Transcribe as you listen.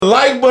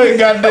like button,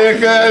 goddamn,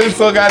 cuz it's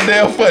so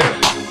goddamn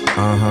funny.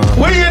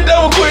 When you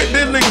double quit,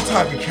 this nigga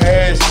talking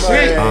cash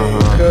shit.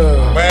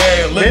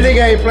 Man, look. That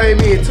nigga ain't played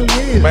me in 2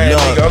 years. Man,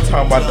 nigga, I'm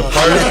talking about the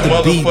first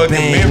motherfucking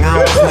memory. I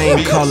don't claim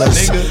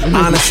colors.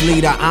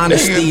 Honestly, the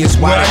honesty is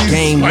why the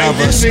game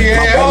lovers. My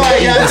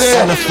the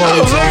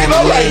centerfolds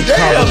on lay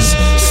colors.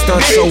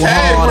 Stunt so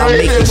hard, I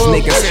make these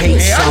niggas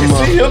hate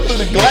summer.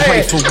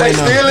 Pray for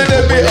winter.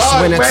 When it's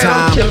winter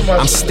time,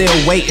 I'm still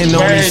waiting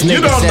on these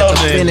niggas at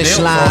the finish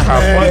line.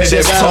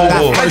 Just took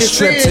our first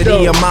trip to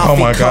the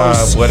Amalfi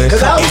Coast.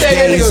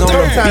 Days on the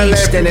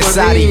beach, then it's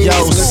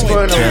adios.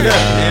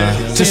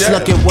 Just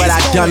look at what I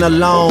done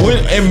alone. You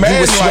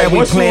would swear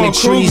we planted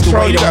trees the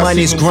way the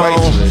money's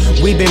grown.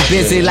 We been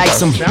busy like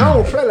some. I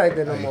don't play like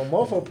that no more.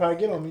 Mofo probably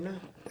get on me now.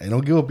 Hey,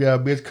 don't give up y'all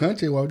bitch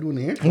country while doing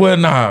the intro. Well,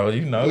 nah,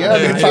 you know. Yeah,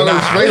 they talking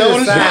straight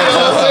on the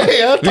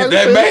shit.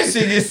 That bad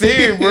shit is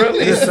serious, bro.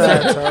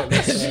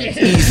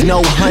 He's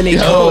no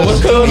honeycomb.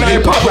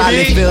 You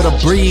probably feel the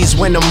breeze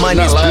when the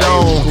money's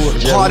blown.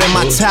 Part of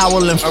my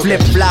towel and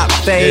flip-flop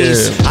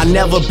phase. I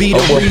never be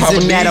the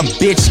reason that a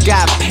bitch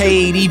got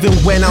paid. Even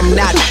when I'm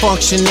not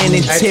functioning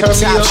in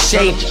tip-top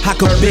shape, I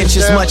could bitch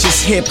as much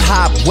as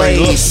hip-hop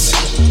weighs.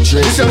 This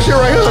your shit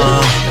right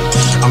here.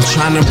 I'm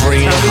trying to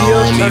bring it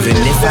home, even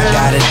if I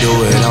gotta do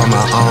it on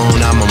my own.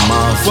 I'm a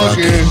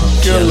motherfucking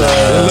killer.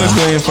 Look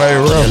in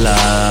favor. Killer.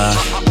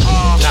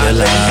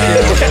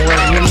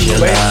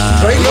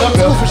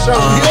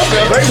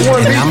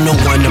 And I'm the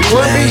one to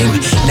blame.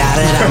 Now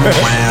that I'm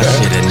around,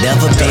 shit'll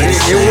never be the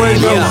same.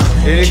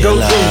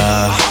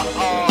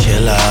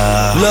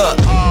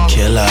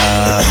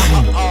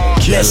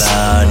 Killer.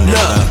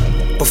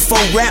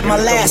 Before rap, my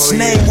last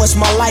name was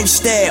my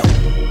lifestyle.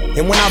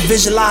 And when I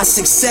visualize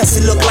success,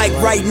 it look like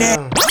right now.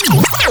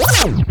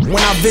 When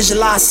I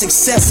visualize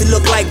success, it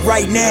look like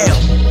right now.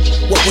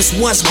 What was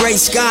once gray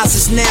skies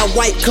is now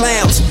white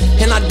clouds.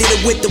 And I did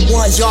it with the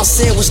ones y'all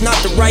said was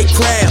not the right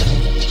crowd.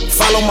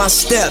 Follow my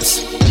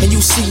steps, and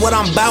you see what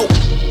I'm about.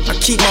 I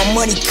keep my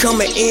money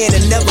coming in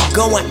and never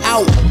going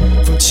out.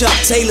 From Chuck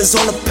Taylors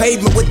on the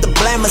pavement with the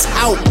blammers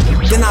out.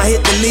 Then I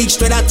hit the league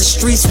straight out the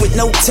streets with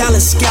no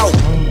talent scout.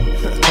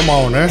 Come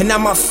on, man. And now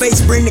my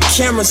face bring the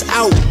cameras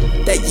out.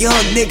 That young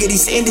nigga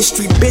these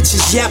industry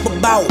bitches yap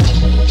about.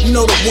 You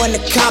know the one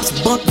the cops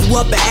bump you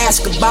up and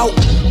ask about.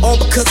 All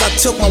because I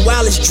took my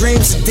wildest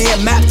dreams and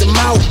then mapped them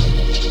out.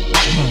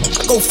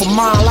 I go for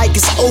mine like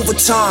it's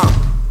overtime.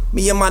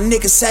 Me and my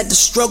niggas had to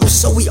struggle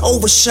so we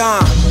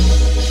overshine.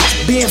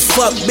 Being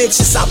fuck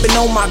bitches, I've been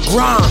on my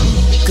grind.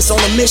 Cause on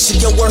a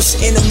mission, your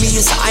worst enemy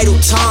is idle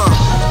time.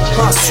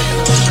 Hustle.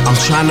 I'm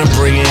trying to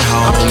bring it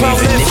home,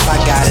 even if I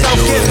gotta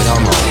do it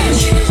on my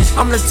own.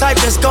 I'm the type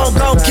that's gon'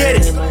 go get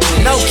it,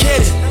 no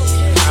kidding.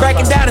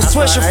 Breaking down a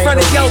switch in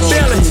front of your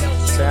building.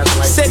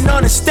 Sitting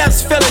on the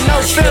steps, feeling no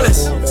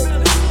feelings.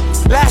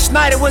 Last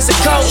night it was a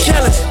cold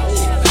killing.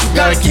 You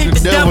gotta keep the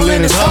devil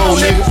in his hole,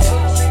 nigga.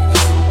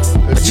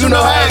 You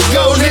know how it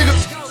go,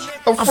 nigga.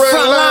 I'm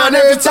front line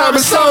every time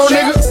it's on,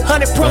 nigga.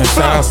 100 proof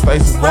flow,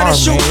 running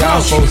shoot go.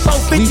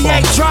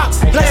 458 drop,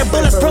 playing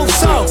bulletproof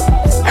soul.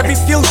 Every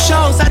few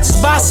shows I just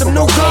buy some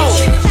new gold.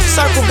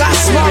 Circle got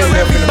smaller,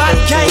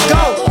 everybody can't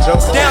go.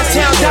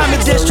 Downtown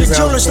Diamond District,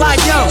 jewelers like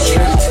yo.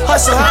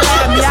 Hustle, holla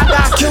at me, I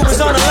got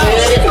Cubans on the low.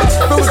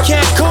 Fruit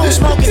Cancun,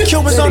 smoking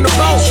Cubans on the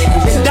boat.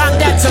 Dock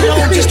that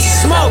Tulum just to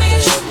smoke.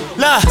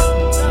 Look,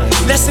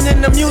 listening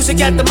to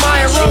music at the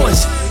Mayan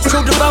ruins.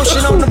 True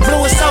devotion on the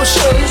bluest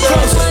ocean.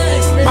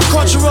 My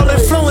cultural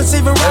influence,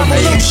 even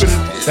revolution.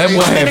 That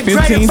boy had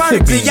 15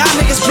 tickets. Y'all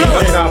niggas blew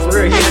it.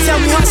 Tell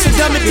me hustle,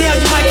 dumb it down,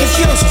 you might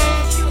confuse me.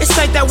 It's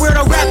like that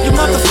weirdo rap you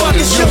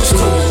motherfuckers used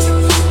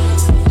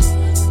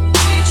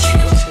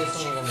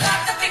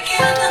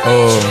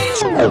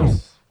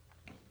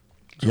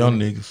to. Young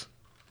niggas.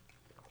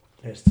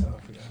 That's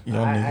tough.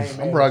 Young niggas.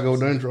 I'm probably go to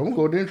the intro. I'm gonna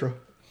go to the intro.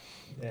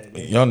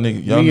 Young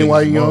nigga,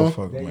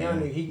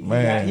 motherfucker,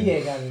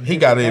 man. He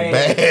got it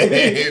bad,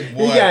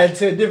 boy. He got it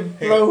to a different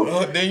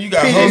flow. Then you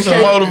got hustle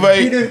and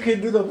motivate. He just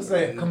couldn't do that.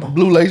 Saying, come on.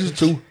 Blue laces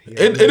too.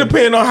 It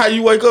depends on how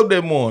you wake up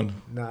that morning.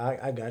 Nah,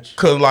 I got you.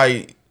 Cause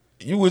like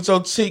you with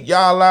your chick,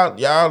 y'all out,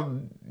 y'all,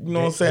 you know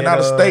what I'm saying, out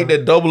of state,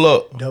 that double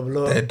up.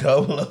 That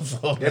double up.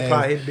 So that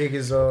probably his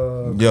biggest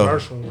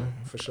commercial one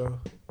for sure.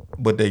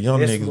 But that young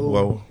niggas,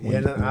 whoa.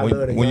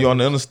 When you on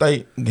the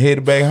interstate,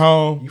 headed back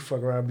home. You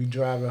fuck around, be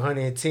driving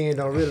 110,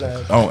 don't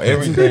realize. On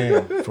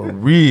everything. For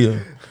real.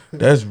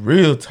 That's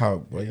real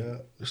talk, boy. Yeah.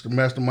 It's the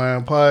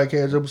Mastermind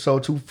Podcast,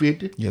 episode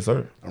 250. Yes,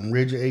 sir. I'm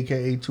Reggie,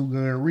 a.k.a. Two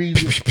Gun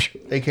Reeves,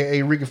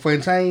 a.k.a. Ricky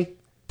Fontaine.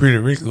 Pretty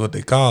Ricky, what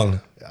they call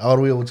him. All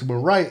the way over to my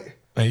right.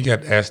 Man, you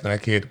got the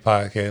Astronaut Kid, the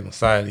podcast on the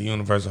side of the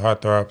Universal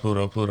Heartthrob,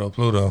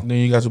 Pluto. Then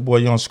you got your boy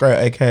Young Scrap,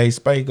 a.k.a.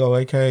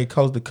 Spago, a.k.a.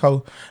 Coast to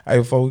Coast. Hey,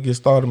 before we get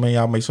started, man,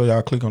 y'all make sure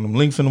y'all click on them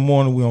links in the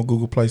morning. We on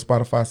Google Play,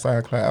 Spotify,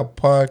 SoundCloud, Apple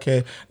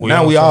Podcast.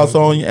 Now we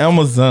also on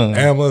Amazon.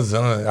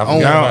 Amazon.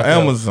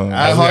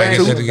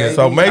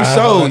 So make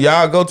sure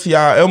y'all go to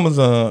y'all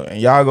Amazon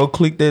and y'all go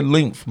click that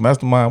link for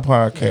Mastermind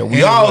Podcast.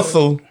 We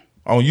also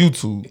on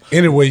YouTube.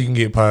 Anywhere you can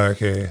get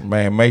podcast.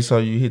 Man, make sure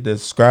you hit that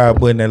subscribe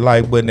button, that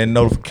like button, that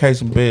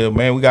notification bell.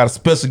 Man, we got a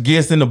special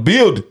guest in the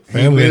building.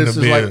 This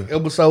is like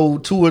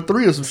episode 2 or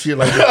 3 or some shit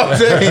like that.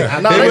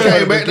 They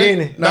came back.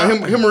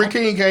 Hillary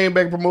King came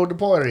back and promoted the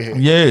party.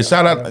 Yeah,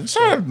 shout out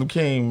to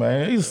King,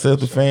 man. He's a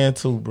Celtics fan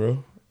too,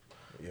 bro.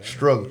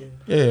 Struggle.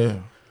 Yeah.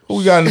 Who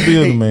we got in the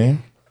building,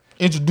 man?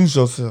 Introduce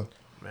yourself.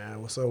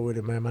 Man, what's up with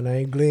it, man? My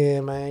name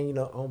Glenn, man. You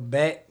know, I'm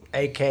back.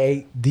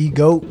 A.K.A.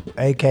 D-Goat,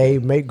 A.K.A.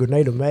 Make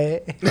Grenada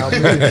mad.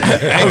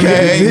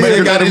 A.K.A.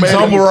 Make got his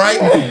jumper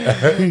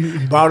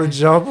right. Bought a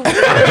jumper.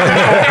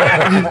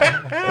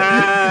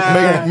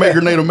 Make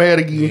Grenada mad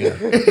again.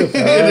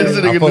 This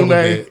nigga new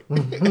name.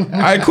 All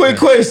right, quick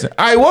question.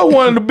 All right, what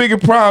one of the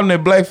biggest problems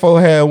that black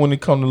folk have when it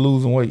come to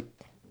losing weight?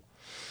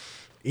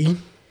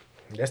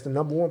 That's the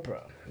number one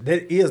problem.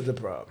 That is the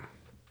problem.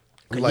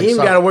 Like you ain't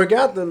got to work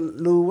out to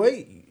lose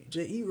weight.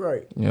 Just eat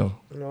right. Yeah.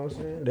 You know what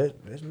I'm saying?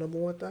 That's number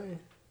one thing.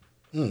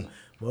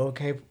 Well,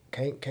 can't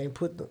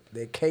put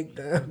that cake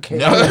down. Can't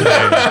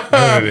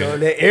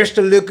that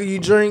extra liquor you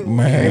drink,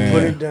 can't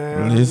put it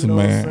down. Listen, you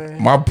know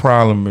man, my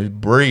problem is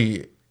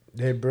bread.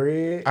 That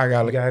bread, you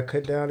gotta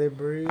cut down that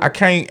bread. I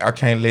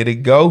can't let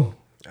it go.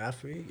 I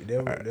feel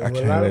you. I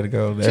can't let it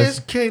go.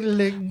 Just can't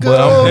let it go.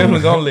 But I'm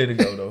definitely gonna let it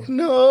go though.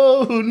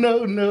 No.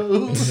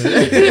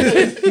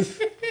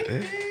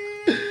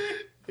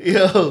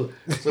 Yo,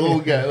 so what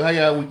we got? How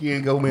y'all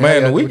weekend go, man?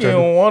 Man, the weekend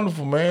was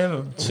wonderful,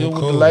 man. Chill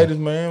with the ladies,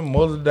 man.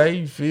 Mother's Day,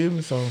 you feel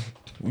me? So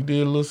we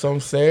did a little something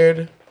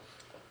Saturday.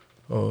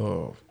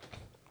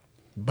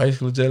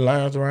 Basically just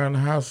lounged around the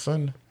house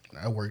Sunday.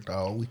 I worked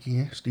all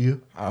weekend still.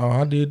 Oh,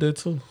 I did that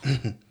too.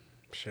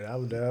 Shit, I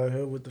was down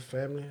here with the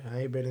family. I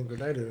ain't been in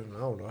Grenada in I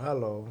don't know how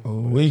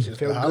long. Just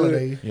felt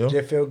holiday. good.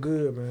 Just felt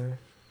good, man.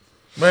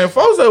 Man,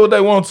 folks say what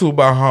they want to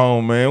about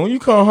home, man. When you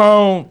come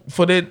home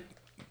for that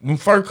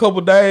first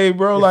couple days,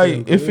 bro,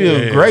 it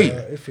feels great.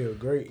 It feels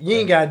great. You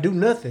ain't gotta do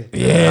nothing.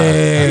 Yeah.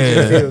 It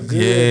just feel good.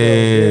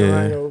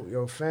 Yeah. Bro. Around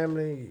your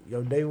family,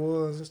 your day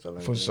ones and stuff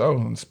like For that.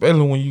 sure.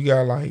 Especially when you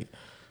got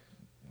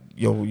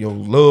your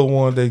loved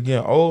ones that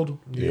getting older.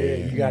 Yeah,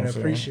 you gotta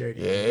appreciate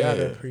it. Yeah. You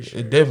gotta appreciate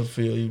it. It definitely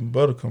feel even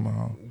better coming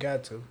home.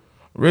 Got to.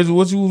 Reggie,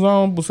 what you was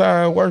on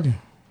besides working?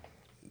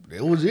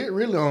 That was it,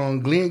 really.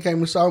 Glenn came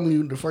and saw me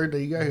the first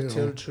day you got here.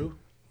 Tell the truth.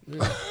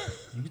 Yeah.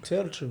 You can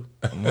tell the truth.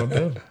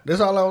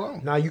 That's all I was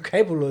on. Now you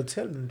capable of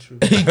telling the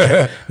truth.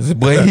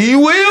 But he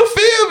will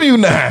film you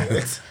now.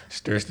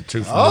 Stress the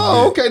truth.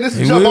 Oh, okay. This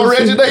is jump on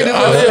Reggie Day.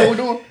 This is what we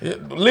doing. Yeah.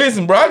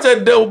 Listen, bro, I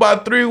just dealt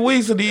about 3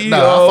 weeks of these. Nah,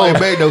 I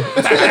fought back though.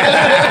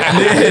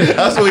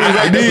 That's what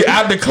he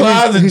out the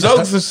closet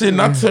jokes and shit.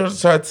 And I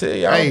try to tell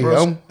y'all, Hey,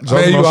 bro. Man,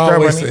 you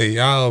always say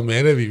y'all,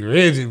 man. That be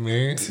Reggie,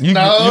 man.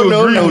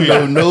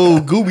 No.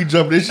 Gooby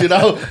jumped this shit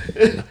out.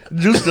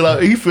 Juice still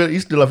out. He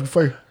still off you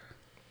first.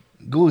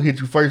 Google hit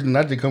you first, and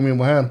I just come in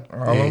behind him.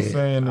 All I'm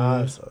saying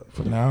is,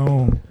 for now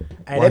on.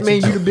 Hey, that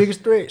means you the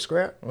biggest threat,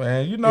 Scrap.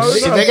 Man, you know.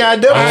 If they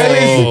got double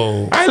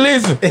team. Hey,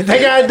 listen. If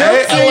they got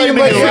double team,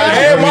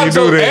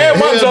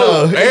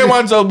 and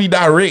my joke be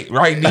direct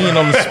right then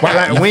on the spot.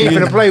 Like, we ain't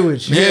finna play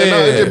with you. Yeah, no,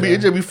 it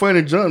just be fun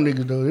to jump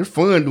niggas, though. It's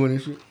fun doing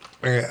this shit.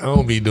 Man, I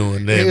don't be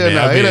doing that, Yeah,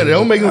 man. they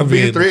don't make them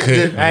big threat.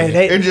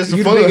 It's just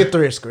you fun. the biggest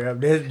threat, Scrap.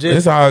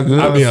 It's all good.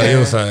 I be on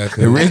your side.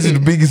 The Reggie's the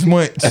biggest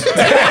munch.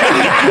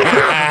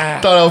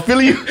 Thought I was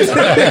feeling you.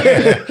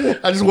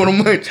 I just want to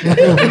munch.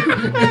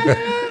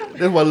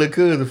 That's my little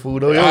cousin, fool.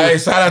 Though. Hey,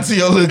 shout out to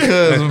your little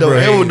cousin,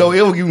 bro. Don't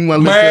ever give me my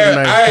little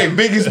cousin name. Hey,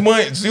 biggest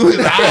munch. You was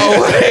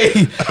always.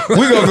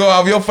 We gonna go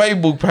off your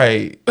Facebook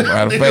page.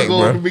 Matter of fact,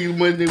 bro.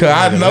 Cause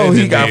I know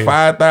he got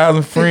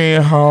 5,000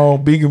 friends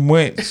home. Biggest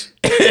munch.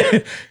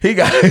 he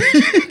got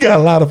a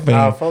lot of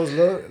fans. Folks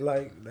look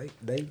like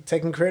they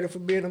taking credit for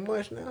being a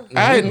munch now.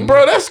 Hey,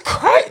 bro, that's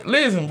crazy.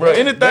 Listen, bro,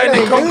 anything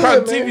that come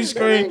across the TV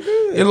screen,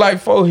 it's like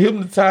folks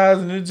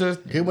hypnotized and it just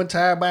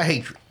hypnotized by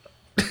hatred.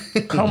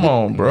 Come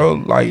on, bro.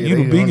 Like, you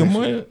the biggest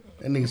munch.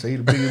 That nigga say he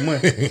the biggest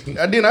munch.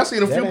 I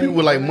seen a few people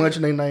with like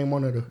munching their name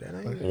on it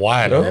though.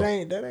 Why though? That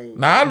ain't.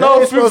 Nah, I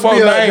know a few folks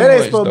names. That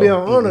ain't supposed to be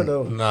on honor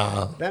though.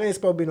 Nah. That ain't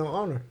supposed to be no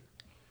honor.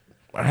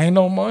 I ain't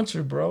no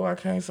muncher, bro. I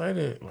can't say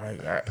that.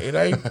 Like, it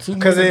ain't too.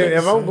 Because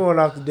if I'm going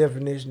off the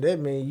definition, that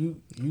means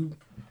you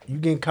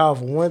getting called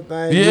for one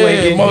thing. Yeah, you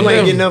ain't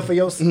getting enough for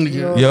your.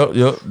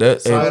 Yep.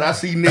 That's what I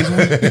see next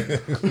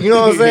week. You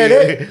know what I'm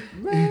saying?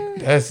 Man.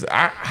 That's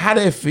how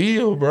that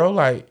feel, bro.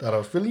 Like, thought I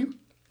was feeling you.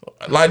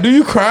 Like, do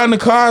you cry in the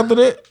car after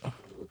that?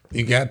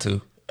 You got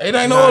to. It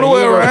ain't no other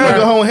way around.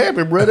 Go home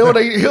happy, bro. That's what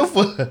they here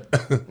for.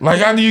 Like,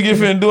 after you get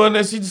finished doing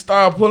that, she just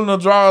start pulling her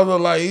drawers.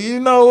 Like,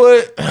 you know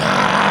what?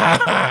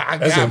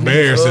 That's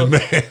embarrassing, man.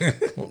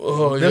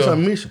 That's a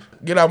mission.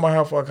 Get out my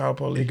house before I call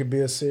police. It could be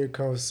a serious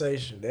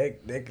conversation.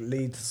 That could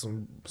lead to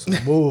some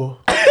bull.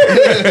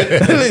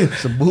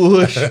 Some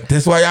bullshit.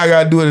 That's why y'all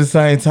gotta do it at the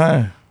same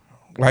time.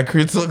 Like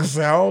Chris Tucker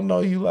said, I don't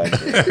know you like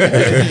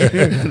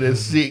that. That's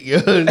sick, yo.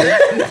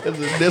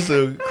 That's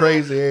a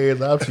crazy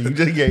ass option you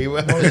just gave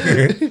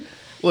out.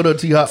 What up,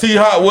 T-Hop?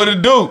 T-Hop, what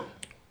it do?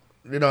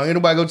 You know,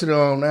 anybody go to the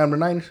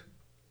 90s?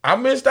 I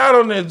missed out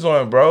on that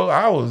joint, bro.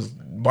 I was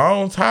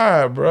bones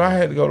tired, bro. I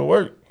had to go to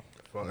work.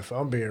 Well, if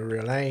I'm being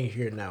real, I ain't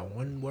hear not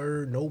one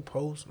word, no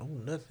post, no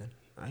nothing.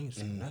 I ain't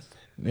seen nothing.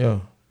 Yeah.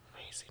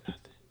 I ain't seen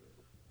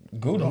nothing.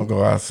 Goo don't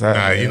go outside.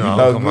 Nah, you know, I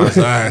know don't come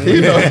outside.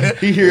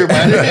 He hear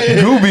about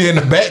it. Goo be in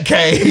the back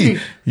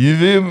cave. You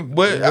feel me?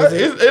 But it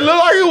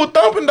looked like it was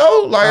thumping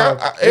though.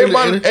 Like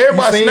everybody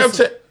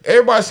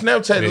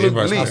Snapchat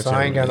look lit. So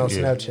I ain't got no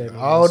Snapchat.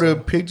 All the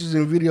pictures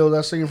and videos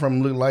I seen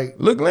from look like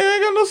Look, Lynn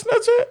ain't got no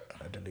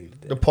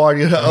Snapchat. the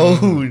party of the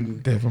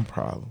old. Different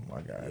problem,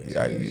 my guy.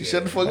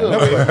 Shut the fuck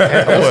up,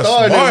 man. I'm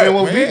sorry, man.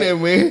 Won't be there,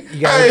 man.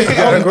 You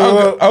gotta grow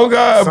up. Oh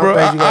God, Some bro.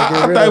 things you gotta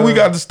get I rid think of. we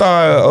got to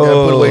start. Gotta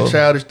put away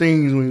childish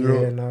things when you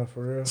grow Yeah, up. nah,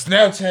 for real.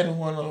 Snapchat is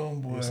one of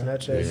them, boy.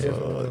 Snapchat is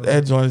different.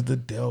 That joint's the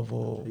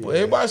devil. But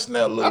everybody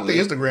Snap look I think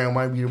lit. Instagram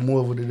might be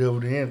more of the devil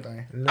than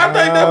anything. I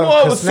think that more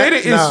of a city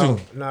issue.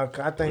 No,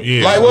 I think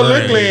Yeah. Like what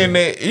Graham, Lick in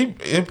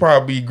that, it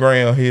probably be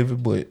Graham heavy,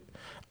 but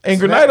in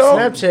Grenada,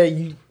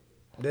 Snapchat,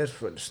 that's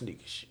for the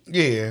sneaker shit.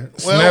 Yeah.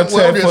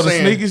 Snapchat I'm just for the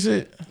saying, sneaker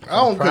shit. I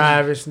don't.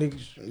 Private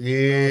sneakers.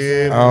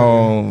 Yeah.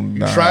 Oh, You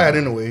try it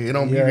anyway. It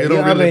don't be. Yeah, It don't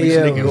yeah, really I mean, be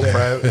yeah, sneaking no yeah.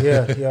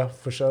 private. Yeah,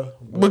 for sure.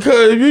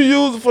 Because if you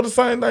use it for the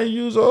same thing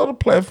you use the other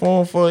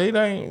platform for, it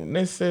ain't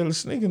necessarily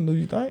sneaking, do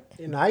you think?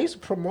 You know, I used to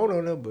promote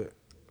on it, but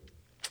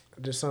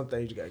just some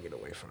things you gotta get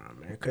away from,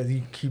 man. Because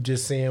you keep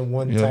just saying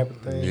one type of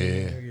thing.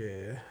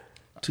 Yeah.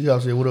 T.O.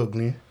 said, "What up,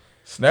 Glenn?"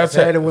 I had it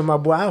Snapchat, with my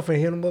boy Alpha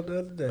and hit him up the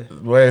other day.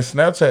 well,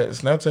 Snapchat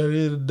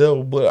is the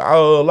devil. But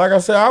like I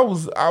said, I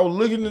was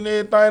looking at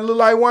everything. Look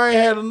like Wayne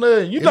had a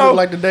nut. You It know, look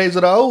like the days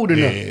of the old in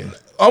there. Yeah.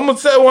 I'm gonna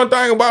say one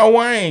thing about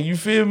Wayne. You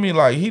feel me?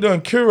 Like he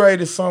done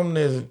curated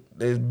something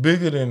that's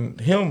bigger than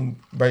him,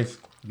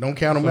 basically. Don't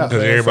count them out.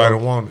 Because everybody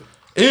want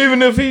it.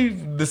 Even if he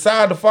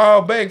decide to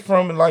fall back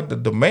from it, like the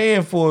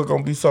demand for it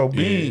gonna be so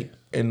big,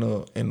 and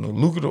the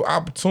lucrative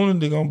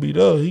opportunity gonna be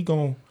there, he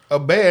gonna A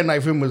bad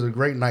night for him was a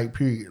great night.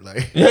 Period.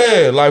 Like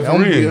like for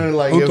I'm real. feeling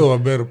like Who if throw a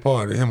better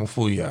party, him or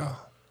Fool y'all?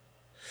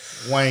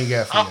 Wayne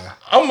got for y'all.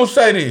 I'm gonna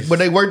say this. But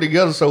they work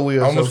together so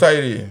well. I'm gonna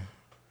say this.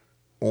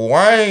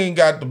 Wayne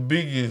got the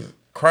biggest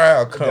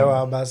crowd That's what I coming.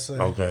 was about to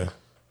say. Okay.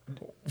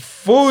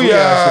 Fool Fooyah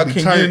y'all should be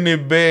can get turned. in their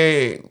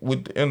bag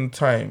with the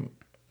entertainment.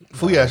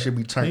 Fooyah should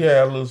be turned.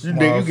 Yeah, a little You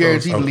small.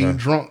 guaranteed to Okay. leave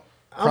drunk.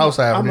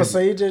 Cross-eyed. I'm for gonna this.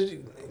 say it just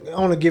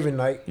on a given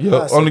night. Yeah,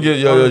 I say on a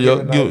given- on a yeah,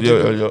 given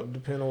night, yeah.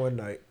 Depending on what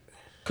night.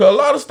 Cause a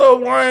lot of stuff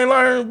Wayne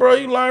learned, bro,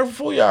 you learn from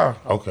Fool y'all.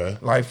 Okay.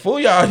 Like Fool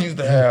y'all used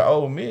to have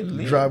old men.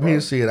 lit, Drop bro. here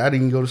and said, I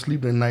didn't go to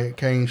sleep that night.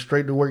 Came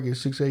straight to work at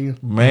 6 a.m.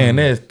 Man,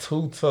 that's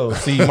too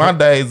tough. See, my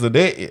days of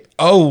that.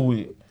 Oh,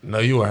 No,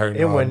 you were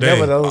hurting It all was day.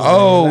 never those.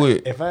 Oh, man.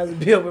 it- If I was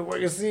be up at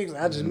work at 6,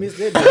 I just missed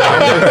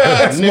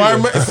that.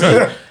 smart man. See,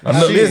 I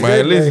know, missed man,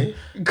 that listen, day.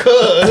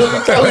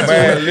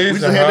 man, We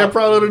listen, just had that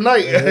problem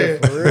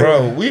tonight.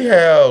 bro. We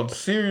have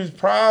serious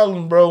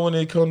problems, bro, when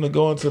it come to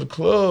going to the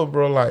club,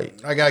 bro. Like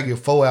I gotta get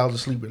 4 hours of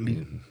sleep at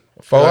least.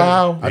 4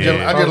 hours. I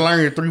just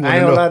learned 3 I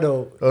ain't one gonna lie enough.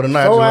 though. Other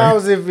night, 4 I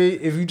hours if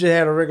you just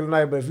had a regular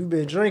night, but if you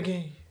been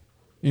drinking,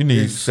 You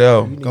need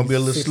self you need Gonna be a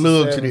little 6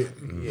 slug or to 7.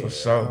 that. Yeah, for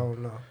sure. I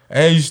don't know.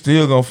 And you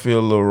still gonna feel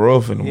a little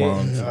rough in the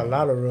morning. Yeah, a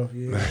lot of rough.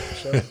 Yeah, for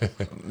sure.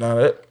 Now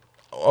that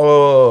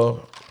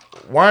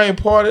Wayne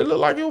party, it looked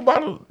like it was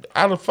about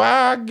out of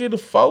 5, I get a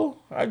 4.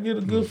 I get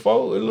a good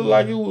 4. It looked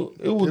like it was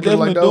It look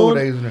definitely like the old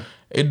doing. days in there.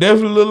 It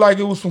definitely looked like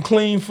it was some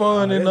clean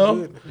fun and That's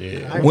good.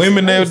 Yeah. I ain't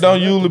Women seen- I that ain't don't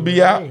seen usually nothing, be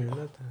man. I out. ain't hear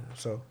nothing.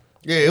 So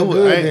Yeah, it was.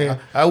 Good, I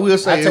then. will I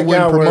say take it wasn't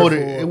y'all word promoted.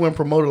 for it. It wasn't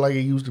promoted like it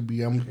used to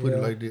be. I'm gonna put it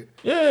like that.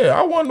 Yeah,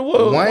 I wonder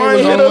what Wayne Wayne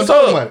was the hit only one us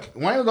talking up. about it.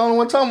 Wayne was the only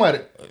one talking about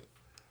it.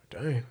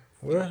 damn.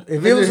 Well,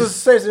 if it was a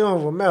success, it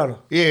don't matter.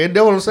 Yeah, that's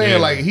what I'm saying. Yeah.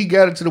 Like he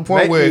got it to the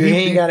point Maybe where he he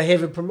ain't got a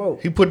heavy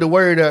promote. he put the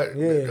word out.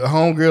 Yeah. A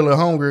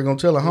homegirl gonna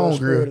tell a Gonna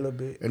spread a homegirl, little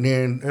bit. and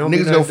then It don't be niggas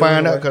nothing gonna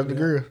find doing out because like- the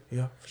girl.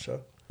 Yeah, for sure.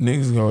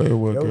 Niggas gonna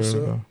everywhere, That was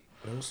girl. up.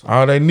 though. That was up.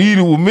 All they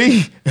needed was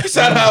me.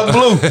 Shout out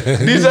Blue.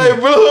 DJ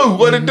Blue,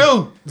 what it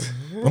do?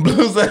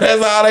 Blue said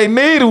that's all they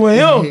needed with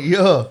him.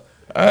 Yeah,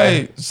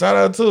 Hey, shout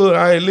out to it.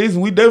 Hey,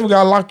 listen, we definitely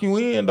gotta lock you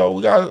in though.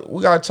 We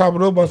gotta chop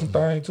it up on some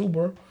things too,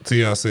 bro.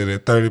 T.I. said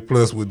at 30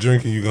 plus with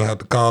drinking, you're going to have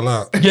to call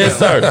out. Yes,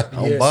 sir.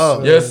 on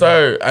Bob. Yes,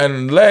 sir.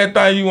 And the last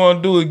thing you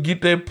want to do is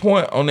get that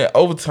point on that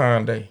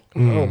overtime day. Oh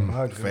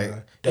my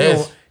god.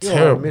 That's you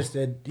terrible. don't miss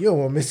that. You don't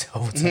want to miss that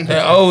whole time.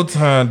 That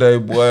overtime day,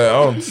 boy.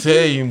 I'm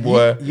telling you,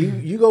 boy.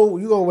 You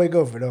go wake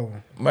up for that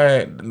one.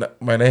 Man,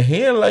 that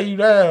hand lay you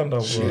down though,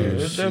 bro.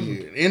 It's definitely-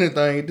 Shit,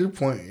 anything at this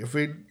point, if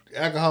it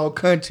alcohol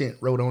content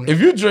wrote on it, If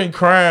you drink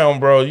Crown,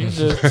 bro, you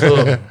just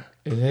tough.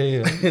 Hell.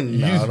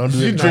 nah, don't do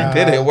You it. drink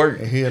that at work.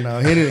 Hell no,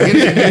 Hennessy give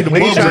you the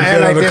When you bubble trying to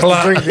act like goods.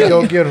 that's the drink to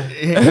go get them.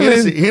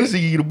 Hennessy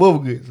give you the bubble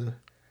goods.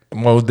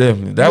 Most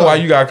definitely. That's why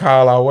you got to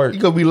call out work. You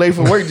gonna be late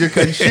for work just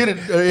cause you shit an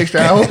extra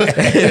hour. I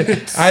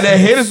that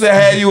Henderson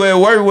had you at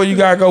work where you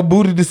got to go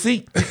booty the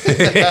seat. Put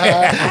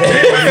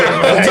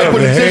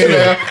the tissue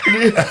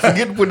down.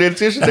 Forget to put that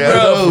tissue down.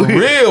 Bro, No. for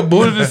real,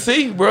 booty the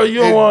seat, bro. You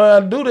don't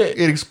want to do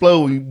that. It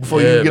explode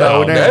before you get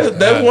all down.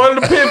 That's one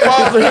of the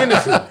pitfalls of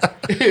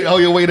Henderson.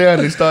 On your way down,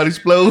 it start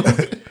explode.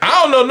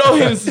 I don't know no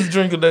Henderson's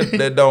drinker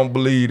that don't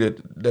believe that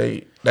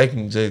they they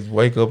can just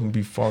wake up and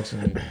be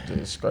functioning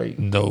just straight.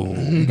 No.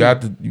 You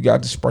got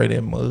to spray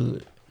that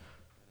mud.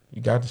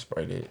 You got to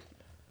spray that.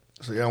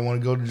 So y'all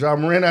want to go to Ja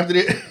Morant after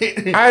that?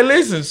 Hey,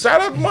 listen,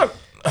 shout out to my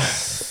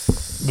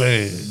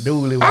Man.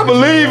 Dude, I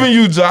believe in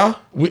you, Ja.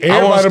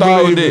 Everybody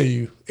believe in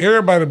you.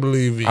 Everybody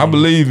believe in you. I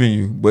believe in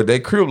you, but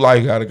that crib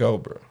light gotta go,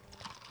 bro.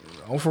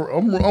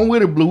 I'm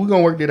with it, Blue. We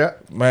gonna work that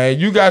out. Man,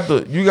 you got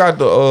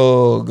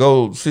to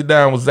go sit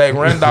down with Zach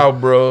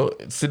Randolph, bro.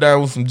 Sit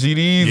down with some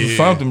GDs or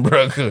something,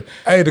 bro.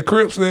 Hey, the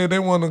Crips said they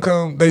want to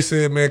come. They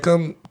said, man,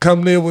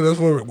 come live with us.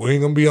 We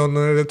ain't gonna be on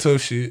none of that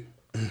tough shit.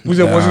 We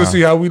just want you to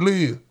see how we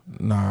live.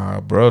 Nah,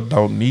 bro,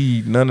 don't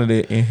need none of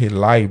that in his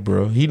life,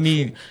 bro. He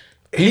need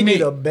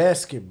a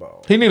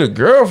basketball. He need a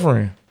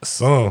girlfriend.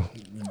 Son.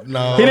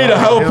 No, he need a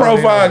whole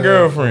profile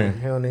girlfriend.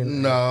 He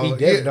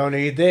definitely don't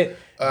need that.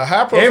 A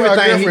high profile Everything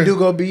girlfriend, he do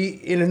gonna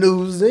be in the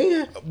news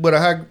then. but a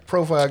high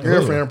profile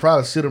girlfriend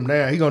probably sit him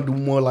down. He gonna do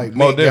more like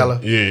Met Gala.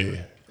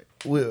 Yeah.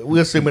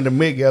 We'll see him in the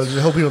Met Gala. Just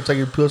hope he don't take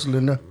his pistol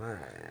in there.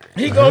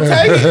 He gonna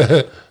take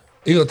it.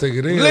 He gonna take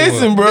it in.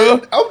 Listen,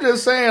 bro. I'm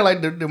just saying,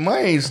 like the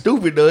money ain't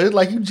stupid though. It's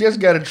like you just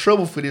got in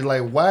trouble for this.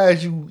 Like, why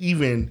is you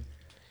even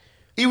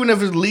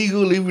if it's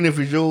legal, even if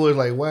it's yours,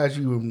 like why is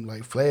you even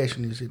like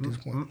flashing this at this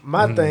point?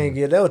 My thing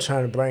is they were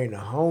trying to bring the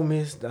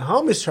homies. The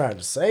homies tried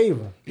to save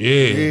him.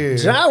 Yeah.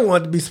 John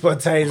wanted to be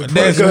spontaneous.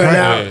 That's Put a gun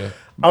right. out.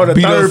 On the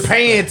Beat third us.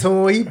 paying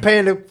to him, he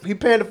paying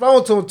the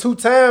phone to him 2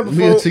 times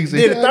Me and before. T said,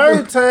 Then the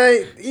third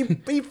time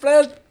he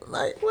flashed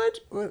like what?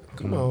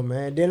 Come on,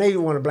 man. Then they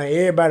want to blame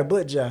everybody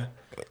but Ja.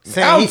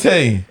 I'll tell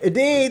you. And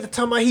then they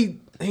talking about he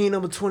ain't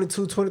number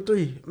 22,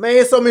 23.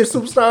 Man, so many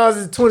superstars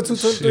is 22,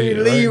 23 in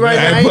the league right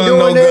now. Ain't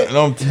doing that.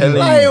 I'm telling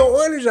Like, you.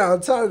 what is y'all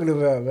talking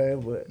about,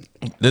 man? But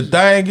The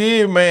thing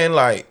is, man,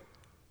 like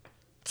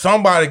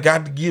somebody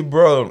got to get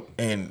bro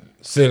and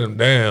Sit him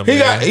down. he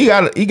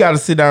got to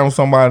sit down with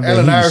somebody that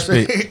Allen he Iverson,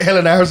 respect.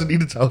 Allen Iverson need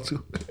to talk to.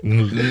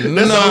 Nah.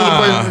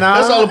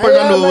 That's the only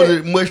person I know was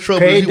in much trouble.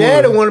 Hey, as he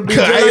daddy was. want to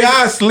be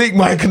AI slick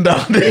might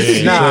condone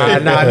this. Nah,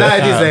 not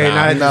this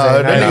ain't.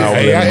 Not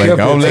this ain't.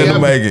 Don't let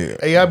him make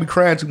it. Hey, I be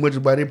crying too much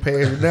about it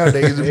passes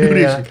nowadays.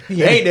 Yeah, he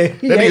hate that.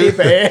 He hate it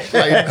bad.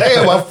 Like,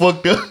 damn, I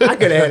fucked up. I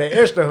could have had an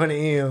extra 100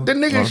 M. The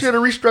nigga should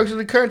have restructured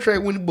the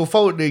contract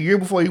the year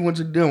before he went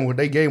to Denver.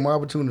 They gave him an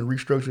opportunity to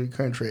restructure the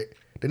contract.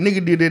 The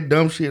nigga did that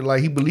dumb shit like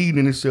he believed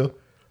in himself.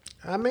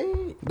 I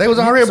mean, They was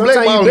already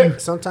blackballing him.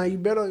 Sometimes you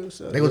bet on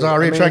yourself. They was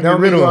already trying to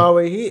don't get rid of mean him. you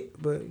always hit,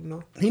 but you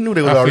know. He knew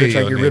they was already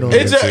trying to get rid of him.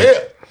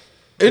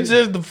 It's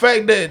just the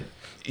fact that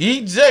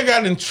he just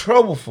got in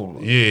trouble for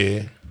it.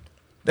 Yeah.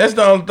 That's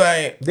the only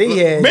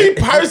thing. Me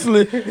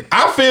personally,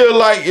 I feel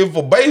like if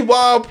a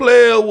baseball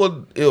player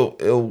would,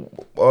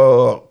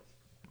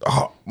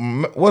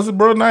 what's the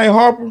brother name,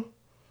 Harper?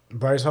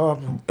 Bryce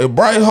Harper. If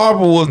Bryce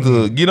Harper was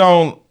to get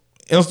on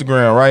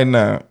Instagram right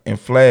now and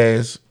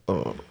flash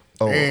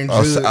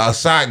a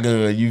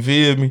shotgun, you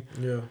feel me?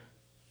 Yeah.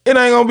 It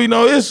ain't gonna be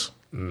no issue.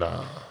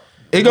 Nah.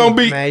 It gonna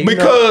be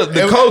because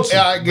the coach.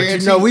 But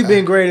you know, we've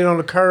been graded on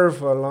the curve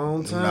for a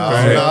long time.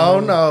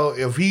 No.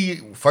 If he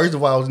first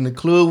of all was in the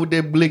club with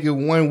that blicky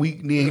 1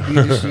 week, then he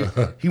did this shit,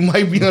 he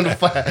might be on the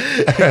fire.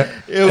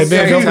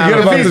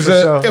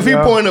 If he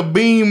point a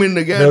beam in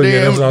the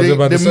goddamn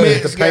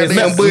the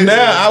Mets,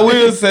 now I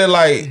will say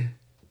like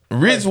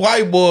rich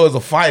white boys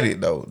will fight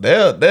it though.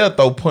 They'll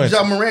throw punches.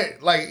 Ja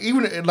Morant, like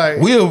even like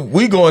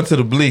we going to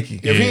the blicky.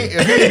 If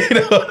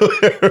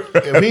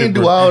he didn't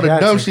do all the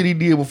dumb shit he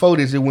did before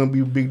this, it wouldn't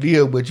be a big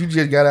deal. But you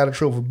just got out of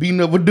trouble for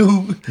beating up a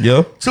dude.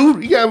 Yeah.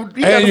 You got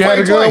to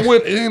fight twice.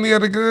 And he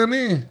had a gun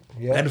in.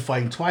 I had to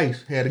fight him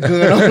twice. Had a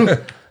gun on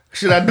him.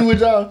 Should I do it,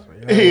 y'all?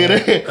 Yeah.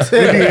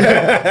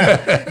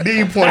 Then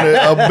you pointed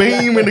a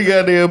beam in the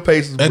goddamn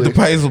Pacers. At the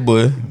Pacers,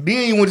 boy.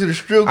 Then you went to the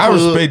strip club. I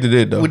respected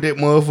it though. With that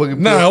motherfucking.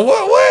 Nah,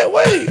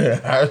 wait.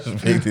 I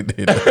respected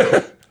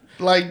it.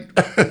 Like,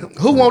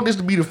 who want this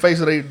to be the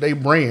face of they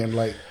brand?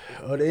 Like,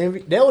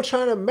 they were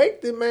trying to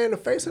make the man the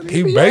face of the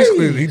He NBA.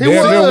 basically he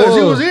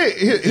was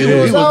it. He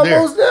was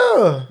almost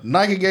there.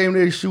 Nike gave him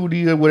that shoe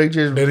deal where they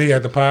just Then he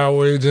had the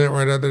Power agent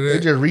right after that. they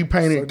just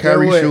repainted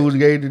Kyrie shoes,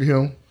 gave it to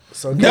him.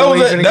 So that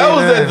was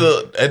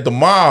at the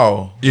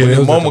mall. Yeah, when that the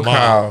was at moment the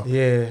mall. call.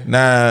 Yeah.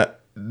 Now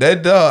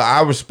that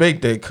I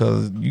respect that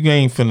because you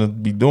ain't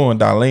finna be doing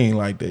Darlene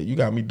like that. You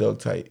got me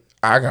duct tape.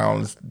 I can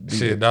only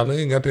Shit,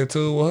 Darlene got that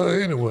tool with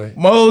her anyway.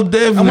 Most I'm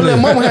definitely. gonna let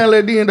mama handle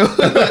that then though.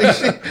 Like,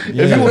 shit,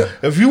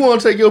 if you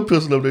want to take your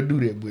pistol up, then do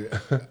that.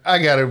 But I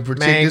gotta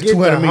protect this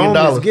 $200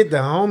 million. Get the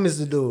homies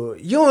to do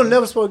it. You don't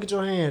never supposed to get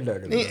your hand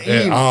dirty.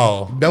 At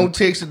all. Don't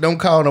text it. Don't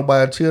call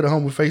nobody. Tell the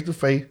homie face to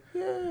face.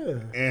 Yeah.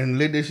 And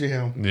let this shit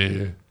happen.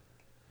 Yeah.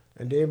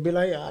 And then be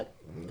like, I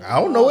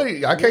don't know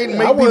it. I can't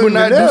make I people wasn't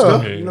not even do there.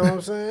 stuff. You know what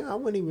I'm saying? I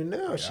wasn't even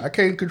there. I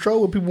can't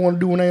control what people want to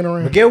do when they ain't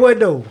around. But get what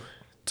though?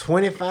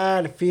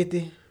 25 to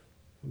 50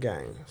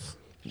 games.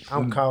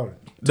 I'm calling.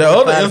 The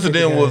other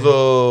incident was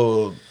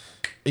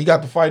He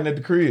got the fighting at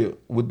the crib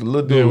with the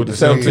little dude with the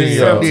 17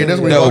 year old. Yeah, that's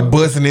what that was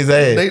busting his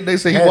ass. They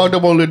say he walked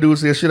up on little dude and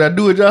said, "Should I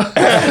do it, y'all?"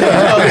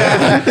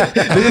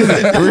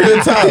 Real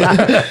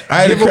talk.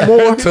 I give him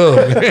more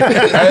tough.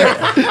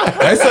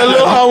 They said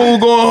little homie was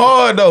going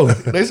hard though.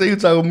 They say you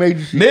talking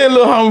major shit. Then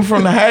little homie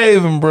from the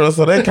Haven, bro.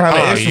 So they kind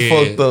of extra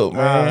fucked up,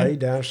 man. He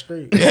down the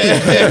street.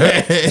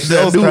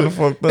 That was kind of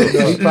fucked up.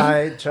 He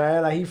probably tried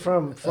like he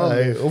from. I'm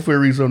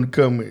finna read something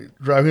to comment.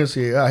 Drive here and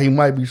say he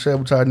might be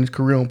sabotaging his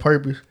career on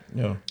purpose.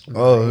 Yeah. He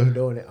ain't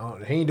doing it.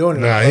 He ain't doing it.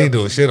 Nah, he ain't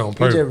doing shit on He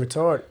purpose. just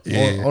retarded.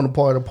 Yeah. On the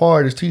part of the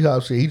party,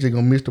 T-Hop said he just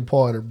gonna miss the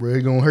party, bro.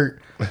 It gonna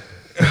hurt.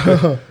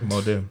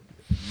 More them.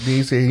 Then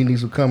he said he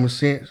needs some common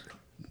sense.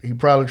 He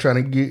probably trying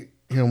to get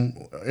him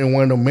in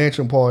one of them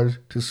mansion parties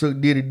to suck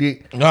Diddy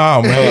dick.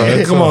 Oh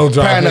man, Come on,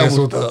 Drive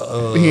Pineapple. with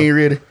the. He ain't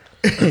ready.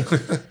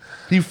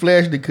 He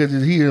flashed it because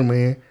it's his,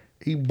 man.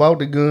 He bought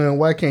the gun.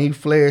 Why can't he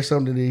flash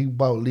something that he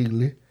bought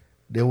legally?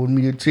 That was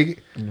me a ticket.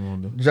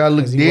 John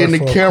looked dead in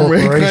the camera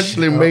and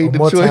constantly made the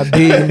choice.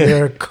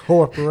 Multi-billionaire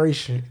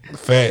corporation.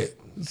 Fact.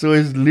 So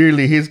it's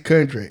literally his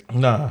contract.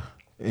 Nah,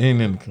 it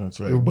ain't in the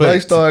contract. If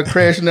Blake started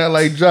crashing out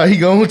like John, he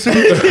going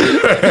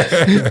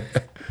to.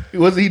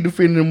 Wasn't he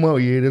defending him all?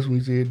 Yeah, that's when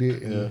he said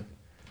that.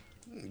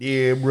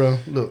 Yeah, bro.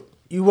 Look.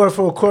 You work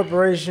for a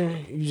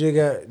corporation, you just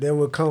got that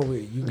would come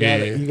with you.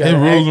 Got you got It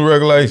rules and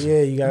regulations.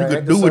 Yeah, you got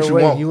can do what you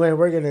want. You ain't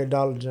working at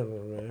Dollar General,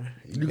 man.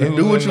 You can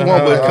do what you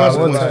want, but it's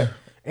consequences.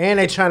 And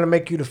they trying to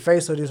make you the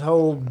face of this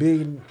whole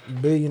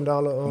billion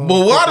dollar.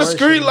 But why the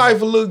street life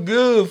look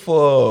good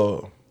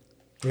for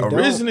a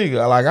rich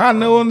nigga? Like I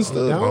never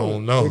understood. I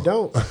don't know. They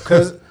don't,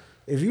 because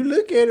if you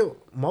look at it,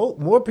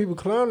 more people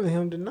clowning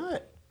him than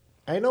not.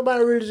 Ain't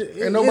nobody really.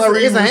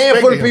 It's a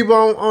handful of people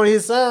on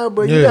his side,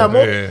 but you got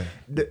more. Yeah.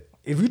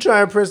 If you try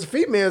to impress the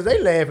females,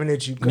 they laughing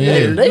at you.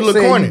 Yeah. They You look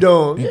say corny. you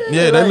dumb.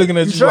 Yeah, they looking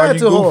at you trying like you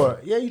too goofy. hard.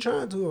 Yeah, you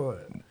trying too hard.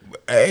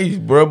 Hey,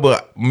 bro,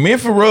 but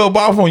Memphis rub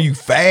off on you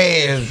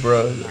fast,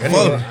 bro.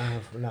 Fuck.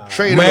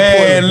 Trade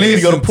Man, him to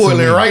listen go to to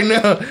Portland me. right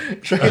now.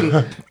 Trade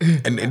him.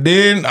 And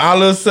then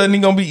all of a sudden he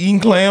gonna be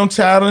eating clam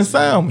chowder and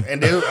salmon.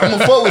 And then I'm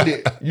gonna fuck with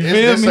it. You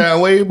feel me?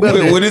 Sound way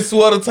better. With his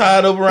sweater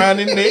tied up around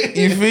his neck.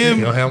 You feel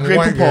me? Don't have Great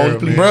white people, girl,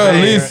 please. Bro, I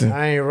listen.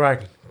 ain't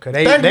rocking. Cause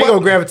they Think about-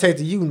 gonna gravitate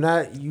to you,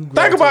 not you.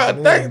 Think about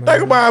gravitate to them,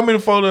 think about how many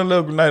folks in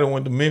Love Grenada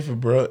went to Memphis,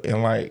 bro,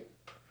 and like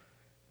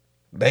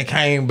they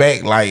came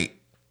back like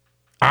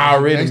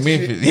already That's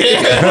Memphis.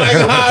 Yeah,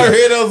 like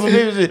already on some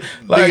Memphis shit.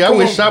 Like Nigga, I come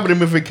went on. shopping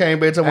him if it came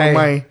back to my Hey.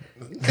 mind.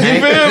 You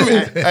feel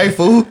me? Hey,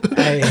 fool.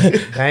 Hey,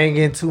 I ain't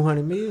getting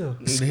 200 mil.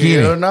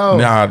 Hell no.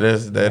 Nah, that I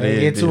is. ain't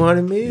getting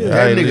 200 mil. Yeah,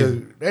 That it is.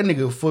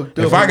 nigga fucked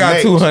up. If I got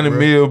Max, 200 bro.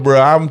 mil,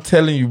 bro, I'm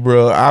telling you,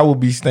 bro, I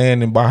would be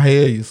standing by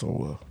Hellier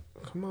somewhere.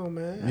 Come on,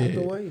 man. Out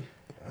the way.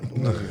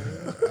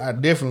 I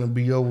definitely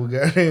be over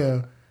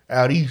goddamn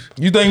out east.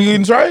 You think you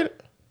can trade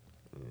it?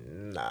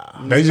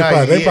 They just Nah,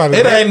 probably, they yeah. probably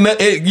It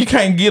ain't. You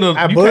can't get a. You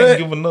but- can't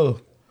give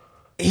enough.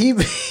 He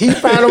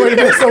found a way to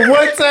make some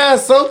one time,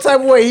 some type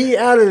of way he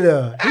out of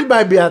there. He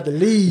might be out the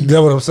league. That's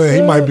what I'm saying.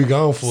 He might be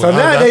gone for So it.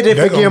 now they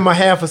gonna- give him a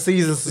half a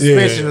season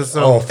suspension or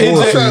something. Oh,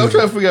 full It's just- I'm season.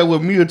 trying to figure out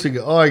what Mia took it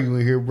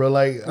arguing here, bro.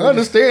 Like, I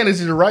understand this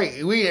is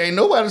right. We ain't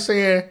nobody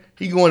saying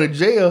he going to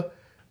jail.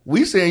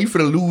 We saying you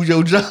finna lose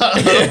your job.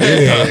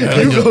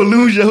 You gonna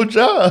lose your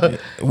job.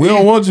 We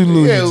don't want you to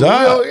lose your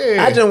job.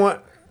 Yeah. I just want,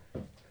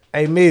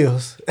 hey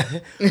Mills,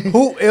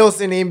 who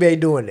else in the NBA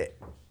doing that?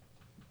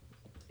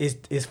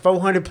 It's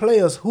 400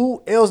 players.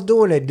 Who else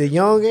doing that? The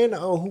youngin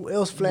or who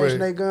else flashing Right.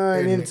 their gun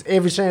And- and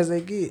every chance they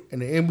get?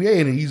 And the NBA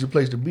ain't an easy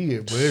place to be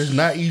at, but it's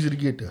not easy to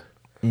get there.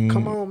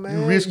 Come on,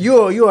 man. risk-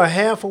 You're a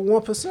half of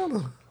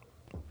 1%er.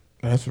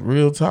 That's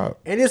real talk.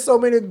 And there's so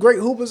many great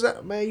hoopers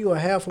out, man. You a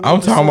half of 1%.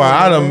 I'm talking about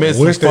I done man. missed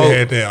some Wish they folks.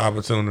 had that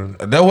opportunity.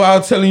 That's why I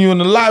was telling you in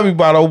the lobby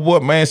about old boy,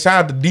 man.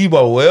 Shout out to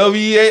Debo. Wherever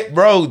he at,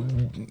 bro.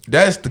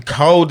 That's the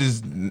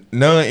coldest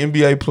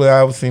non-NBA player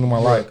I ever seen in my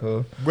life,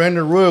 huh?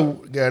 Brandon Roy,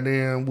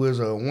 goddamn, was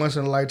a once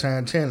in a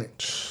lifetime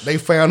talent. They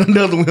found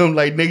another one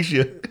like next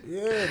year.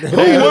 Who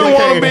wouldn't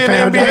want to be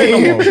in the NBA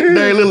no more?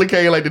 Dame Lillard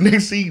came like the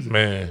next season.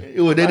 Man. It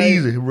was that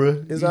easy,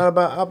 bro. It's all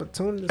about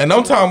opportunities. And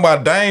I'm talking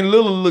about Dame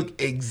Lillard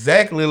look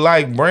exactly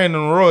like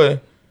Brandon Roy.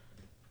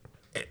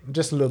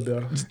 Just a little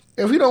better.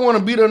 If he don't want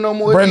to be there no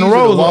more, Brandon it's easy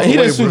to Rose, walk he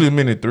away, didn't shoot bro. as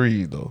many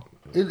threes though.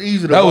 It's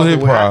easy to That was walk his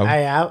away. problem.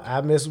 Hey,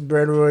 I mess with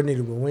Brandon Roy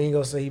neither, but we ain't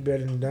gonna say he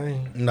better than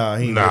Dame. Nah,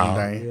 he ain't Nah.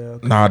 better than Dame.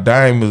 Yeah, Nah,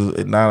 Dame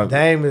is not.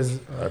 Dame is.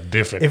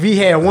 Different. If he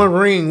had one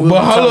ring, we'd be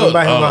But hold talking up,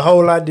 about him a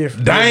whole lot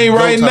different. Dame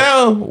right talk.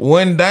 now,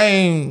 when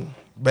Dame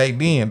back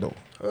then though.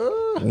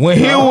 When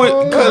he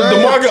was, because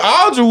DeMarcus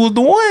Aldridge was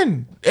the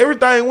one.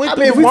 Everything went I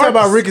through mean, if we talk DeMarcus.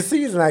 about Ricky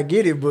season, I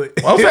get it, but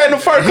I'm saying the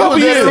first couple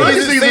was there years.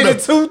 Ricky season,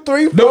 season 2,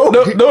 3, 4.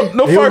 The He was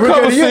first Ricky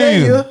couple of the year,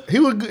 seasons. He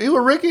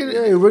was Ricky. Yeah,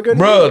 Ricky of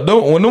the year.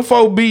 Bro, when them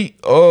folk beat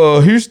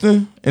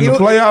Houston in He the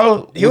was-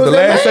 playoffs He with was the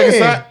that last second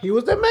man. shot, He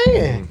was that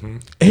man.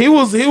 he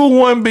was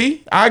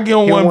 1B. I give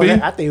him He was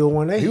 1B. I think he was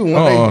 1A. He was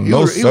one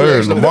No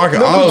sir, LaMarcus Who took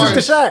the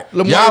Aldridge. shot?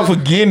 Y'all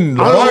forgetting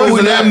know LaMarcus who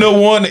damn that- near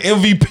won the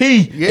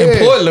MVP in Yeah.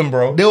 Portland,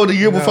 bro. That was the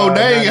year before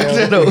Dame got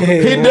that though.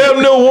 He damn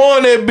near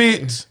won that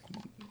bitch.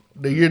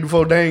 The year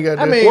before Dame got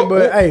that. I mean,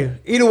 but hey,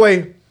 either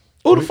way.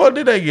 Who the fuck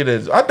did they get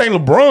that? I think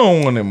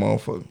LeBron won that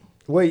motherfucker.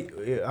 Wait,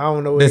 I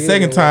don't know. The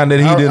second time that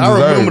he didn't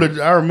deserve it.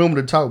 I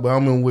remember the talk, but I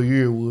don't remember what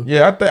year it was.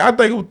 Yeah, I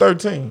think it was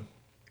 13.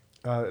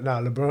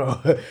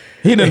 LeBron.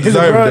 He didn't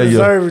deserve it that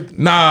year.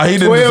 Nah, he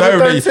didn't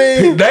deserve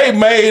it. They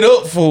made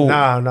up for.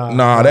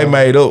 Nah, they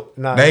made up.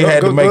 They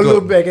had to make up.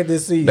 Look back at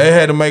this season. They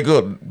had to make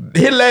up.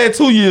 His last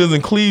 2 years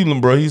in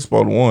Cleveland, bro, he's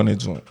supposed to won that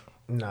joint.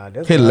 Nah,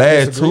 that's his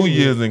last 2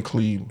 years in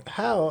Cleveland.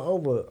 How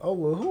over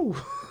who?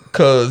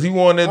 Cause he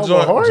won that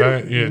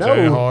joint. James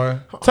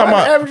Harden. Talking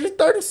about averaging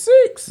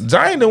 36.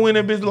 James done win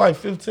that bitch like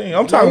 15.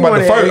 I'm talking about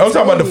the first. I'm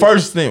talking about the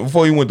first stint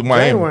before he went to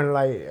Miami. He won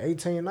like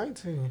 18,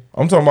 19.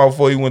 I'm talking about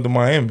before he went to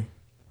Miami.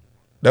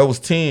 That was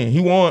 10. He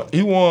won.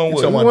 He won.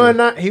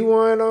 What? He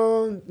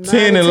won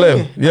 10 and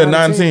 11. Yeah,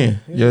 9 10.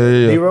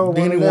 Yeah. D-Roll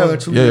then he won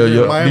 2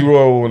 Yeah.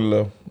 D-Roll won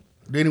 11.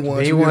 Then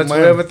he won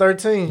 12 or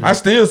 13. I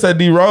still said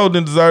D-Roll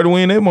didn't deserve to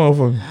win that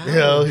motherfucker.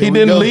 Yeah, he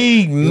didn't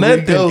lead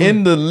nothing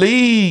in the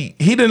league.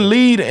 He didn't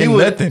lead in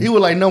nothing. He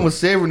was like number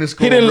 7 in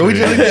school. He didn't lead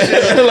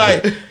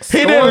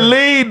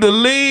the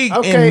league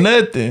in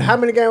nothing. How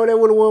many games they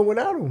would have won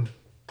without him?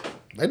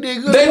 They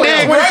did good. They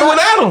did great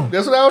without him.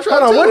 That's what I was trying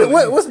to tell you.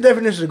 What's the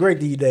definition of great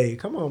these days?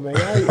 Come on, man.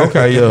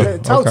 Okay, yeah.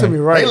 Talk to me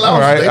right. They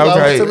lost.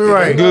 Okay. To me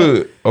right.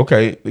 Good.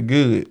 Okay,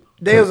 good.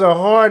 They was a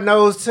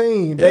hard-nosed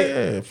team.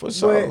 Yeah, for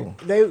sure.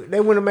 They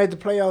wouldn't have made the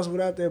playoffs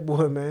without that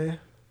boy, man.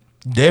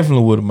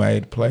 Definitely would have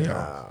made the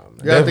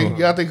playoffs. Y'all think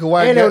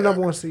Kawhi ain't no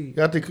number 1 seed?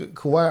 Y'all think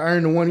Kawhi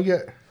earned the one he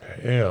got?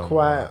 Yeah.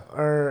 Kawhi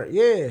earned,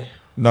 yeah.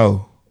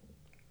 No.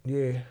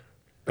 Yeah.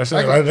 That's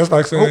like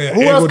saying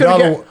who else could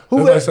have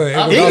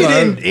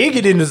Iggy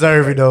didn't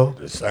deserve it though.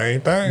 The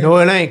same thing. No,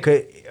 it ain't.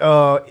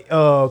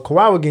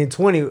 Kawhi was getting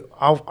 20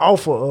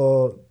 off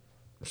of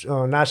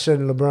not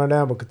shutting LeBron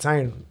down, but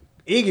containing.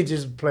 Iggy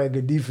just played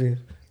good defense.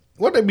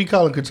 What they be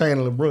calling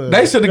containing LeBron?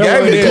 They should have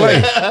gave it to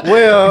Clay.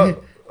 Well,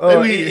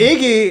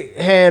 Iggy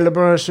had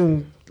LeBron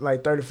shooting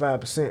like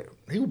 35%.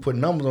 He would put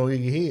numbers on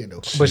Iggy head though.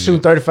 But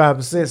shooting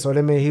 35%, so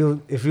that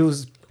means if he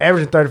was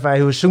averaging 35,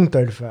 he was shooting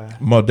 35.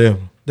 More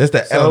definitely. That's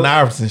the Allen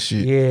Iverson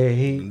shit.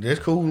 Yeah, that's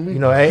cool with me. You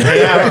know,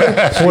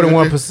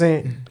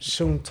 41%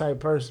 shooting type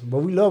person, but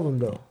we love him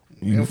though.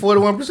 And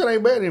 41%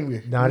 ain't bad in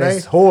me. Nah,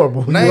 that's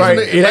horrible. Right.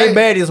 It ain't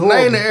bad. It's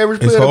horrible. Name the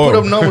average player to put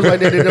up numbers like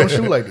that. They don't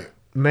shoot like that.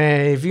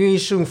 Man, if you ain't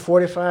shooting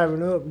 45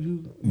 and up,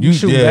 you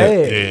shoot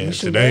bad. Yeah, you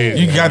shoot today bad.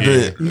 You got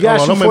to. You got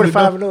to shoot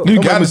 45 and up.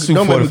 You got to shoot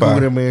 45. Don't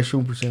make that man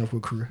shooting percent for a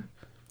career.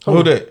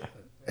 Who that?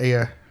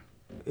 AI.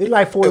 It's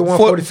like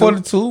 41,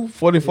 42,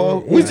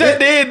 44. Yeah, we just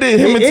did this.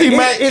 Him and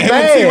T-Mac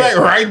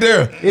right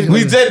there.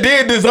 We just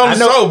did this on the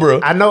show, bro.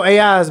 I know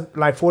AI is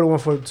like 41,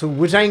 42,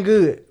 which ain't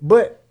good,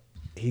 but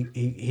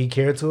he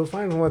carried to a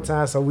final one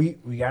time, so we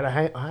gotta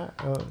have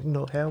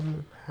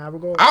him high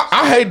regard.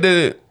 I hate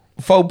that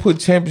folk put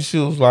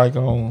championships like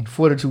on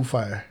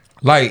 42-5.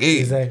 Like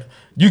exactly.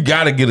 You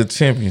gotta get a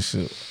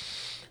championship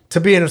to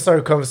be in a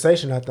certain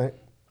conversation, I think.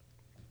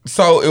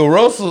 So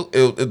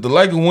if the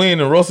Lakers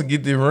win and Russell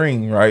get the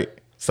ring, right?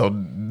 So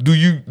do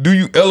you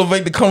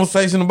elevate the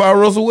conversation about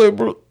Russell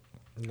Westbrook?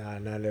 Nah,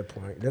 not at that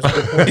point. That's a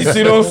good point. You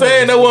see what I'm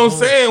saying? That's what I'm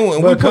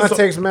saying. But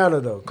context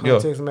matter though.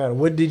 Context matter.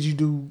 What did you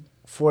do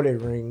for that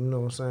ring? You know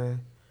what I'm saying?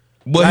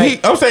 But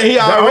like, I'm saying he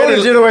already. The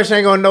older generation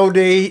ain't gonna know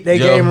they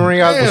gave him a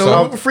ring out the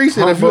song. Free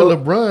said if you're a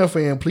LeBron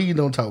fan, please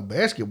don't talk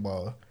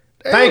basketball.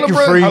 Thank you,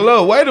 Free.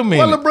 Hello, wait a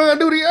minute. What LeBron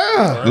do to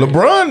y'all?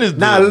 LeBron is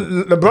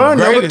LeBron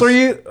number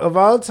 3 of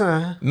all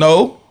time.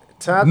 No.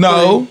 Top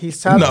 3. He's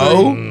top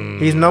 3.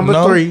 He's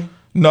number 3.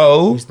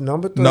 No. He's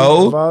number 3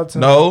 of all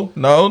time. No.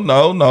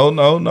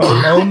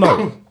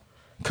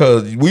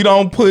 Cause we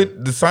don't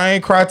put the same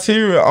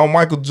criteria on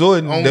Michael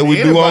Jordan that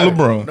we do on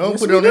LeBron. Don't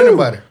put it on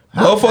anybody.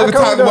 Motherfucker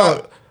talk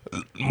about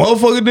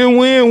motherfucker didn't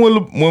win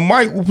when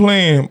Mike was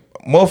playing.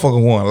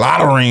 Motherfucker won a lot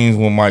of rings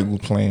when Mike was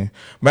playing.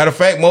 Matter of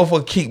fact,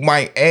 motherfucker kick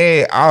Mike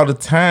ass all the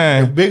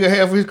time. The bigger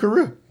half of his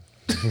career.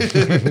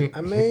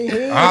 I mean,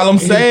 all I'm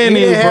saying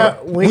is, bro,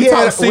 when he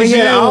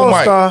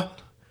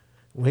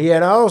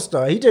had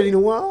All-Star, he just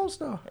didn't win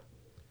All-Star.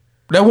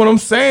 That's what I'm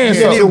saying. He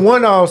didn't even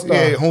win All-Star.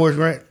 Yeah, Horace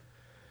Grant.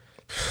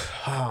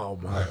 Oh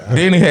my God.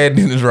 Then he had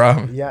Dennis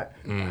Rodman. Yeah.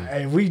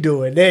 Hey, we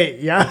doing that,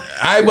 y'all.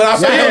 But I'm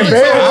saying,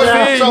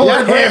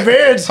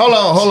 hold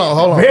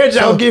on. Bear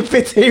Jones get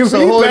 15 rebounds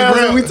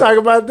and we talk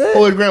about that.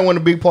 Horace Grant won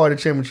a big part of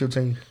the championship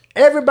team.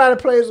 Everybody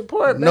plays a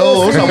part, man. No,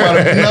 we ain't talking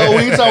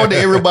about the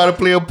everybody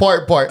play a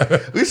part.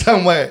 We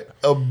talking about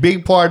a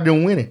big part of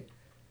them winning.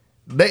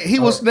 He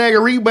was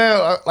snagging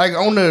rebound like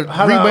on the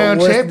rebound championship.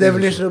 What's the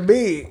definition of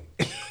big?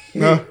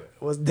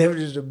 What's the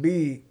definition of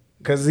big?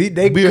 Because they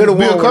could have won.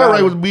 Bill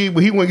Cartwright was big,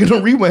 but he wasn't getting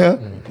no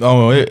rebound.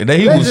 Oh,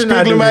 he was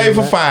strictly made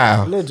for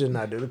 5. Let's just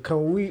not do it.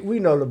 We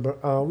know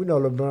LeBron. We know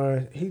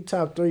LeBron. He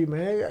top 3,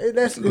 man.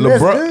 That's good.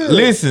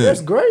 Listen,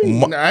 that's great.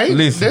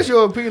 Listen, that's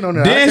your opinion on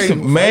that. This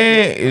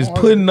man is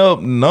putting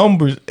up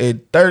numbers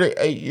at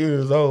 38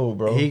 years old,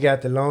 bro. He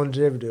got the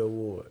longevity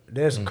award.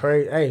 That's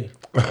crazy. Hey,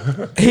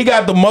 he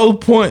got the most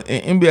points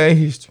in NBA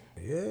history.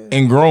 Yeah,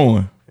 and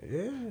growing.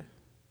 Yeah.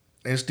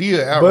 And still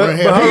outrun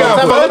He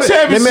got 4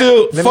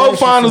 championships, 4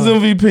 finals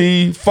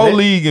MVP, 4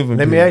 league MVP.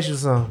 Let me ask you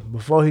something.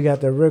 Before he got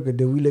that record,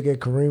 did we look at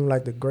Kareem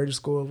like the greatest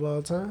scorer of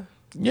all time?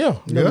 Yeah.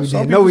 No, we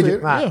didn't. No, we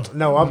didn't.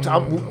 No, I'm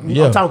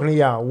talking to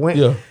y'all.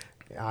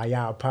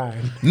 Y'all pie.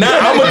 Now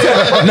I'm gonna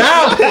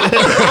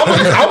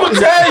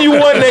tell you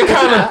one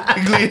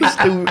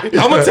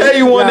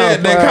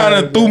that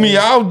kind of threw me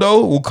off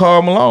though with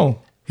Karl Malone.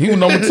 He was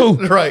number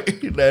 2. Right.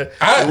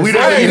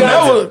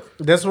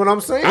 That's what I'm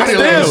saying. I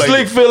still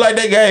slick feel like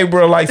they gave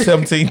bro like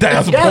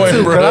 17,000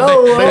 points,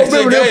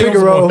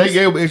 bro. They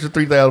gave him extra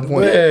 3,000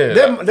 points. Yeah.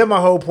 That's my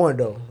whole point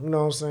though. You know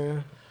what I'm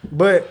saying?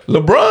 But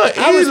LeBron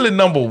easily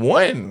number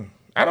 1.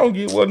 I don't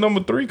get where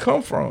number 3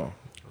 come from.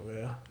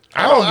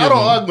 I don't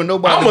argue with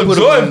nobody. I'm a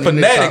Jordan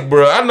fanatic,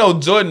 bro. I know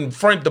Jordan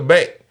front to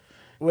back.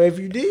 Well, if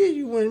you did,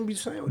 you wouldn't be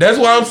saying. That's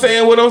why I'm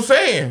saying what I'm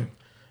saying.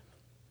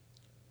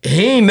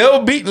 He ain't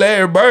never beat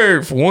Larry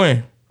Bird for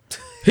one.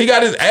 He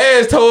got his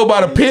ass told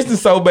by the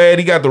Pistons so bad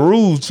he got the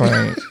rules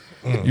changed.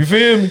 You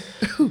feel me?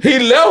 He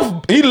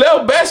left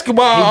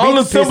basketball on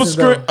the simple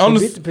script. He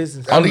beat the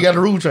Pistons. After he got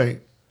the rule change.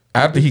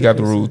 After he got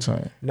the rule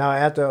change. Now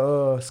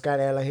after Scott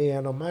Allen he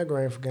had no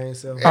migraine for game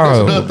 7. That's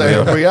another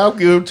thing, bro. Y'all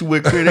give him too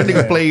much credit. That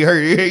nigga played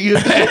hurt.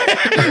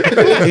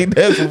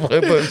 That's some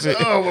fucked shit.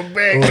 Oh, my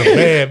back.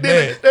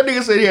 That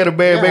nigga said he had a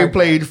bad back,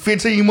 played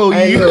 15 more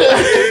years.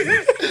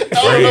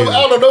 I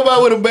don't know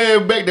nobody with a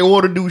bad back that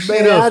want to do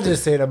shit else. I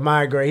just said a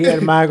migraine. He had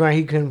a migraine.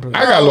 He couldn't play.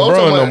 I got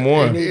LeBron number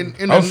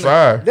 1. I'm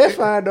sorry. That's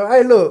fine though.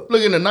 Hey, look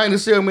in the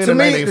 97 minutes. To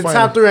me, the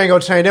top 3 ain't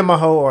gonna change. That's my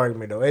whole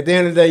argument though. At the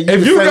end of the day,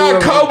 if you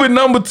got Kobe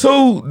number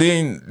 2,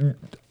 then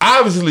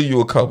obviously you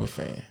a Kobe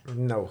fan.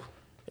 No.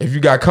 If you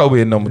got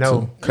Kobe at number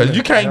 2, because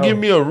you can't give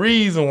me a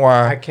reason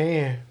why. I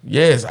can.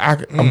 Yes,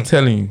 I'm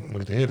telling you.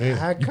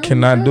 You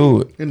cannot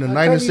do it. In the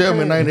 97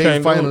 and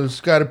 98 finals,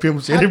 Scottie Pippen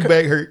said his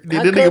back hurt.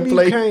 Did that nigga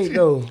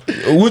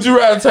play? Would you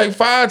rather take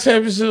 5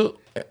 championships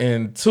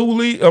and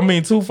 2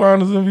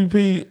 finals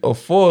MVP or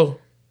 4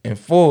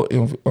 finals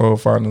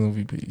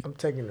MVP? I'm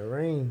taking the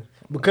ring.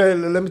 Because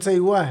let me tell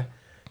you why.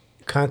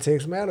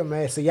 Context matter,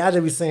 man. So y'all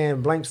just be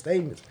saying blank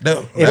statements.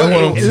 Context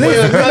ain't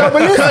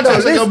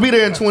gonna be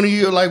there in 20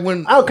 years, like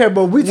when. Okay,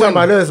 but we talking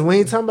about us. We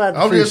ain't talking about.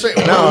 I'm just saying,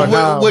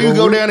 where you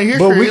go down in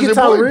history, but we can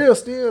talk real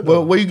still.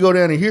 But where you go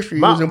down in history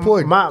is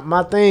important.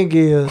 My thing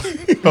is.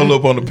 Hold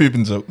up on the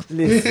Pippen joke.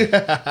 Listen,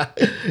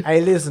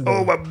 hey, listen.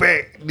 Oh my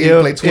back.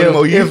 Play 20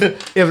 more years.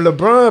 If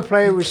LeBron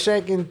played with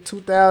Shaq in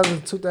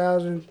 2000,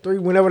 2003,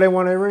 whenever they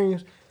won their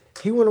rings,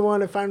 he would have won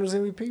the Finals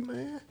MVP,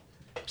 man.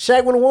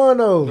 Shaq would have won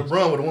those.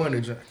 LeBron would have won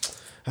that.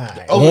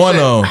 One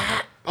of them.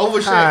 Over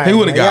Shaq. He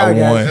would have got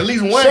one. At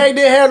least one. Shaq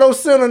didn't have no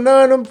center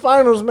none of them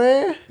finals,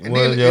 man. And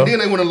then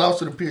they would have lost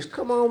to the Pistons.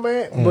 Come on,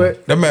 man.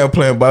 But that man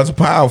playing by the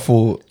power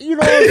forward. You know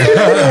what I'm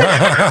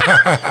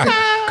saying?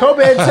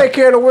 Kobe had to take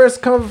care of the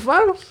West Conference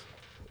Finals.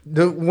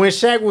 When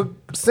Shaq was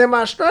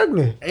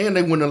semi-struggling. And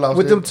they wouldn't have lost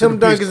with them Tim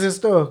Duncans and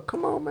stuff.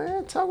 Come on,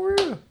 man. Talk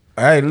real.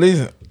 Hey,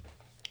 listen.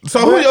 So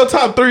who your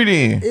top 3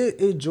 then?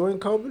 It's Jordan,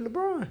 Kobe,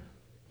 LeBron.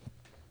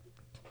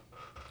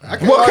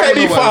 What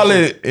KD fall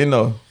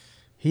in?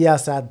 He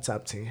outside the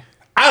top 10.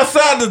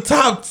 Outside the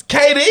top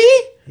KD?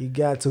 He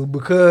got to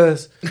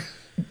because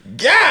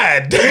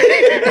God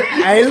damn.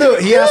 Hey,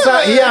 look, he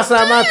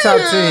outside my top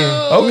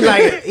 10.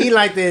 Okay. He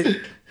like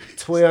that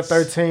 12,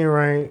 13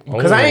 range.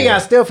 Because I ain't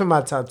got Steph in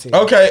my top 10.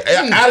 Okay,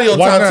 out of your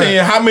top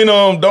 10, how many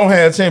of them don't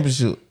have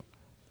championship?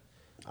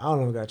 All of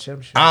them got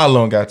championship. All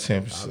of them got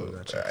championship.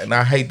 And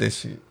I hate that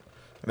shit.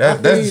 That's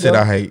the shit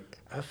I hate.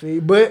 I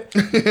feel, but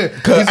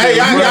cause I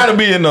gotta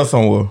be in there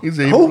somewhere. He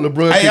said,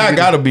 LeBron. Hey, I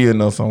gotta be in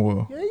there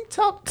somewhere. Yeah, he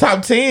top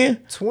 10,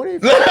 20.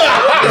 Oh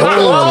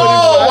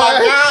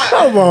my God!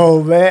 Come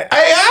on, man.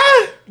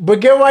 AI.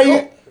 But get why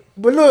you?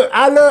 But look,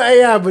 I love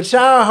AI, but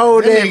y'all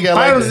hold that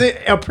finals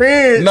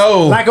appearance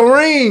like a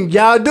ring.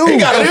 Y'all do. He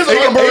got league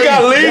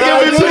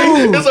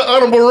MVP. It's an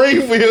honorable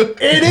ring for him.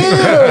 It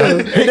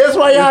is. And that's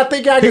why y'all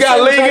think y'all he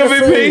got league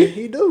MVP.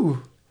 He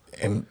do.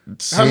 And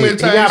how many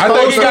times? I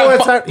think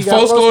he got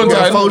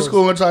 4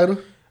 scoring title.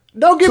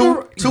 Don't give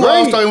him 2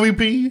 All-Star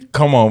MVP.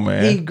 Come on,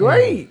 man. He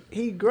great.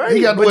 He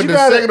got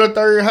the second or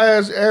third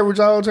highest average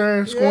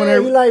all-time scoring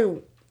average. He like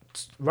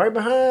right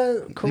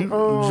behind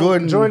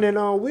Jordan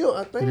and Wilt,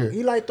 I think. Yeah.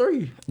 He like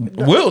 3.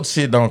 Wilt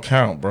shit don't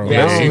count, bro.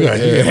 Yeah, he got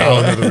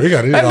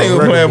that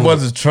nigga playing a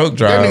bunch of truck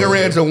drivers. That nigga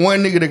ran to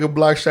one nigga that could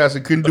block shots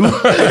and couldn't do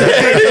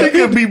it. He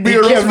could be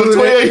Bill Russell for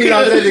 12 years.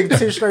 That nigga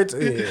 10 straight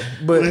to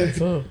But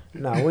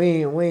nah, we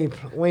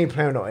ain't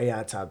playing no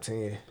AI top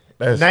 10.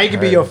 Now he can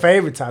be your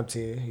favorite top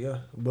 10, yeah.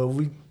 But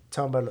we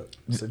talking about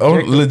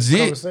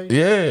legit.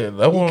 Yeah,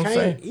 that's what I'm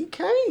saying. He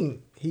can't.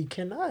 He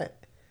cannot.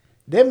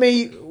 That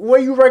mean where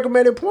you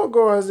recommended point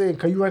guards in?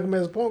 Cause you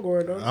recommend as point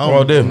guard though.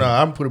 I'm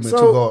putting him in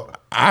 2 guard.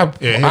 I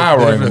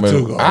recommend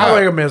 2 guard. I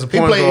recommend as a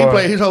point guard. He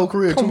played his whole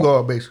career 2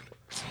 guard basically.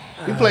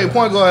 He played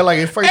point guard like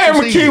in first season.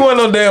 MMP wasn't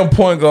no damn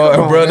point guard,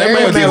 bro. That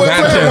man was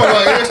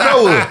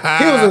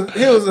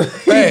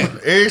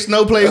just Eric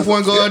Snow played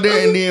point guard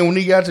there, and then when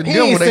he got to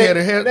Denver,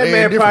 they had that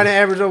man probably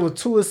averaged over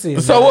 2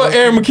 assists. So what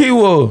Aaron McKee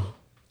was?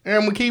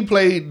 And McKee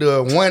played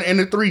the 1 and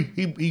the 3.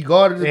 He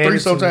guarded the 3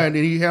 sometimes,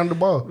 then he handled the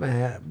ball.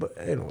 Man, but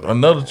anyway.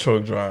 Another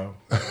truck driver.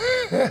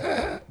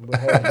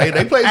 Hey,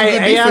 they played some good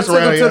defense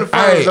around here.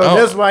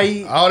 That's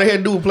why all they had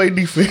to do was play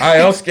defense.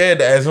 I'm scared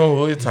to ask him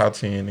who his top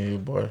 10 is,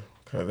 boy.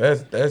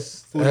 Cause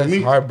that's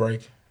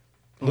heartbreaking.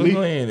 Look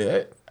at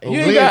that. You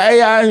ain't got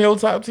AI in your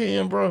top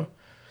 10, bro.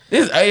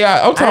 This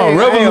AI, I'm talking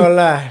revolution.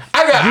 I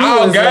got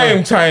all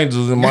game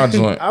changers in my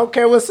joint.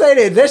 Okay, well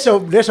say that. That's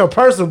your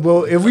personal,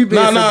 bro. If we be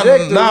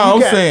subjective,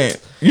 I'm saying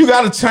you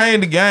got to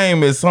change the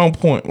game at some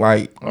point.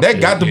 Like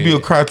that got to be a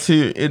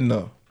criteria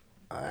enough.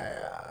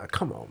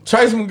 Come on,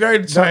 Tracy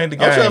McGrady to change the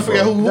game. I'm trying to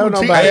figure out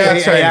who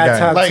AI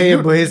top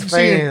 10, but his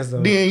fans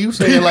though. Then you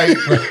saying like,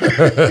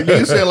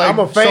 I'm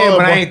a fan,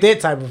 but I ain't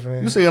that type of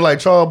fan. You saying like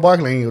Charles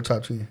Barkley in your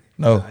top 10?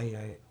 No.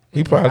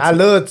 He probably.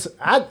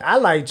 I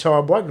like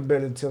Charles Barkley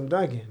better than Tim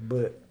Duncan,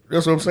 but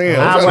that's what I'm saying.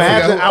 I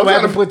would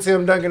have to put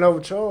Tim Duncan over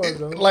Charles.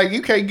 Though. Like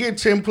you can't get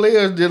 10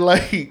 players that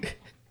like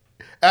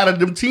out of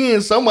them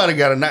 10, somebody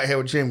got to not have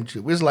a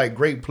championship. It's like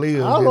great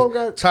players,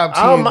 top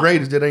 10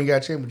 greatest that ain't got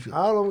championships.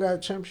 All of them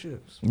got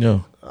championships. Yeah,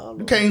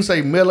 you can't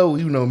say Melo.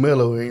 You know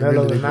Melo ain't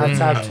really not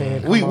top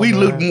 10. We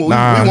look more. We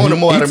wanted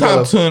more out of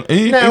Melo.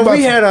 Now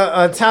we had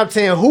a top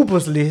 10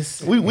 hoopers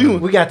list.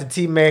 We got the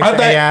T-Max,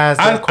 AIs.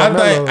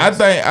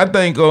 I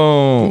think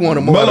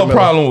Melo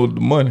problem with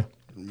the money.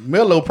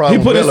 Melo problem.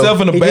 He put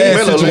himself in a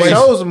bad situation. He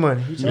chose the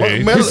money. He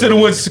should have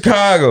went to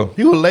Chicago.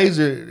 He was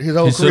lazy his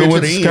whole career to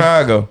the end.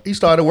 Chicago. He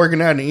started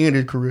working out in the end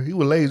of his career. He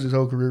was lazy his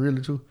whole career,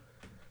 really too.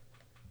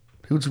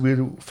 He was too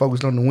busy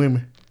focused on the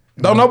women.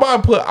 Don't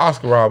nobody put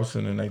Oscar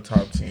Robertson in their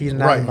top 10. He's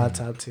not in my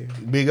top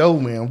 10. Big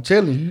old man, I'm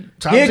telling you.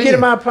 Top 10. He'll get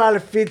him out probably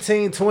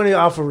 15, 20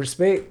 off of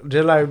respect.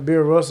 Just like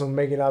Bill Russell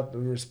make it out the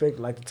respect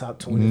like the top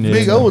 20. Yeah.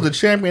 Big O was a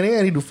champion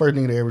and he the first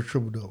nigga to average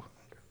triple double.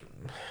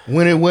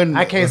 When it wasn't,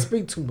 I can't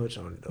speak too much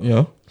on it though.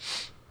 Yeah.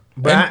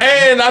 But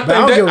I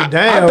don't give a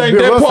damn. I think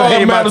Bill that Russell part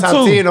ain't matter my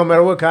top too. 10 no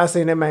matter what, cause I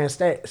seen that man's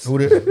stats. Who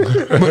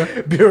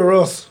that? Bill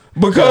Russell.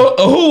 Because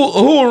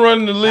who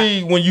running the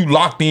league when you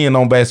locked in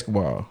on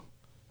basketball?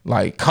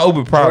 Like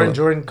Kobe probably.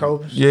 Jordan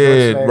Kobe.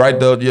 Yeah, right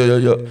there.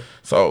 Yeah.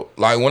 So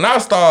like when I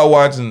started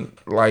watching,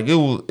 like it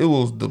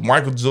was the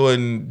Michael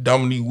Jordan,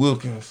 Dominique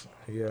Wilkins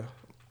era.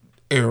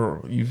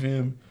 You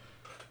feel me?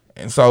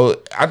 And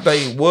so I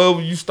think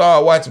wherever you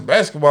start watching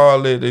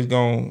basketball, it's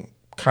gonna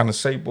kind of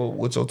shape up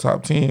what your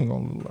top 10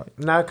 gonna look like.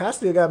 Nah, I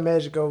still got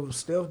Magic over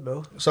Steph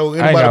though. So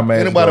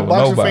anybody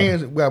boxing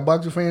fans? We got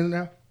boxing fans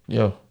now.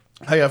 Yeah.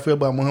 How y'all feel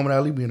about Muhammad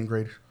Ali being the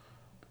greatest?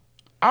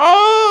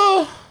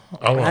 I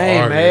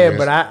ain't mad,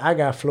 but I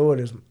got Floyd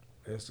as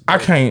I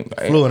can't.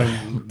 Floyd.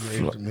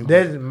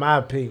 That's my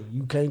opinion.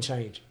 You can't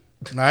change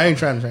it. Nah, I ain't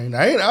trying to change.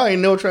 I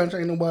ain't never trying to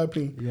change nobody's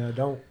opinion. Yeah,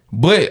 don't.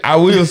 But I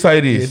will say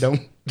this.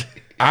 Don't.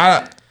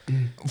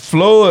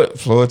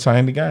 Floyd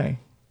changed the game.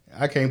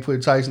 I can't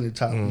put Tyson at the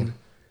top either.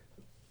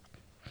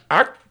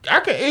 I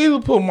can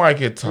easily put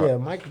Mike at top. Yeah,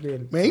 Mike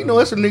did. Man, you know,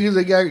 that's some niggas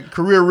that got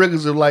career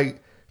records of like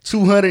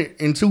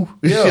 202.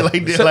 Yeah. Shit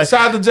like that. Shout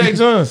out to Jake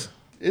Johnson.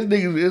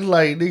 It's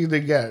like niggas that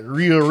got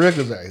real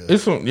records out here.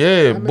 It's some,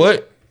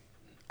 but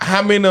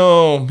how many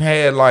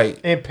had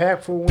like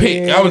impactful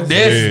wins? I was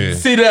there.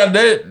 See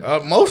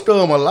that most of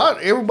them, a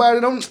lot.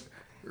 Everybody don't.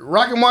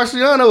 Rocky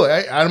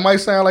Marciano, I might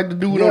sound like the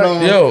dude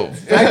on. Yo,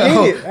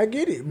 I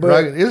get it.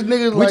 But it's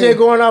niggas we just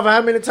going off of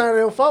how many times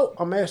they fought.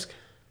 I'm asking.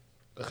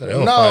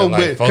 No,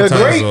 but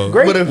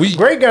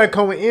Great got to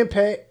come with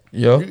impact.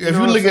 Yeah. If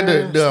you look at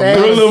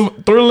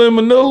the Thriller in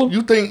Manila,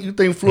 you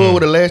think Floyd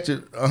would have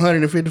lasted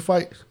 150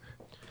 fights?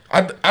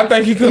 I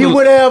think he could. He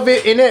would have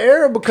it in that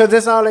era because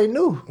that's all they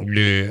knew.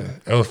 Yeah,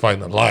 I was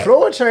fighting a lot.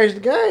 Floyd changed the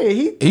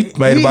game. He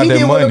made about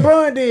that money. What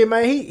LeBron did,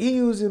 man. He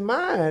used his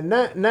mind.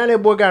 Now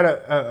that boy got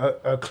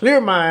a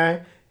clear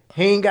mind.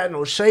 He ain't got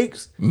no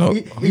shakes. No,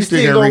 he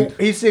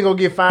still gonna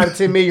get 5 to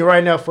 10 million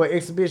right now for an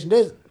exhibition.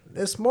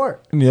 That's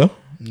smart. Yeah.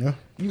 You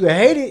can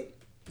hate it.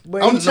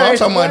 But I'm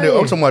talking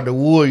about the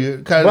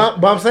Warrior.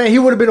 But I'm saying he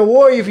would have been a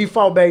Warrior if he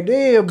fought back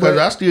then. Because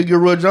I still give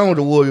Roy Jones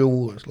the Warrior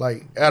Awards.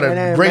 Like, out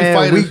of great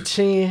fighters. Weak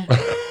chin.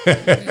 We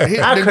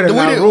didn't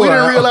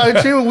realize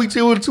the chin week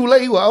 10 was too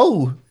late. He was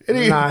old.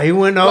 He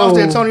went old.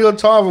 Lost Antonio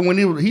Tarver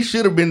when he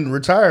should have been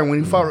retired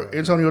when he fought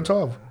Antonio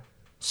Tarver.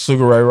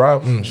 Sugar Ray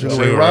Robinson.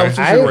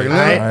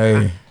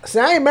 See,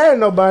 I ain't mad at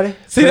nobody.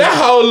 See, that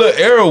whole little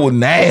era was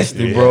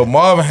nasty, bro.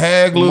 Marvin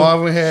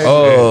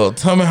Hagler.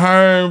 Tommy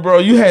Hearn, bro.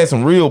 You had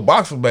some real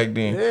boxers back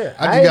then. Yeah,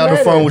 I just got on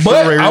the phone with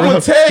Sugar Ray Robinson. I'm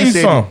going to tell you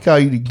something. Call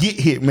you the get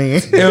hit, man.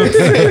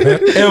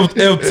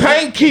 If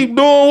Tank keep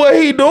doing what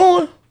he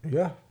doing.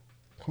 Yeah.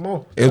 Come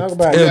on. Talk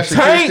about if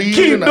Tank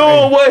keep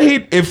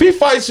doing if he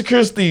fights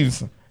Shakur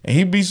Stevenson and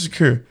he beats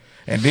Shakur,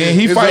 and then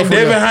he fight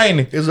Devin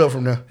Haney. It's up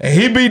from there. And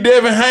he beat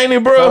Devin Haney,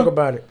 bro. Talk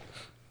about it.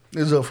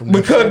 It's up from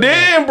there. Because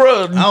then,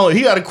 bro.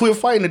 He got to quit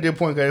fighting at that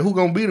point. Who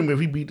going to beat him if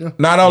he beat them?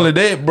 Not only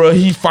that, bro.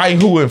 He fighting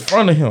who in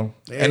front of him.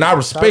 And I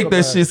respect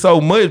that shit so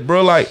much,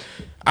 bro. Like,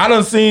 I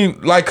done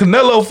seen like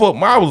Canelo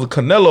I was a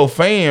Canelo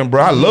fan,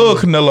 bro. I love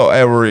Canelo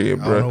Alvarez,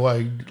 bro. I don't know why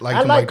he liked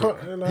I him like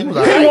like that. He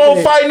was He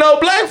won't fight no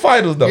black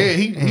fighters though. Yeah,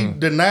 he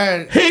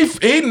denied.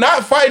 He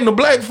not fighting the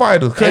black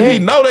fighters because he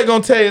know they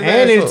gonna tear his And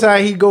ass up.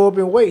 anytime he go up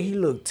in weight, he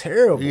look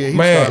terrible. Yeah, he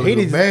Man, started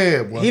looking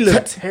bad, boy. He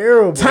look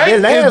terrible.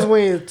 Tank That last is-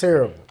 win is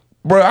terrible.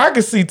 Bro, I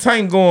can see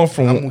Tank going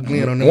from I'm with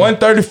Glenn on that.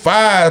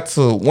 135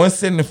 to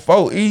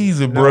 174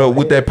 easy, bro,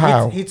 with that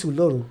power. He too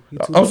little. He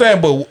too I'm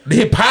saying, but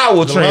his power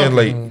will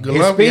translate.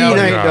 His speed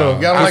ain't though.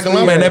 Y'all like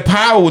Golovkin? Man, that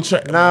power will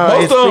translate. Nah,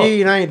 his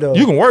speed ain't though.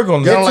 You can work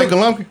on Y'all that. like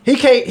Golovkin?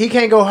 He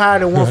can't go higher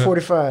than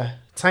 145.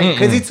 Tank,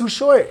 cause he too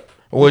short.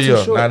 Well, He too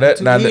yeah. short. Now that,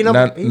 He now, ain't now,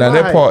 no- he now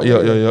my that part, height. yeah.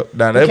 Now He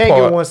that can't get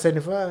part,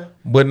 175.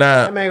 but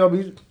That now, man gonna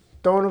be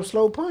throwing them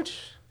slow punches.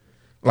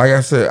 like I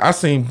said, I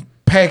seen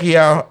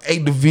Pacquiao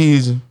 8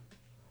 division.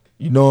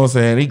 You know what I'm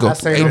saying? He go I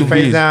through say 8 him face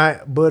division. down,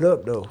 butt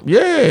up though.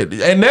 Yeah,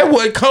 and that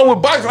what come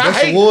with boxing. That's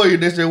I hate. warrior.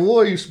 That's that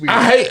warrior spirit.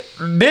 I hate.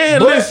 Then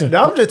But, listen.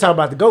 no, I'm just talking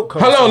about the GOAT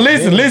coach. Hold on,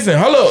 listen,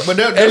 hold up. But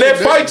And that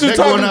fight you they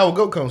going talking. to our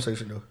GOAT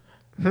conversation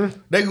though.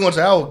 They going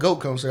to our GOAT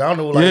conversation. I don't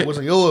know like what's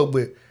in yours,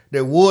 but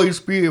that warrior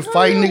spirit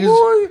fighting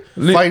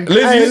niggas. Fighting.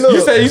 Listen, Hey, you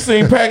look. say you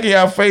seen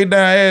Pacquiao fade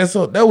down ass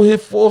up. That was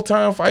his 4th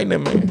time fighting that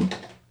man.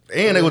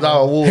 And they was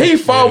all war. He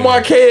fought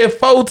Marquez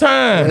 4 And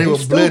times. they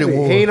was bloody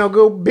war. He ain't no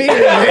good big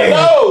man.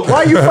 No.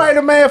 Why you fight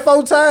a man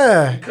 4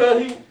 times?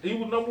 Because he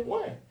was number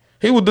 1.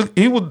 He was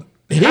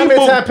How many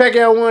times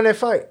Pacquiao won that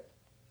fight?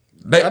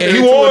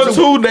 he won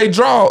 2.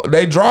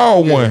 They draw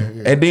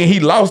 1, and then he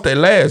lost that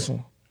last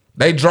one.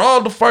 They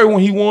drawed the first one.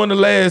 He won the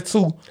last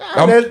 2.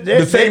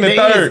 The second and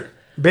third.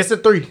 Best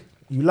of 3.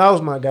 You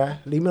lost, my guy.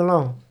 Leave me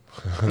alone.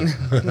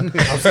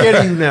 I'm scared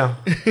of you now.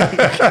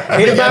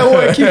 Anybody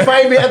want to keep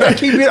fighting me after I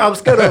keep it, I'm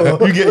scared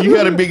of him. You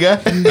got a big guy.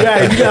 You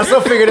got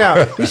something figured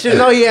out. You should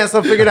know he had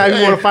something figured out.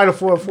 You want to fight him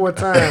for a 4th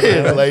time.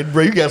 Man. Like,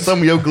 bro, you got some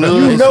of your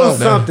gloves. You or know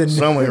something.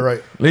 Something ain't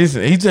right.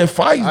 Listen, he just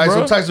fights, All right,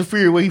 bro. so Tyson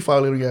Fury, where he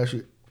fall in the guy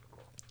shit?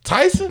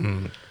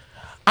 Tyson?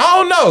 I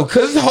don't know,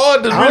 cause it's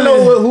hard to I really.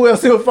 don't know who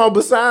else he'll fight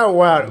beside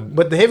Wilder,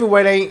 but the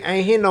heavyweight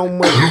ain't hitting no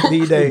money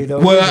these days though.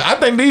 Well, I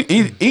think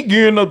he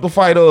gearing up to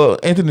fight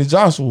Anthony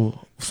Joshua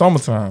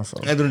summertime. So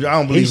Anthony, I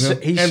don't believe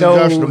him. he Anthony showed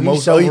Joshua the most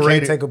he can't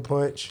overrated. take a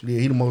punch. Yeah,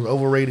 he the most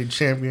overrated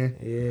champion.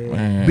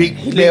 Yeah,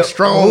 Big,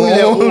 strong.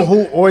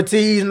 Who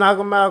Ortiz knock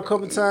him out a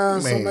couple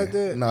times, something like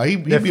that. No, he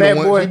beat That fat him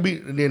once. boy? He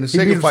beat then the beat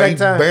second him fight. He second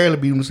time? barely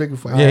beat him the second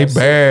fight. yeah, he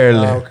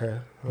barely, Okay.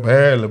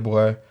 barely,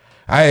 boy.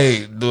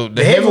 The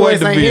The heavyweight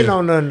heavyweights ain't hitting division,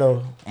 on nothing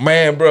though.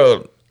 man,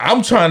 bro.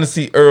 I'm trying to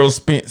see Earl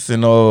Spence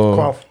and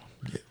Crawford.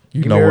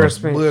 you Give know me Earl what?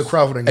 Spence. Bud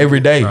Crawford ain't Every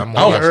day. I'm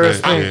Oh, watching Earl that,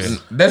 Spence. yeah.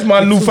 that's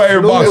my new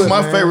favorite fluid, That's boxer.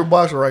 my man. favorite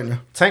boxer right now.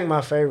 Tank my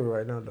favorite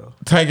right now though.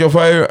 Tank your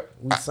favorite.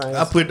 We saying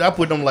I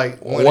put them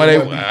like 1A,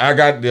 1A, 1B. I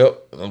got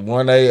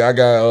 1A. I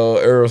got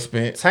Earl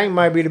Spence. Tank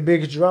might be the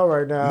biggest draw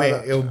right now.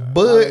 Man, if Out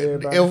Bud, of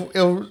everybody.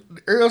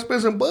 if Earl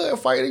Spence and Bud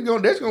fight,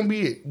 that's gonna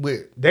be it.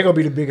 But They're gonna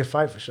be the biggest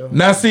fight for sure.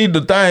 Now see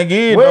the thing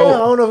is Well, I though.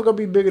 don't know if it's gonna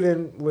be bigger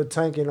than with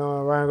Tank and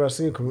Ryan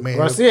Garcia. Man,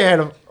 Garcia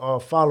had a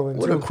following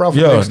what too. if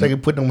Crawford Yeah. next they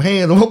can put them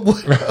hands on my boy?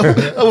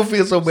 I would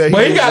feel so bad.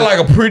 But he got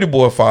like a pretty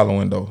boy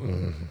following though.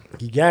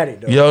 He got it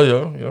though.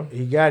 Yeah.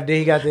 He got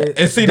that.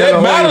 And see, De that La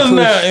Hoya matters push.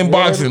 now in Yeah,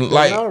 boxing. that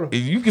Like, matters.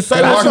 you can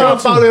say That's that. why I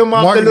follow him off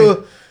the Marketing.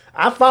 little.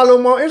 I follow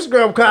him on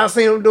Instagram because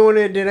I seen him doing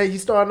it. Then he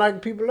started knocking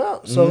people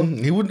out. So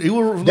He was that's why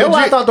I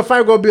legit. thought the fight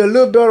was gonna be a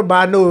little better. But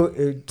I know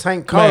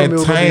Tank calling Man,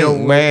 me. Tank,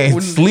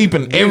 man,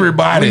 sleeping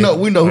everybody.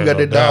 We know who got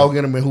no that dog doubt.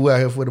 in him and who out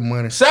here for the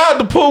money. Shout out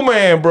to Pooh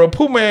Man, bro.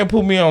 Pooh Man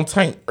put me on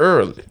Tank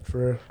early. For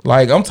real.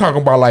 Like, I'm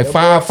talking about like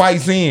 5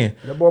 fights in.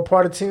 That boy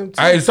part of the team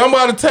too. Hey,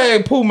 somebody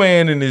tag Pooh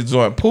Man in this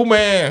joint. Pooh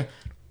Man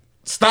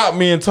stopped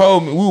me and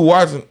told me we were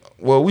watching.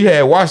 Well, we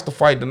had watched the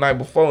fight the night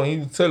before, and he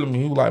was telling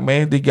me, he was like,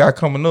 man, this guy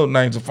coming up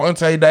named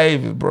Javante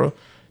Davis, bro.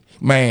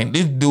 Man,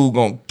 this dude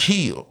gonna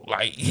kill.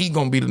 Like, he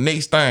gonna be the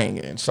next thing.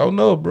 And so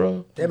no,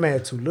 bro. That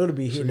man too little to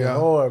be hitting Yeah. it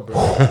hard, bro.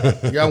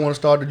 Y'all want to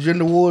start the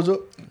gender wars up?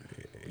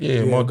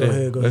 Yeah, more go than-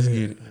 ahead, go Let's ahead.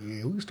 get it.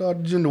 Yeah, we can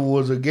start the gender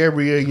wars up.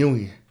 Gabrielle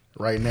Union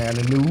right now in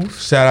the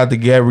news. Shout out to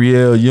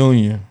Gabrielle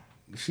Union.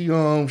 She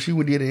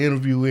did an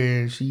interview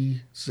and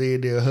she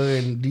said that her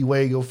and D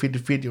Wade go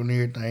 50-50 on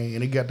everything,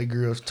 and it got the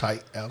girls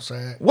tight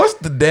outside. What's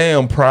the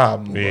damn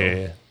problem, bro?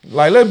 Yeah.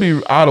 Like, let's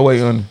be all the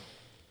way on.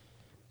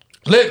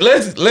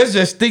 Let's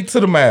just stick to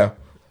the math.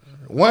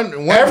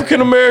 One African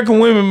American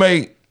women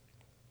make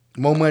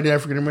more money than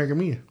African American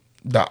men.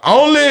 the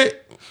only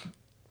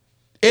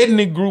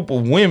ethnic group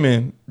of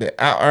women that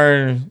out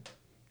earn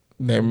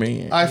their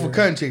men. All right, for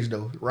context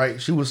though,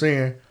 right? She was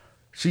saying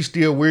she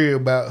still worried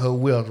about her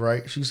wealth,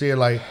 right? She said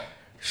like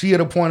she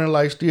at a point in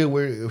life still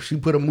worried. If she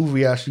put a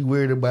movie out, she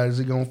worried about is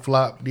it gonna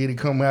flop? Did it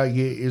come out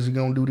yet? Is it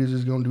gonna do this?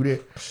 Is it gonna do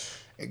that?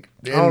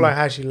 I don't like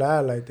how she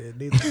lied like that.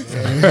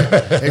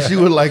 Neither. And she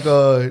was like,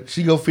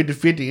 she go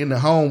 50-50 in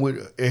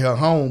her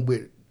home,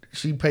 but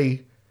she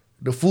pay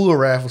the full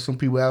ride for some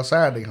people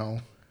outside their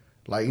home.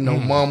 Like, you know,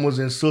 mamas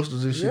and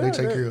sisters and shit, they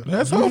take care of.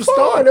 That's You how can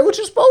start. That's what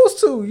you're supposed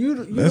to. You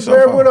That's the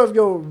breadwinner all. of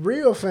your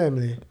real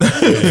family.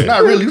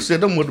 Not really. You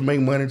said them would make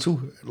money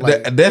too.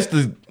 Like, That's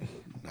the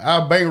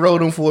I'll bankroll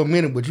them for a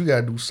minute, but you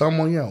gotta do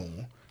something on your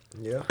own.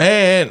 Yeah.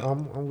 And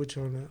I'm with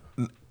you on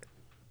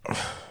that.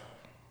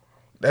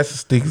 that's a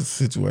sticky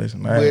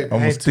situation. I'm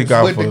gonna stick But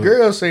out for the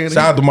girls saying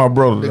shout out to my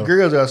brother. The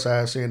girls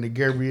outside saying that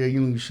Gabrielle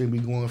Union shouldn't be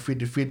going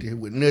 50-50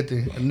 with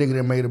nothing. A nigga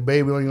that made a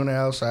baby on you on the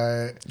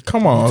outside.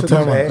 Come on,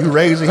 tell me. You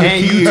raising his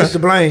and kids. you took the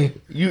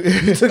blame. You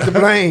took the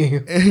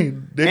blame.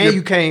 and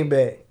you came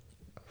back.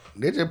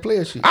 They just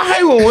play shit. I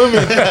hate when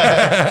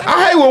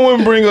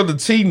women bring up the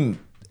cheating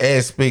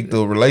aspect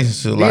of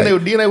relationship. Like,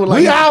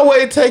 we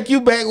always take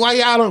you back. Why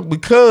y'all don't?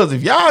 Because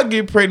if y'all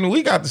get pregnant,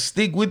 we got to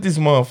stick with this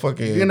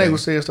motherfucker. Then they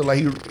was saying stuff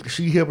like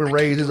she helping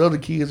raise his other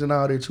kids and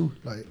all that too.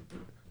 Like,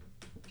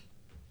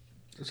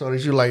 so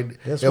that you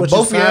like. That's what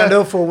you signed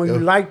up for when you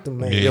liked them,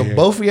 man. Yeah,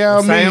 both of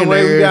y'all same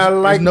way we gotta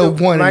like no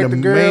point like in the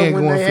girl man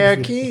when going they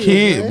had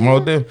kids.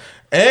 More than.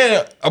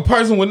 And a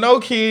person with no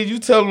kids, you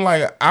tell them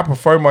like, I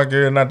prefer my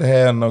girl not to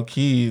have no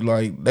kids.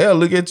 Like, they'll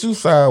look at you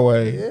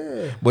sideways.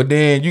 Yeah. But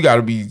then you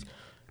gotta be.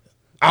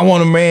 I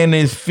want a man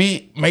that's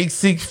fit, make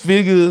 6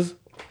 figures.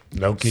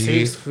 No kids.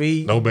 6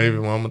 feet. No baby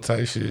mama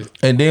type shit.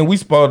 And then we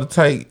supposed to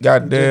take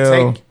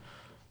goddamn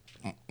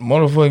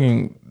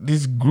motherfucking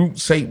this group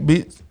shape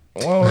bitch.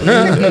 Well,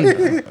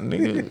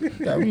 nigga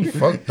got me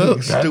fucked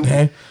up.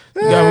 Goddamn.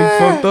 You got me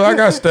fucked up. I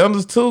got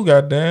standards too,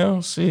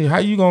 goddamn. Shit, how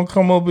you gonna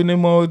come up in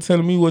them all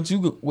telling me what you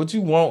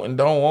want and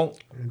don't want?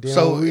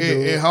 So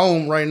at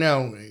home right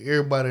now,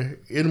 anybody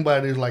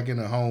that's like in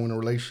a home in a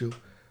relationship,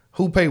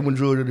 who pay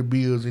majority of the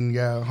bills in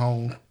y'all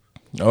home?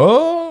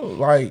 Oh,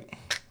 like.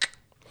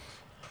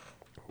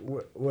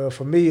 Well,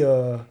 for me,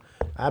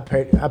 I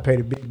pay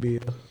the big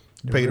bill.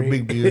 Pay the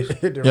big bills.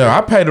 Yeah,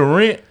 I pay the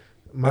rent.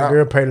 My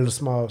girl paid the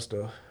small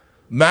stuff.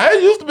 Now,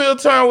 it used to be a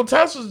time when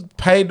Tasha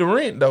paid the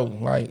rent, though.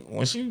 Like,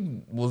 when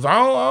she was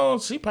on,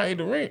 she paid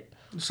the rent.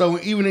 So,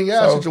 even in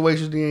y'all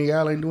situations, then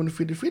y'all ain't doing the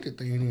 50-50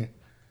 thing then?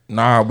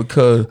 Nah,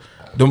 because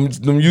them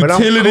utilities. But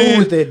I'm cool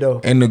with it, though.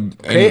 And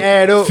they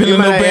add up.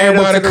 Filling up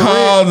everybody's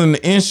cars and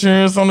the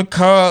insurance on the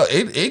car.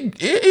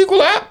 It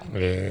equal out.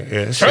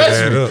 Yeah.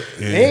 Trust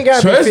me. It ain't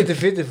got to be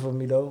 50-50 for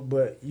me, though.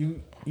 But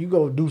you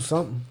go do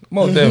something.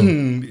 Most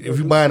definitely. If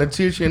you buying a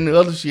tissue and the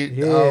other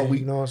shit all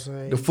week, you know what I'm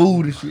saying? the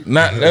food and shit.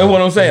 That's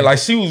what I'm saying. Like,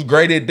 she was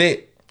great at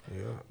that.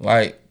 Yeah.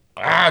 Like,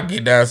 I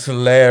get down to the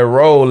last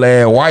roll,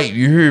 last white.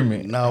 You hear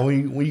me? No,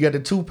 when you got the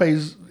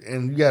toothpaste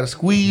and you got to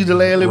squeeze the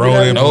last little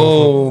bit.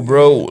 No,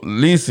 bro.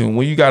 Listen,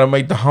 when you got to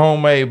make the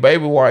homemade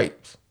baby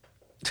wipes.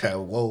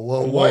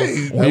 Whoa.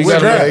 Wait.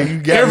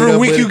 Every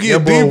week you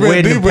get deeper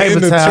and deeper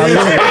in the tree.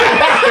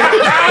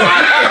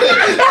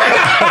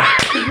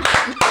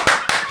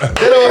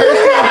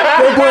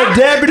 That boy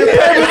dabbing the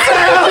paper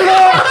towel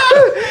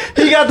up.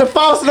 He got the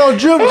faucet on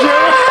drip.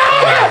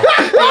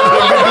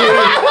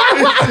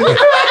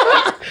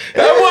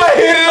 That boy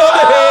hit it on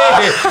the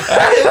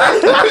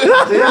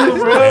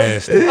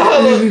head.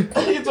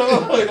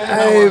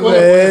 Hey,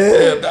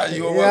 man.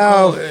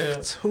 Y'all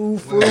too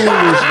foolish, man.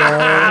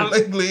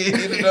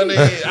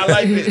 I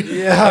like it.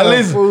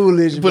 Yeah,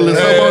 foolish, man.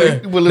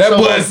 That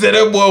boy said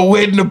that boy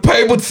wetting the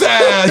paper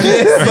towel.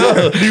 Yes,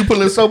 sir. Do you put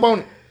a soap on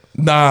it?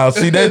 Nah,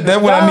 see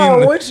that when I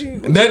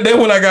need that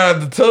when I got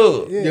out the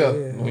tub. Yeah.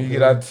 When you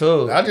get out the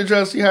tub. I just try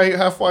to see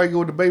how far you go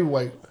with the baby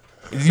wipe.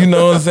 You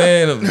know what I'm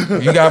saying?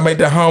 You gotta make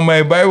that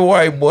homemade baby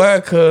wipe,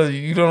 boy, cause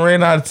you done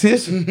ran out of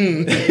tissue.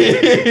 You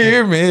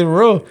hear me? It's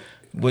real.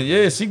 But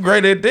yeah, she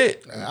great at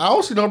that. I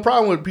don't see no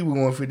problem with people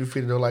going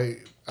 50-50 though.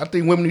 Like, I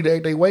think women need to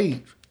act their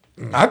wage.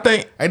 I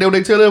think ain't that what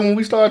they tell them when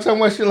we start talking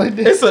about shit like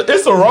this?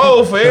 It's a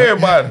role for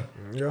everybody.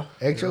 Yeah.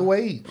 Act your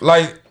wage.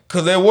 Like,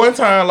 cause at one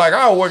time, like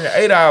I was working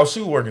 8 hours,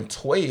 she was working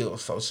 12.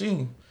 So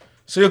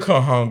she'll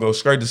come home and go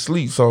straight to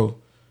sleep. So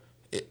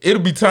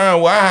it'll be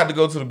time where I had to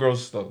go to the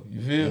grocery store.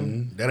 You feel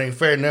me? That ain't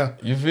fair now.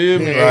 You feel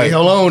me? Hey,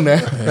 hold on now.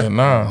 Hell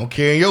nah. I'm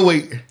carrying your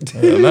weight.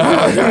 Hell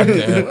nah,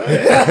 goddamn.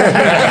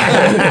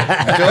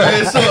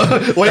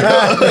 Wake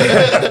up. You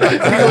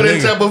go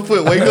that type of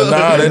foot. Wake up.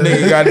 Nah, that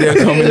nigga goddamn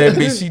coming that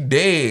bitch. She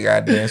dead,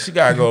 goddamn. She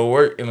gotta go to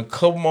work in a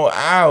couple more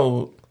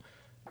hours.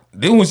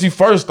 Then when she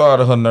first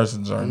started her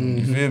nursing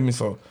journey, you feel me?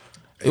 So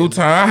it was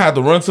time I had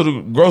to run to the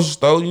grocery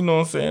store, you know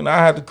what I'm saying? I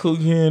had to cook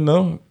here and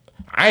there.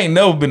 I ain't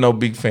never been no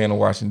big fan of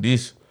washing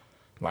dishes.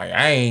 Like,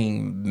 I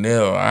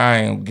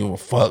ain't give a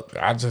fuck.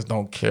 I just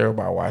don't care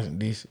about washing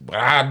dishes. But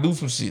I do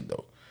some shit,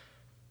 though.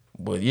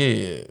 But,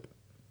 yeah.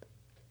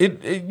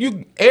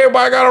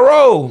 Everybody got a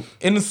role.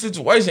 In the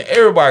situation,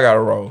 everybody got a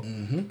role.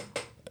 Mm-hmm.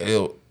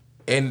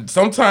 And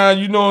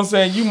sometimes, you know what I'm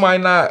saying, you might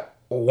not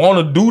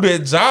want to do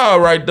that job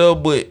right there,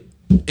 but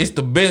it's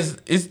the best.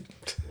 It's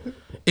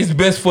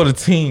best for the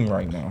team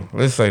right now.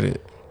 Let's say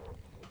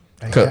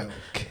that.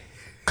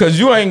 Cause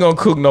you ain't gonna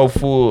cook no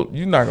full.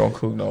 You not gonna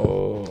cook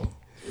no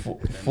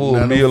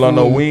full meal on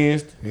no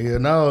Wednesday. Yeah,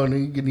 no.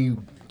 Then you get these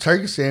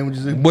turkey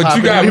sandwiches. But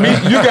you got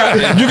meat.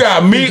 You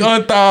got meat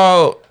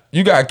unthawed.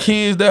 You got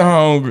kids that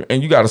hungry,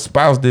 and you got a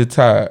spouse that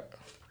tired.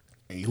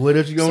 What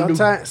else you gonna do?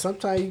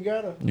 Sometimes you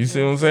gotta. You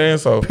see what I'm saying?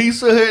 So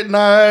Pizza Hut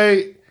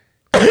night.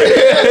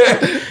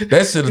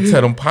 That should have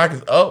tear them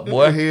pockets up,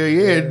 boy. Hell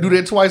yeah, do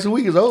that twice a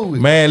week is over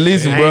with. Man,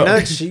 listen, Ain't bro.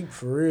 nothing cheap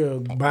for real.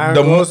 Buying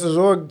groceries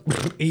or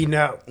eating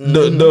out.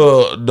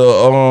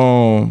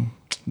 The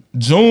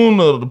June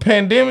of the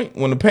pandemic,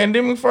 when the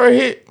pandemic first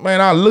hit, man,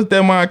 I looked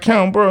at my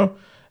account, bro.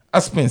 I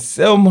spent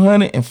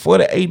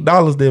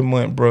 $748 that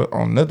month, bro,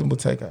 on nothing but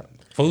takeout.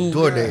 Food.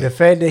 The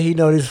fact that he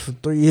know this for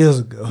 3 years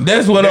ago.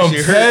 That's what I'm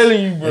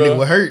telling you, bro. And it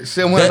would hurt.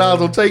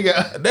 $700 on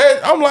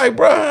takeout. I'm like,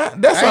 bro,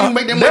 that's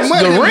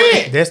the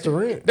rent. That's the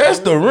rent. That's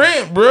the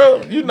rent,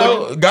 bro. You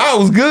know, God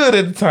was good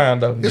at the time,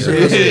 though.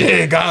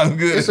 God was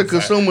good. It's a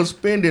consumer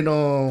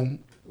spending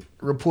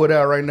report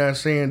out right now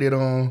saying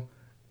that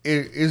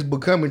it's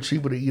becoming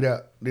cheaper to eat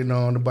out than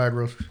to buy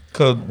groceries.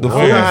 Cause the I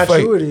don't know how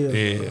fake. true it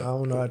is. Yeah. I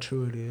don't know how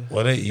true it is.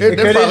 Well, they eat.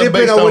 It probably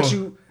depends on what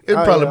you. It's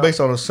probably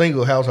based on a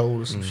single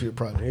household or some shit,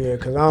 probably. Yeah,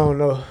 cause I don't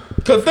know.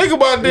 Cause think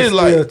about this, It's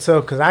like, still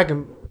tough. Cause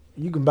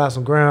you can buy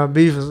some ground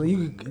beef. And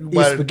you can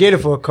eat spaghetti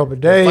for a couple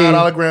of days.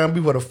 $5 ground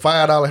beef with a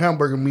 $5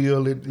 hamburger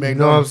meal at McDonald's. You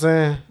know what I'm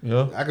saying?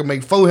 yeah. I can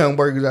make 4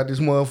 hamburgers out this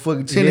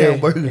motherfucking 10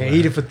 hamburgers. And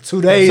eat it for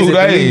 2 days. 2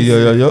 days,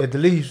 yeah. At the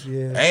least,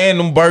 yeah. And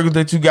them burgers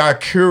that you got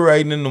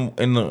curating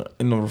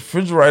in the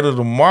refrigerator,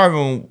 the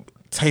margin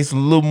tastes a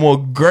little more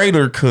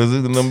greater because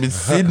it's gonna be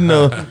sitting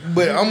there.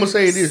 But I'm gonna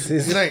say this: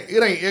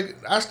 it ain't.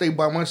 I stay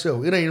by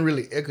myself. It ain't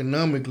really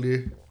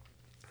economically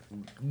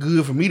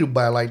good for me to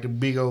buy like the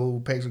big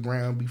old packs of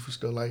ground beef and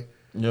stuff like.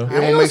 Yeah. It I ain't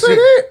don't gonna make say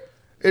sense.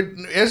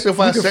 that. That's if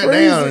I can sat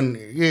freeze down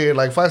it. and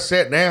like if I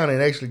sat down and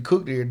actually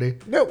cooked every day.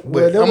 No, But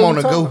well, that's I'm what on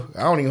the I'm go. talking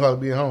I don't even have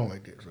to be at home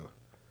like that.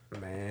 So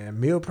Man,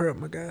 meal prep,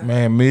 my guy.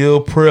 Man,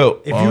 meal prep.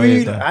 If you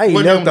eat, I eat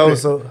When them do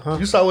leftovers. that? So, huh?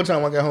 You saw what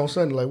time I got home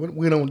Sunday. Like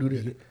we don't do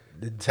that.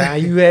 The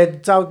time you had to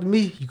talk to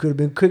me, you could have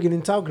been cooking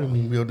and talking to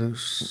me. We'll do.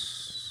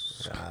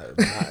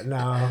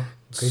 Nah,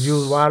 cause you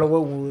was wide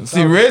awake. When we was See,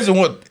 talking.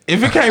 Reggie,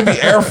 if it can't be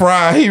air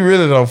fried, he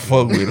really don't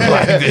fuck with it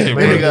like that, Man,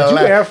 bro. they got a You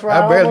lot. air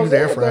fry I barely use almost the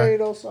air every fryer. day,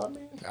 though, so I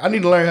mean, I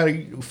need to learn how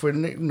to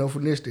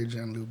finesse that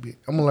jam a little bit.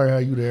 I'm gonna learn how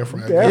to use the air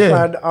fryer. you air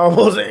fry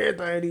almost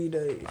everything these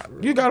days.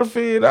 You gotta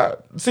figure it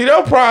out. See,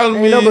 that problem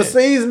Ain't no but is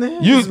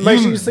seasoning. you Just make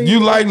sure you season you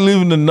it. like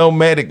living the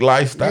nomadic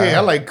lifestyle. Yeah,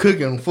 I like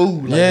cooking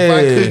food. Like Yeah.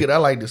 if I cook it, I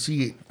like to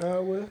see it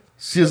Well,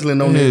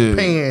 sizzling on Yeah. that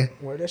pan.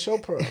 well, that's your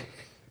pro.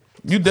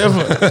 You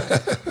definitely.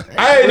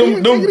 Hey,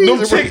 them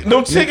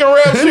chicken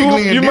wraps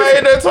you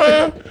made that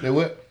time. They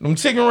what? Them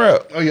chicken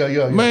wraps. Oh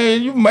yeah.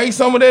 Man, you make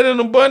some of that in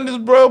abundance,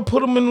 bro.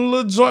 Put them in a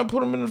little joint. Put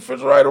them in the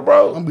refrigerator,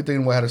 bro. I'm be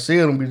thinking about how to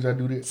sell them bitches. I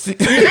do that. See-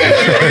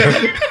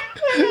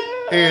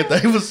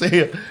 Everything for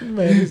sale.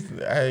 Man,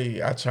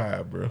 hey, I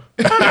tried, bro.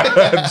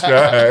 I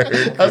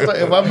tried. I was like,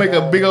 if I make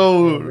a big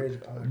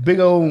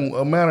old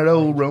amount of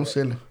those, bro, I'm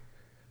selling.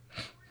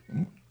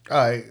 All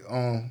right,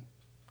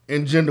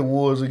 in gender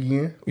wars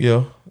again.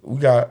 Yeah, we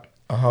got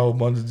a whole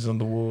bunch of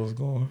gender wars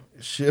going.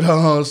 Should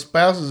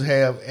spouses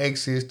have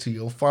access to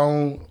your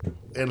phone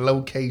and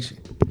location?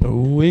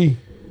 Ooh-wee.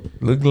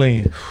 Look,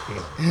 Glenn.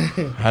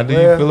 How do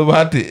you feel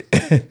about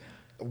that?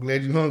 I'm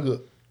glad you hung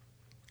up.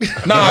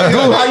 Nah,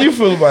 Goo, how you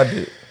feel about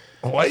that?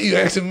 Why you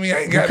asking me? I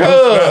ain't got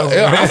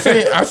no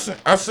spouse.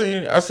 I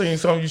seen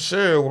something you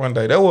shared one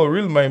day. That what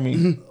really made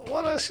me.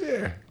 What I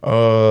share?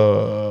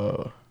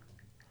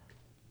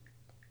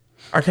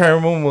 I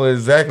can't remember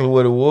exactly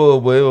what it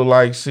was, but it was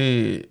like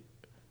shit.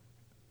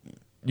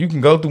 You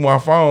can go through my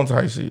phone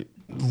type shit.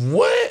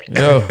 What?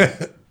 Yeah.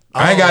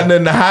 I ain't got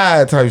nothing to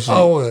hide type shit.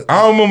 Oh.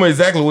 I don't remember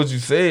exactly what you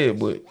said,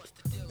 but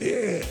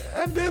Yeah,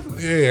 I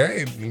definitely. Yeah, I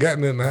ain't got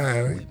nothing to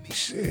hide.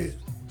 Shit.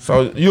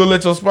 so you'll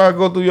let your spy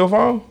go through your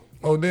phone?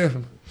 Oh,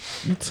 definitely.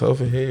 You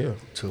tough as hell.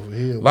 Tough as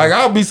hell. Like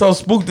I'll be so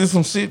spooked at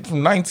some shit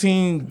from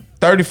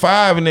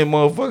 1935 and that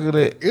motherfucker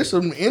that. It's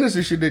some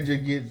innocent shit that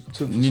just get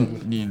took.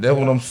 That's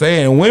what I'm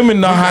saying. Women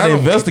know how I to don't-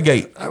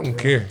 investigate. I don't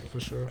care for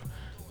sure.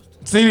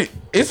 See,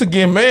 it's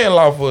against man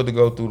law for it to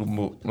go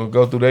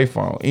through their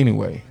phone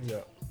anyway. Yeah.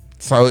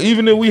 So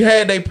even if we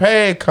had their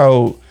pad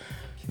code,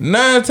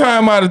 9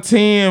 times out of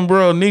 10,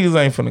 bro, niggas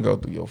ain't finna go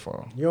through your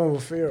phone. You don't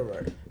feel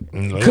right.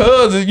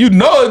 Cause you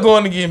know it's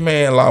going to get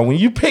man law. When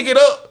you pick it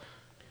up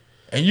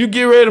and you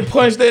get ready to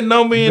punch that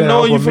number in,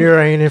 knowing you finna. mirror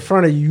ain't in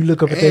front of you. You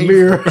look up at that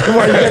mirror.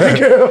 Why you got the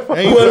girl? What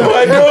am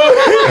I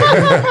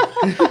doing?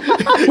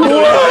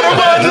 What am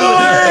I doing?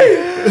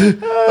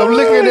 I'm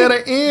looking at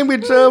an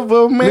image of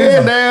a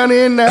man down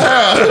in the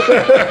house.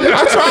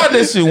 I tried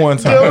this shit one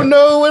time. Don't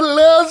know what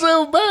love's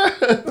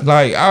about.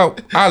 Like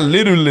I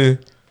literally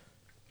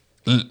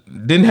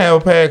didn't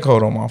have a pad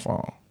code on my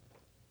phone,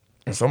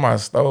 and somebody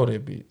stole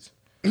that bitch.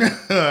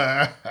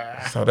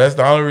 So that's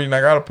the only reason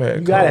I got a pad code.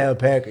 You gotta have a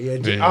pack. Yeah,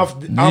 Yeah, off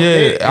out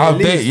that,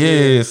 there,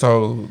 yeah.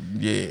 So,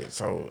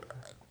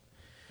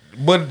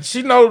 but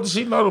she know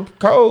the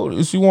code.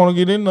 If she want to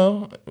get in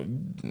there,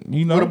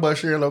 you know. What about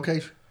sharing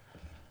location?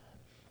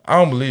 I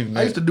don't believe in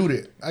that. I used to do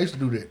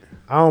that.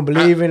 I don't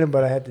believe in it,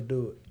 but I had to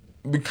do it.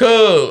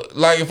 Because,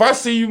 like, if I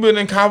see you been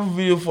in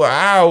Copperville for an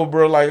hour,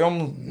 bro, like,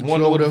 I'm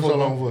wondering what the fuck. so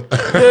long for?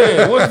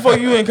 Yeah, what the fuck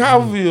you in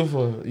Copperville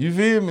for? You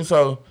feel me?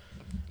 So,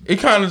 it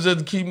kind of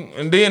just keep,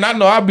 and then I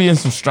know I be in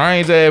some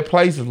strange ass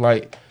places,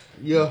 like,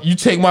 Yeah. You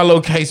check my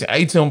location,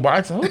 ATM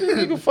box. Who this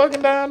nigga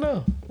fucking down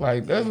there?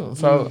 Like that's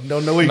so.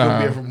 Don't know where you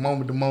gonna be from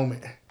moment to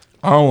moment.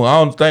 I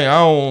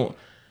don't.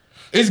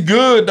 It's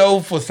good though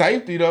for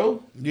safety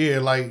though. Yeah,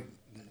 like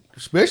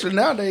especially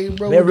nowadays,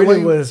 bro. That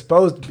really was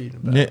supposed to be.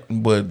 Yeah,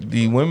 but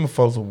the women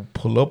folks will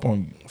pull up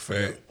on you.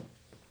 Fact.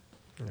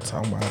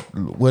 Talking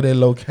about where that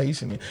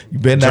location is. You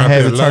better not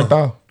have it turned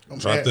off.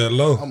 Drop that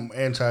low. I'm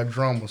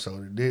anti-drama,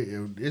 so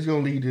it's gonna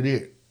lead to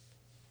that.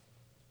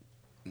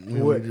 We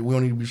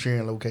don't need to be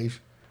sharing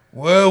location.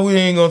 Well, we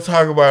ain't gonna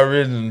talk about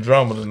rhythm and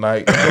drama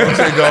tonight. We're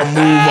just gonna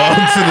move on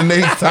to the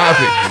next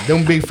topic.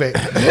 Don't be fat.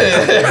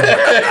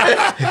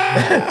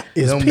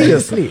 Is P a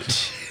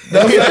snitch?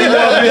 Don't say you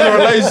wanna be in a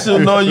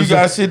relationship knowing you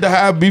got shit to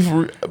hide. Be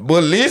for real.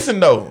 But listen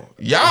though,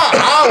 y'all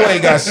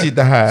always got shit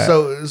to hide.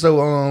 So is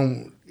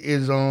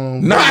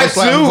not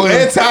you,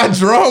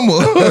 anti-drama.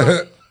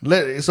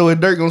 So is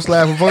Dirk gonna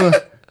slide for fun?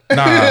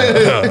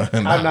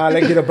 Nah,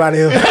 let's get up out of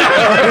here.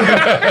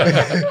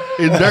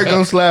 Is Dirk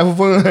gonna slide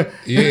for fun?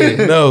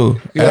 Yeah, no.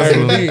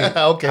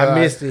 Okay, I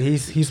missed it.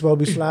 He's supposed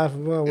to be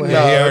sliding for fun. He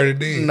already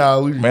did.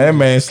 No,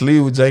 man,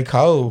 sleep with J.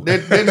 Cole.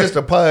 That's just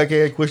a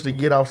podcast question to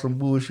get off some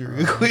bullshit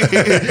real quick. We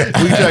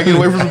try to get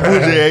away from some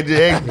bullshit.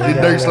 Did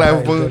Dirk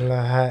slide for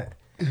fun?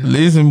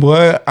 Listen,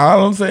 boy,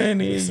 all I'm saying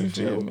is, you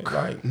feel me?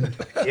 Like,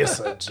 it's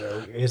a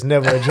joke. It's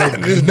never a joke.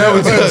 It's never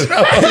a joke. It's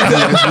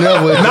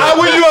never a joke. Not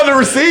when you on the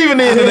receiving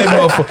end of that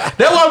motherfucker.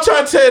 That's what I'm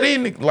trying to tell these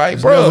niggas. Like,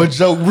 It's bro, never a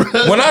joke, bro.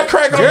 When I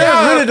crack on Girls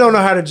y'all, really don't know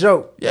how to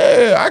joke.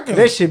 yeah, I can.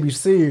 That shit be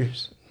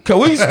serious. Cause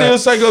we still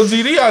say go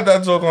GD out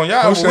that joke on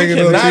y'all. Who's We shaking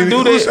up cannot GD?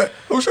 do that.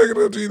 Who's shaking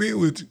up GD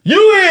with you?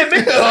 You in,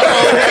 nigga.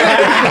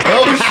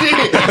 Oh shit!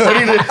 I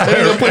need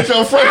to put you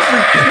on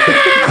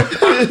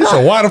first. So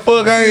why the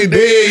fuck I ain't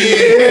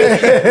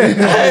dead yet?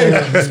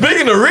 Hey,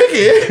 speaking of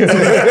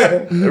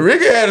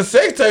Ricky had a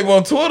sex tape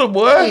on Twitter,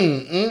 boy.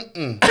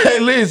 Hey,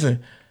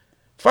 listen.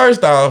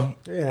 First off,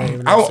 Yeah, I ain't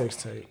even no sex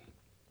tape.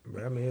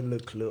 But I mean, it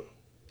look clip.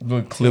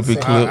 Little clippy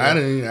clip.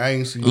 I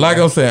ain't see. Like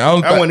I'm saying, I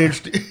wasn't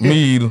interested. Me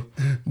either.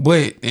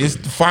 But it's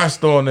the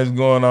firestorm that's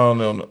going on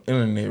the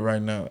internet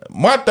right now.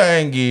 My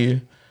thing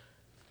is,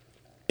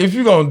 if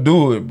you gonna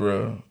do it,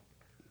 bro,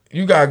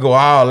 you gotta go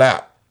all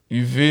out.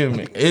 You feel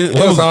me?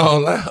 What's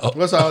all out?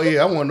 What's all?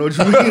 Yeah, I want to know what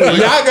you mean.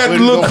 Y'all got to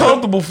look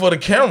comfortable for the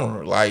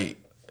camera, like.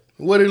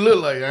 What it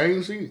look like? I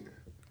ain't seen it.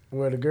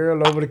 Well, the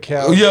girl over the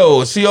couch.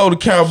 Yo, she over the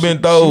couch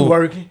bent over. She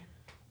working.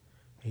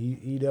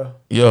 He though.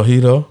 Yo, he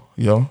though.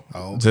 Yo.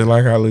 Oh, okay. Just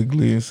like how Lil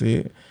Glenn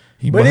said.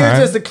 But it was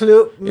just a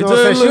clip. You know what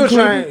I'm saying? She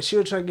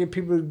clip. was trying to get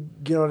people to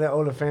get on that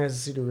OnlyFans to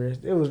see the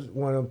rest. It was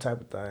one of them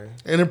type of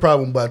things. And it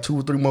probably about 2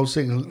 or 3 more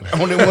seconds on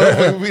that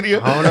motherfucking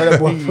video. I don't know that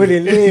boy put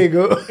his leg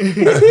up. He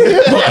put a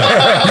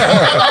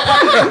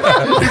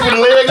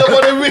leg up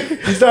on that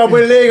video. He started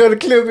putting leg on the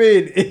clip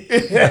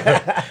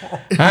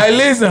in. Hey,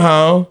 listen,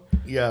 home.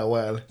 Yeah,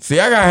 wow. See,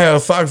 I gotta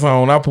have socks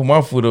on when I put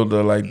my foot up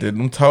there like that.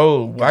 Them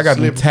toes, I got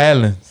them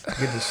talons.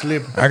 Get the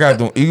slip. I got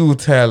them eagle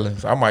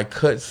talons. I might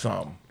cut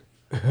something.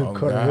 Oh,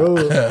 Cut God. a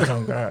rug.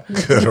 Oh, God.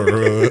 Cut a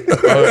rug.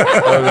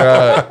 Oh,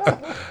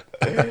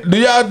 God. Do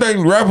y'all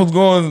think rappers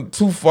going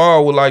too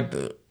far with like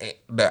the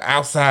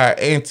outside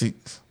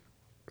antics?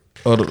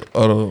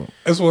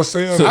 That's what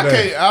Sam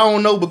I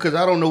don't know because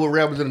I don't know what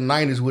rappers in the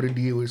 90s would have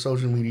did with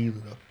social media either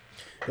though.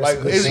 Like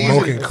it's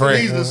smoking crack.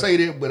 It's easy to say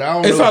that, but I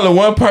don't It's know. only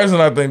one person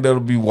I think that'll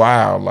be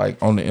wild,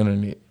 like on the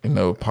internet,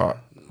 part.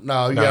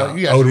 No, you got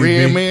ODB.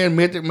 Red Man,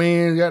 Method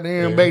Man,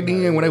 goddamn back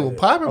then when they were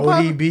popping.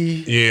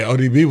 ODB. Yeah,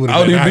 ODB would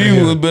have ODB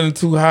would have been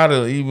too high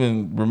to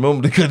even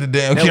remember to cut the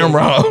damn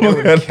camera off. They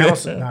would have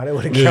counseled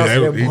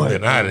that boy.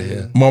 been out of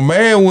here. My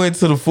man went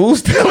to the food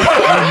stamp.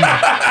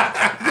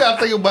 You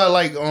gotta think about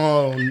like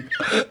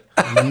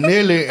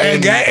Nelly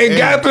and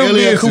got them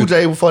LL Cool bitches.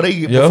 J before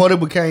they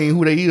became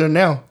who they are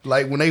now.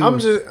 Like when they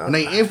when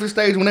they infant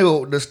stage, when they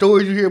were the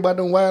stories you hear about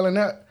them wilding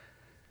out,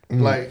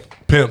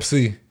 like Pimp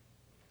C.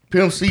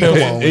 Pimp C. Come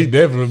on, He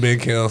definitely been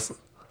canceled.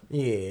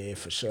 Yeah,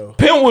 for sure.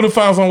 Pimp would have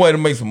found some way to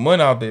make some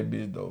money out that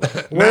bitch though.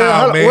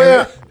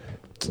 Man.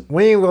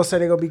 We ain't gonna say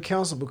they gonna be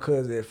canceled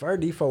because at first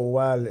these folk were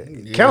wild.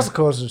 Cancel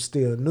culture is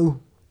still new.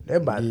 They're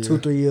about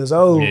 2-3 years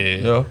old.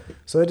 Yeah.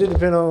 So it just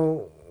depends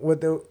on what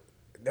they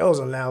was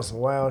allowing some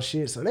wild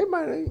shit. So they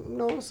might, you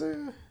know what I'm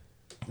saying?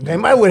 They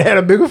might would have had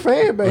a bigger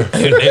fan base.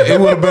 It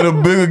would have been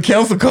a bigger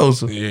cancel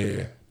culture.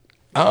 Yeah.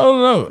 I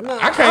don't know.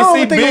 I can't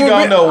see Big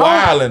on no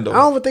wilding though. I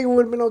don't think it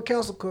would have been no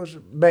cancel culture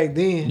back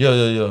then.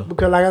 Yeah.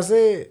 Because like I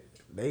said,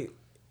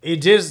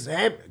 it just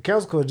happened.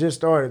 Cancel culture just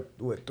started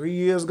 3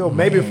 years ago,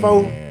 maybe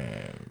 4.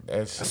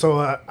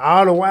 So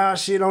all the wild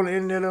shit on the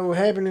internet that was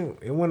happening,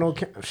 it went on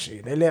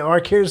shit. They let R.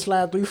 Kelly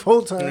slide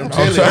 3-4 times.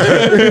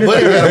 but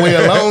he got away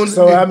alone.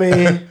 So I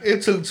mean,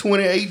 it took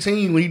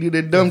 2018 when he did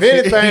that dumb if shit.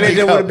 anything, they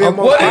just would have been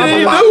more. What did he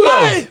do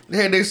though? They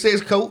had that sex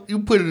coat.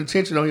 You put an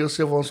attention on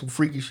yourself on some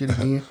freaky shit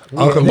again.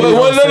 But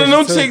wasn't none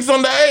of them chicks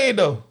on the A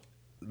though.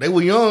 They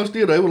were young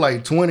still. They were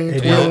like 20,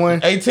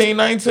 21. 18,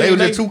 19. They were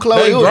just too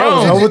close. They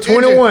grown. Over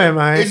 21,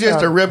 man. It's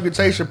just a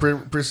reputation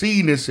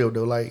preceding itself,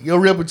 though. Like, your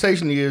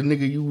reputation is,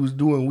 nigga, you was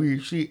doing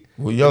weird shit.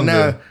 Well, young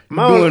now, you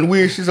doing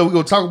weird shit, so we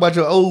gonna talk about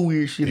your old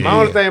weird shit. My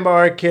only thing about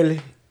R.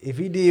 Kelly, if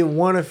he did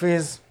one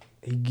offense,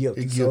 he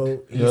guilty.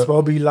 So he's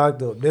supposed to be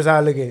locked up. That's how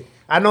I look at it.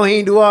 I know he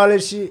ain't do all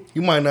that shit.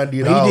 You might not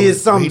did all. He did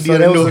something, so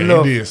that was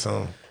enough. He did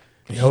something.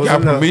 He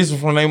got permission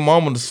from their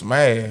mama to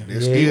smash.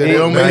 They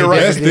don't make it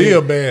right. That's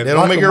still bad. They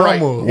don't make it right.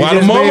 Why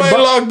the mama ain't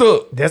locked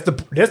up?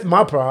 That's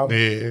my problem.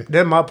 Yeah.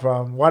 That's my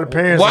problem. Why the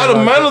parents? Why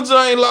the manager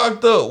ain't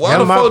locked up? Why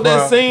the folk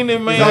that seen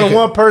it, man? There's only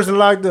one person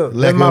locked up.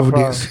 That's my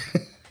problem.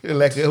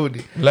 Lack of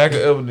evidence. Lack of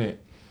evidence.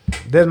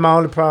 That's my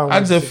only problem. I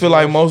just feel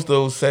like most of it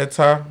was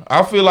satire.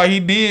 I feel like he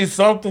did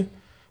something,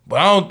 but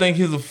I don't think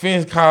his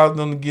offense caused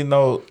them to get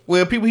no.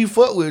 Well, people he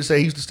fucked with say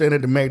he used to stand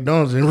at the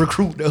McDonald's and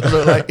recruit those.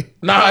 So like,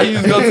 nah, he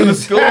used to go to the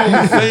school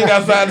and sing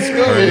outside the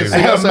school.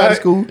 Sing outside the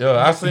school. Yo,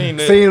 I seen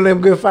that. Seen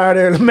them get fired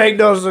there at the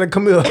McDonald's and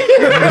come here.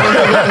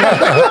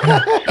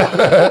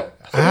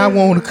 I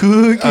want a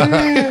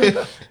cookie.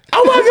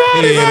 Oh my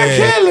God, it's R.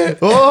 Kelly.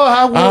 Oh,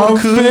 I want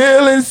a cookie. I'm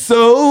feeling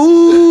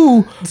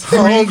so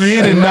hungry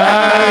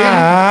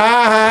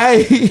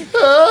tonight.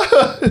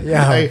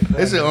 Yeah, hey,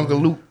 they said Uncle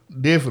Luke.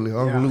 Definitely,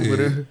 Uncle Luke with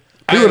it.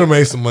 He would have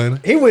made some money.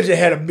 he would just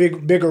had a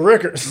bigger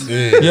records.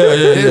 Yeah.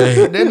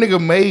 That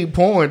nigga made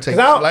porn tapes.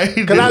 I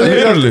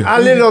literally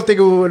don't think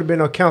it would have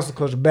been on council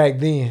culture back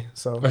then.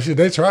 So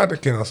They tried to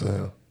cancel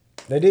him.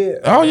 they did.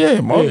 Oh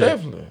yeah, most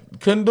definitely.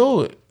 Couldn't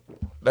do it.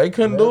 They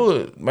couldn't do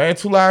it. Man,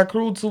 Two Live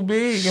Crew too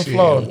big in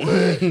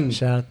Florida.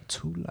 Shout out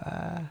to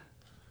Live.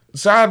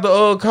 Shout out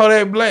to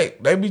Kodak Black.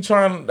 They be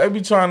trying to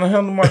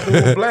handle my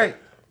dude Black.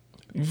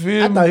 You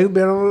feel I me? thought he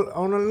been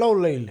on the low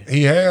lately.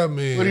 He had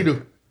me. What he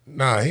do?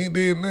 Nah, he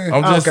did nothing.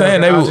 I'm just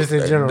saying just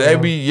in general, they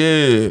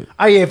be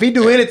Oh yeah, if he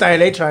do anything,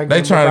 they try.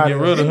 They trying to get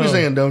rid of He be him.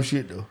 saying dumb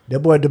shit though. That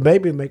boy, the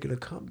baby, making a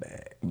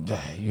comeback.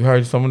 You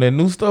heard some of that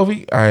new stuff?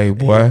 Hey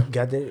boy,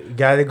 Got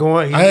it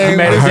going. I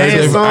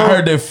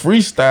heard that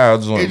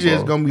freestyle joint. It's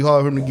just gonna be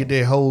hard for him to get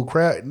that whole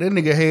crowd. That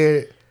nigga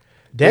had.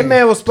 That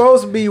man was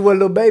supposed to be where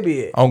Lil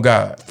Baby at. On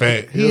God,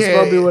 Fact. He was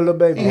supposed to be where Lil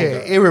Baby. He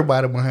had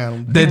everybody behind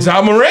him. that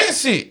Ja Morant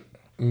shit.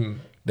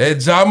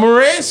 That Ja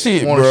Morant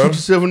shit, Want to bro. shoot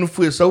yourself in the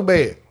foot so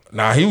bad.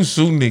 Nah, he was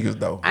shooting niggas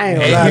though. I ain't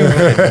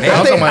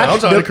gonna lie. I'm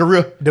talking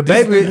career. The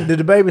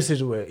baby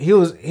situation. He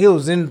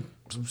was in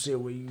some shit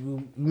where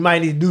you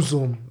might need to do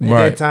something at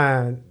that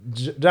time.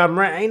 John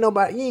Morant ain't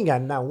nobody. You ain't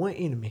got not one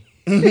enemy.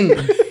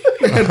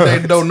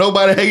 Don't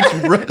nobody hate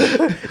you, bro.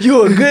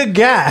 You a good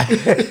guy.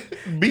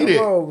 Beat it.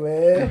 Come on,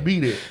 man.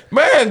 Beat it.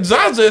 Man,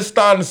 Ja just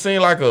starting to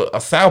seem like a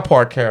South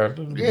Park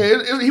character.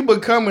 Yeah, he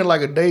becoming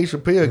like a Dave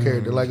Chappelle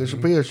character, like a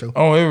Chappelle show.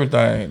 On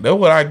everything. That's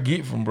what I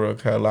get from bro.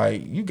 Cause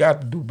like you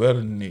got to do better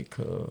than that.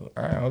 Cause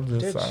I'm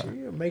just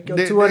Make your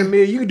 200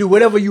 million. You can do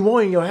whatever you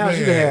want in your house.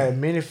 You can have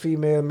many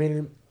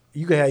female,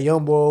 you can have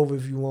young boy over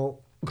if you want.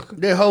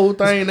 That whole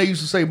thing they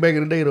used to say back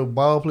in the day, the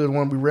ball players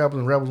want to be rappers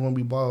and rappers want to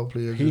be ball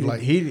players. He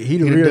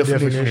the real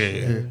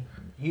definition.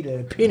 He the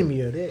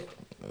epitome of that.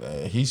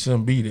 He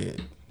shouldn't be that.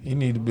 He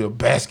need to be a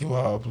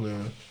basketball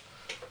player.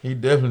 He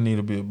definitely need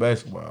to be a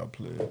basketball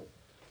player.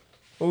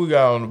 What we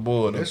got on the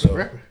board? That's a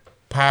rapper.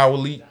 Power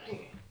League.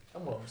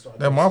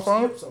 That my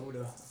phone?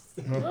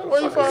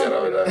 Where you find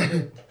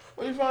that?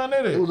 Where you find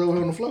that at? It was over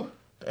here on the floor.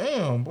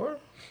 Damn, boy.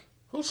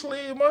 Who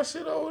slid my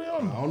shit over there? I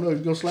don't know if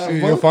you gonna slide.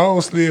 Your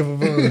phone slid for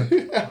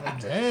fun.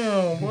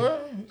 Damn, boy.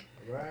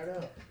 Right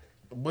up.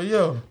 But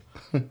yo,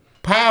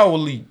 Power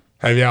League.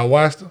 Have y'all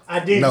watched it? I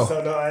did. No.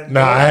 So no,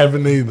 Nah, I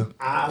haven't either. Okay.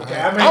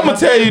 I'm gonna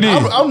tell you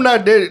this. I'm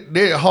not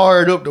that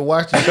hard up to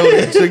watch the show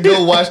to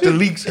go watch the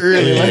leaks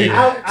early. Like,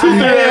 I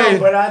am,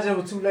 but I just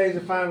was too lazy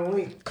to find the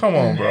link. Come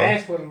on, bro.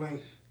 Ask for the link.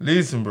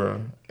 Listen,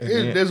 bro.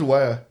 that's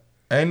wild.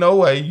 Ain't no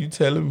way you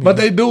telling me. But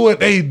they do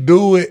it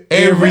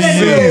every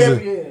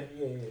season. Yeah.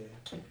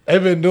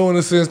 They've been doing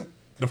it since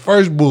the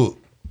first book.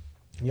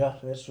 Yeah,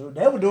 that's true.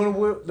 They were doing it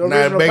with the Nah,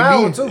 original back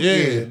Power then, too.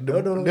 yeah.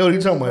 That's what you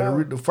talking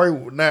about. The first.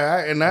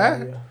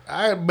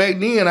 I back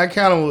then I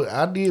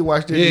did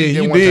watch that.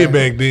 Yeah, you did time.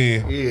 Back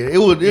then. Yeah,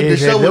 the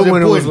show was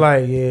important. It was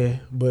like,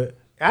 but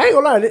I ain't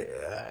gonna lie.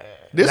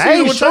 This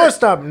ain't was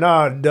shortstop.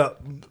 Nah,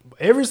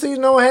 every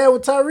season I had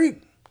with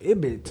Tyreek,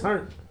 it been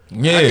turned.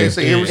 Yeah,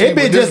 it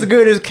been just as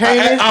good as Kane.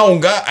 And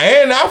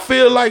I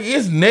feel like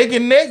it's neck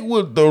and neck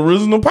with the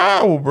original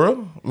Power,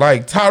 bro.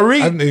 Like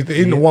Tyreek,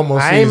 in the one more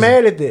season. I ain't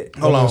mad at that.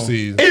 Hold on,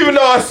 season. Even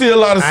though I see a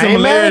lot of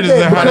similarities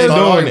in how they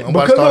doing it.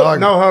 Because look,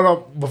 no, hold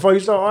on. Before you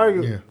start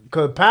arguing,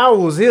 because Power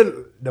was here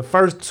the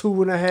first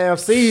 2.5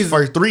 seasons.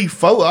 First 3,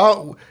 4.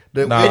 One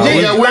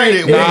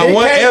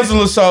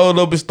Angela showed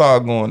up and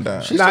started going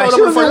down. She was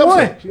in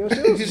one.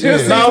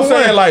 I'm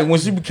saying like when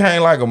she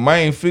became like a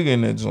main figure in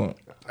that joint.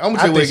 I'm gonna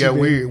tell you what got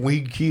weird when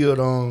he killed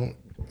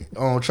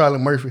on Charlie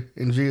Murphy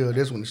in jail.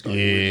 That's when it started.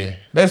 Yeah.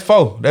 That's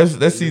 4.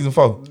 That's season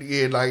 4.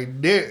 Yeah,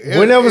 like that.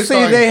 Whenever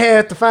see they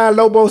had to find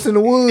Lobos in the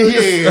woods.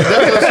 Yeah,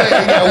 that's what I'm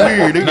saying. It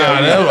got weird.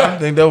 I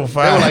think that was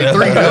 5. That was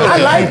like 3. I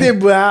liked it,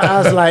 but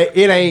I was like,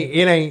 it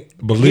ain't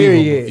Believable.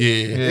 period.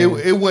 Yeah.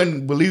 It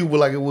wasn't believable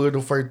like it was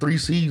the first 3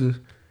 seasons.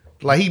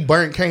 Like he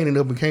burnt Kanan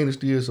up and Kanan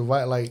still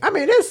survived. Like I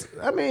mean,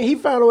 he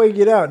found a way to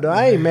get out though.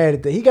 I ain't mad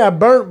at that. He got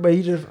burnt, but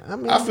he just.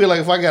 I feel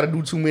like if I got to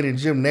do too many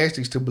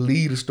gymnastics to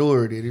believe the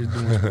story that it's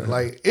doing,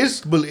 like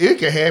it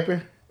can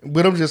happen.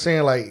 But I'm just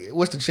saying, like,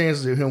 what's the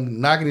chances of him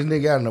knocking this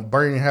nigga out in a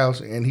burning house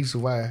and he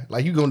survived?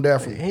 Like, you gonna die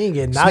from? He ain't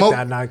getting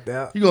knocked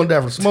out. You gonna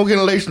die from smoke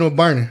inhalation or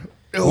burning?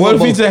 What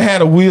if he just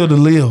had a will to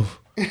live?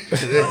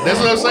 That's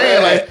what I'm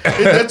saying. Like,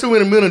 that's too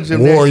many mental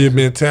gymnastics. Warrior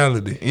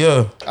mentality.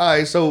 Yeah. All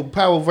right, so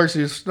Power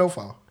versus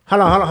Snowfall.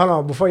 Hold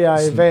on. Before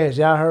y'all advance,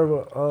 y'all heard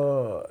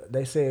what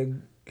they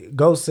said.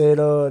 Ghost said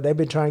they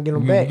been trying to get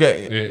him back.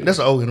 Yeah. That's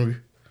an old interview.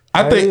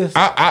 I think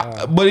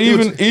but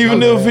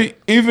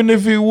even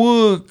if he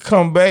would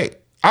come back,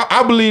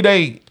 I believe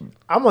they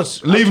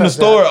leaving the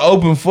story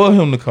open for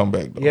him to come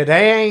back though. Yeah,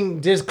 they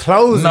ain't just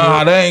closing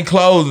it. They ain't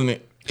closing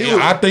it.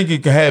 I think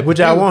it can happen. Would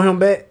y'all want him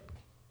back?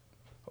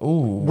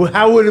 Ooh.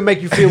 How would it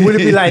make you feel? Would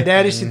it be like,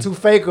 "That this shit too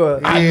fake"? Or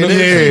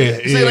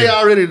See, they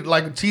already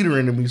like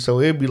teetering to me, so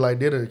it'd be like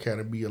that'll kind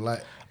of be a lot.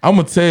 I'm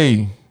gonna tell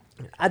you.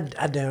 I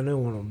damn near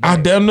want him back.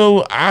 I damn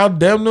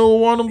near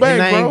want him back,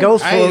 and I ain't bro.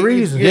 Ghost for a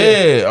reason.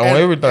 Yeah, on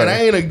everything. And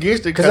I ain't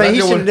against it because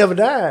he should have never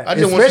died. I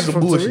just want to see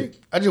some bullshit.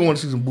 I just want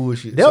to see some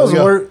bullshit. That was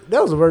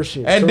the worst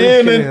shit. And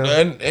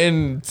then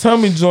in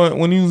Tommy joint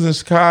when he was in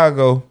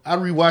Chicago, I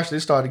rewatched it.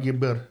 It started to get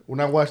better when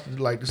I watched it.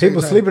 Like the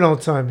people sleeping on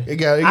Tommy. It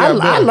got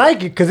I like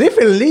it because it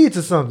finna lead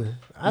to something.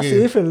 I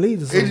see it finna lead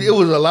to something. It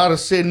was a lot of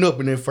setting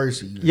up in that first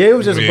season. Yeah, it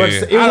was just a bunch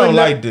of. I don't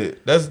like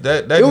that.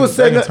 That it was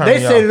setting up.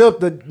 They set it up.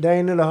 They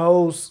ain't in the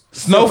whole.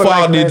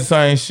 Snowfall did the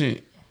same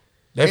shit.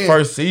 That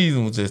first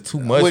season was just too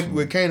much.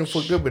 With Kanan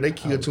fucked up, but they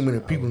killed too many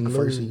people in the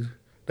first season.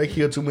 They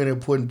killed too many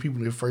important people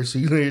in the first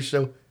season of the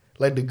show.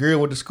 Like the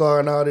girl with the scar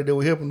and all that, they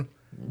were helping them.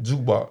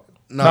 Jukebox.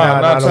 No,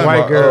 not the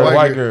white girl.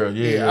 White girl.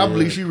 Yeah, I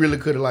believe she really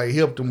could have like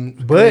helped them.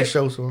 But the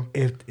show, so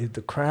if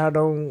the crowd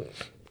don't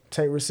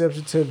take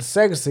reception to the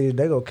second season,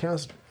 they go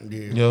cancel.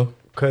 Yeah.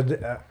 Cause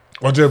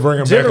or just bring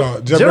him back on.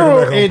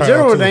 In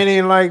general, they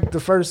ain't like the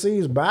first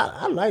season, but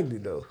I liked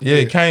it though.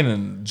 Yeah,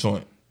 Kanan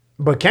joint.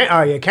 But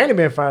Kanan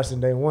been fired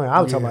since day one.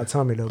 I was talking about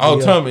Tommy though. Oh,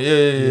 Tommy,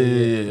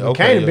 yeah.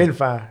 Okay, Kanan been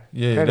fired.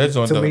 Yeah, that's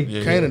on to me.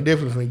 Kanan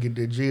definitely finna get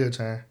that jail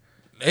time.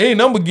 Ain't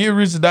number get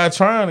rich to die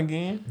trying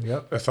again.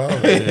 Yep, that's all.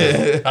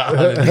 Hey,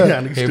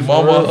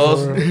 mama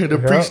hustle. The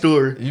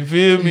pre-story. You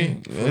feel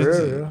me?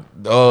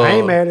 I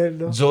ain't mad at it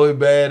though. Joy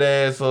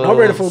Badass. I'm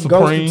ready for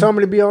Ghost and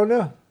Tommy to be on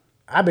there.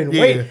 I've been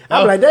waiting.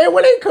 I'm like, damn,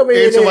 when they come in?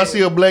 Every time I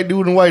see a black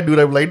dude and white dude,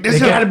 I be like, this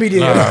gotta be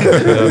there.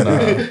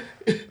 Nah.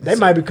 They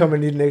might be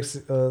coming in next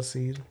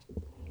season.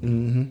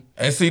 Mm-hmm.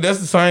 And see, that's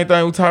the same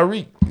thing with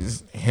Tyreek.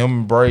 It's him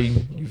and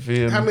Brady. You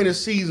feel me? How many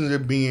seasons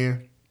it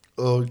been?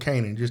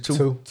 Kanan, just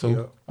two.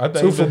 Yeah. I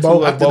think 2 for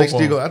both. I think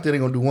they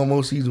gonna do one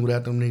more season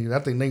without them niggas. I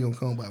think they gonna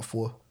come about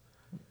 4.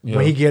 Yeah.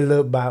 When he get a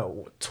little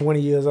about 20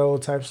 years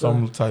old type stuff.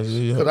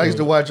 Because I used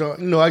to watch,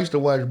 I used to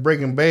watch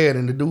Breaking Bad,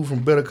 and the dude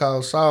from Better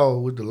Call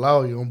Saul was the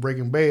lawyer on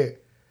Breaking Bad.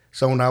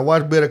 So when I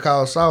watch Better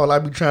Call Saul, I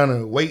be trying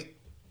to wait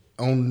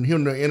on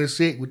him to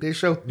intersect with this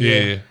show.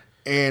 Yeah.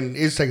 And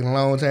it's taking a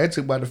long time. It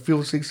took about the 5th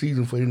or 6th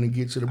season for him to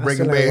get to the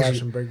Breaking Bad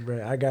shit. Breaking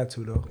Bad. I got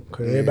to though,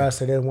 because everybody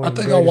said that one. I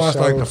think I watched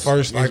like the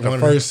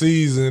first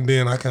season, and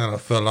then I kind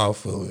of fell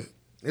off of it.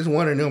 It's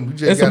one of them.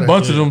 It's a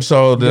bunch of them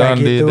shows that I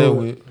did that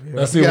with.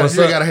 That's you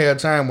gotta have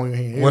time on your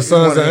hands. When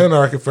Sons of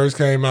Anarchy first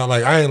came out,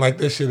 like I ain't like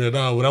that shit at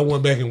all. When I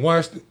went back and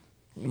watched it,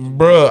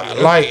 bruh,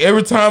 like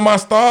every time I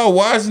started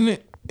watching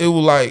it, it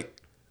was like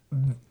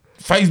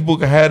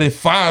Facebook had a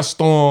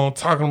firestorm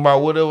talking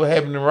about whatever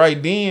happening right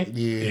then.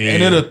 Yeah.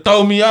 And it'll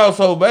throw me out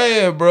so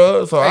bad,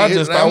 bro. So I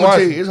just started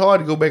watching. It's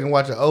hard to go back and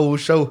watch an old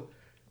show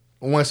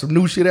when some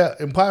new shit out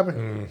and popping.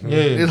 Mm-hmm. Yeah.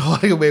 It's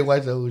hard to go back and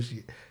watch the old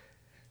shit.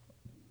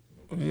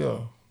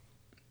 Yeah.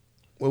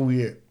 Where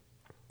we at?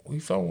 We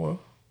somewhere.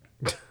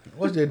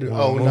 What's that?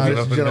 Oh, no,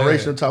 this is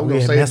generational talk. We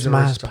gonna say it's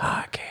generational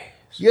talk. Podcast.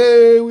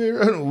 Yeah,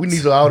 we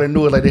need to all that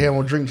know it like they have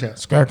on Drink Champ.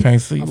 Scott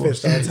can't see.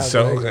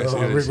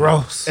 Rick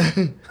Ross. Yeah,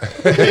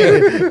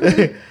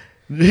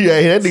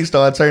 that nigga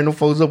started turning them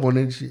folks up on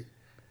that shit.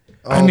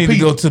 I need to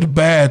go to the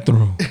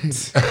bathroom.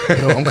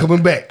 I'm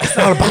coming back. It's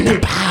all about the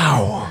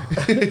power.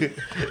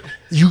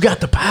 You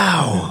got the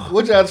power.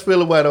 What y'all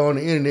feel about on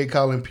the internet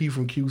calling P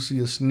from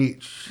QC a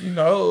snitch? You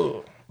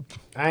know,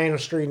 I ain't a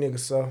street nigga,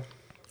 so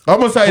I'm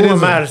gonna say who this.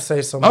 am I to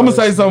say something? I'm gonna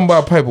say something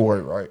about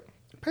paperwork, right?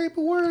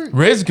 Paperwork.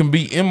 Reggie can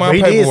be in my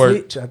He paperwork.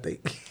 did snitch, I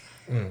think.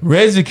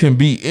 Reggie can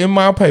be in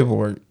my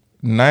paperwork.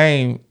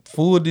 Name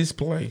full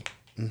display.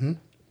 Mm-hmm.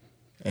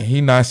 And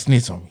he not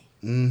snitch on me.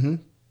 Mm-hmm.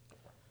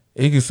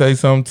 He can say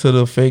something to the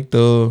effect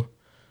of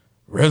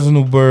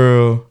Reginald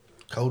Burrow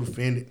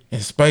Co-defendant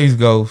and Space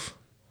Ghost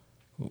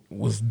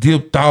was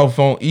dipped off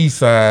on East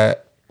Side.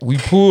 We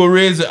pulled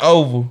Reggie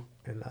over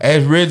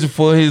asked Reggie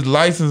for his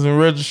license and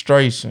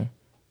registration,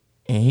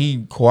 and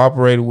he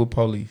cooperated with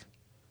police.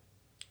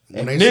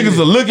 And niggas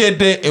will look at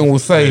that and will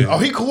say, "Oh,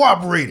 he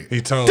cooperated.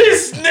 He told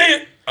this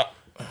nigga."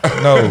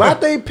 No, but I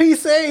think P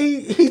said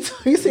he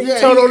said he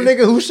told on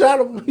nigga who shot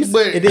him. He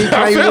said, and then he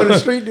claimed he was the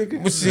street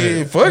nigga. But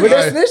shit, fuck but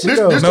that's snitching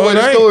though. This the way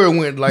the story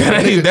went. Like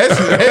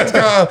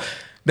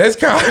that's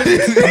called do your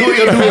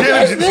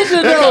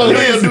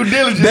due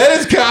diligence. That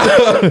is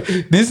called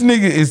this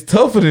nigga is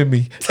tougher than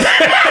me.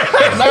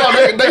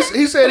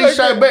 He said he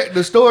shot back.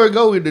 The story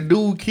go with the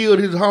dude killed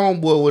his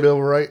homeboy or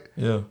whatever, right?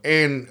 Yeah.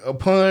 And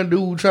upon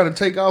dude trying to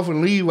take off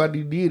and leave while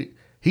he did it,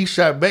 he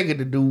shot back at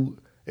the dude.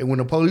 And when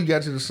the police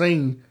got to the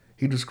scene,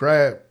 he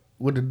described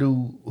what the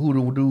dude, who the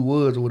dude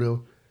was or whatever.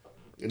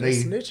 And they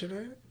snitching,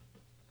 man.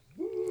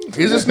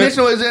 Is it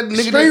snitching or is that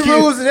nigga street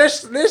rules?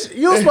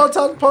 You don't supposed to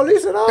talk to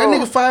police at all. That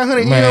nigga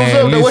 500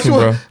 M's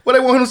up. What they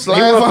want him to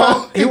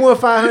slide for? He won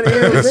 500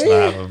 M's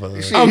in.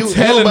 I'm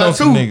telling them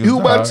niggas. He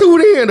was about two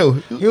then though.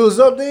 He was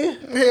up there.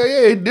 Hell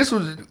yeah! This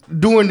was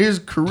during his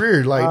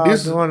career. Like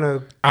this. I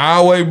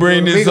always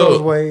bring this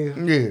up.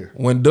 Yeah.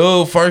 When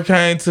Doug first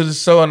came to the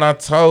show and I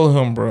told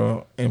him,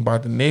 bro, in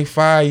about the next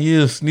 5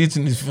 years,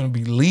 snitching is gonna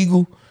be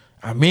legal.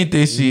 I meant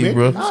that shit,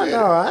 bro.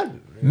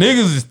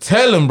 Niggas is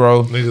telling,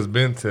 bro. Niggas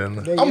been telling.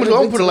 I'm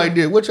gonna put it like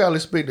this. What y'all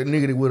expect a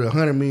nigga with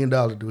 $100 million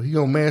do? He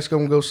gonna mask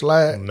up and go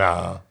slide?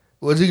 Nah.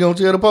 Was he gonna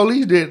tell the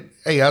police that,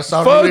 hey, I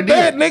saw fuck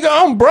that nigga,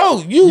 I'm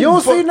broke. You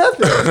don't see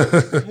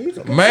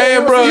nothing.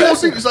 Man, bro. You don't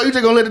see, so you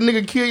just gonna let the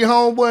nigga kill your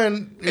homeboy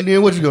and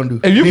then what you gonna do?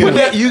 If you put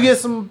that, you get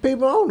some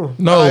people on him.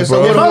 No, right,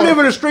 bro. If I live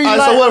in the street,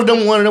 so what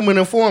if one of them an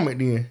informant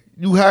then?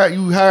 You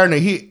hiring a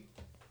hit.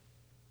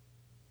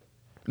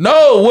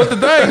 No, what the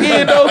thing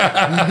is though,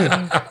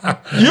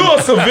 you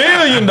a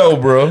civilian though,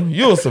 bro.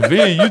 You a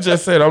civilian. You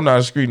just said I'm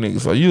not a street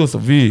nigga, so you a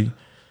civilian.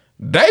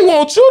 They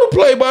want you to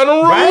play by the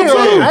rules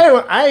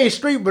too. I ain't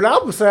street, but I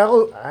would say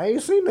I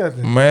ain't seen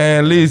nothing.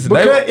 Man, listen.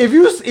 Because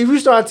if you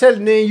start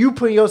telling, then you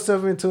putting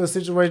yourself into a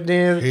situation,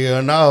 then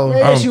hell no,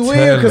 man, you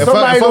will because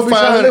somebody gonna be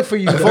trying to look for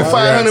you. For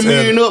 500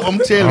 million up, I'm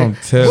telling.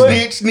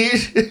 Snitch.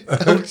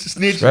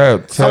 Snitch.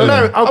 I'm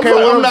not.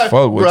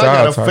 Bro, I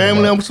got a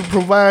family I'm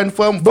providing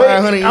for. I'm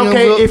 500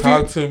 okay,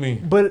 talk to me.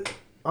 But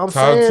I'm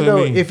saying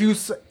though, if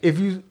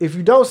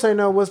you don't say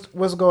no,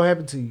 what's gonna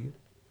happen to you?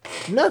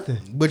 Nothing.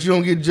 But you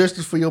don't get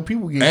justice for your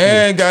people.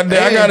 And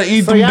goddamn, I gotta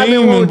eat so them y'all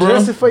demons, bro.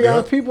 Justice for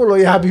y'all people, or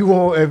y'all be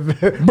wanting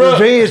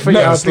revenge for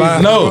y'all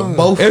people? No,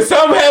 both. If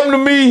something happened to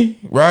me,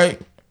 right,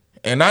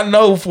 and I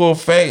know for a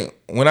fact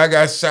when I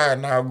got shot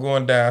and I was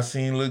going down, I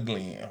seen Lil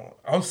Glenn.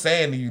 I'm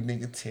saying to you,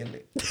 nigga, tell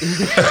it. Tell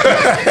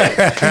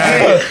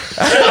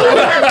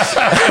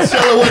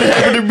her what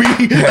happened to me.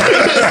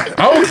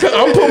 I'm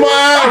put my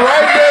eye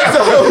right there to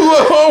who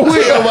I'm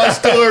with. Tell my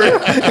story.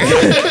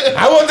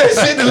 I want that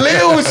shit to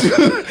live with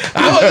you.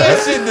 I want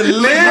that shit to live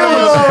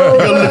with you. You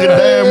gonna look at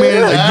Diamond Man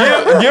in the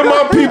eye. Give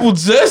my people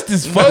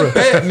justice. Fuck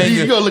that, nigga.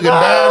 You gonna look at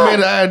Diamond Man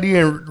in the eye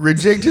and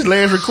reject his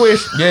last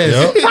request. Yes.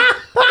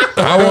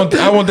 I want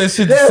that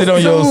shit to sit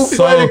on your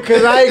soul.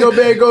 Because I ain't gonna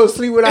be able to go to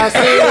sleep without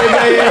seeing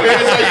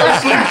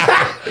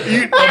that.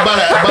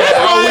 That's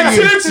my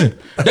intention.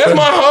 That's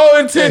my whole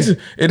intention.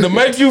 Is to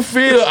make you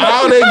feel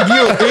all that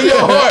guilt in your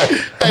heart.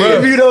 Hey,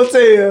 if you don't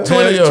tell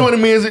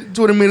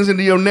 20 minutes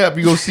into your nap,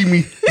 you gonna see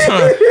me.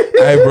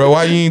 Hey, bro,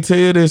 why you ain't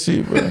tell that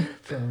shit, bro?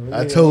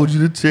 I told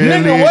you to tell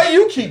nigga, it. where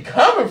you keep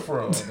coming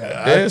from?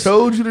 I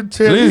told you to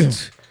tell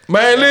it.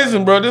 Man,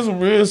 listen, bro, this is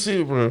real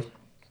shit, bro.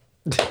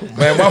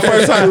 Man, my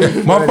first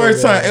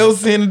time ever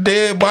seeing a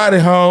dead body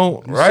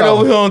home right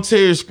over here on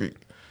Cherry Street.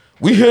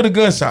 We hear the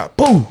gunshot,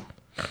 boom.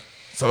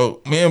 So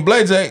me and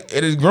Blackjack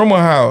at his grandma's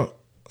house.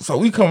 So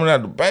we coming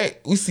out the back,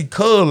 we see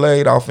Cuz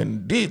laid off in the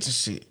ditch and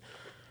shit.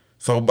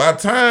 So by the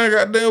time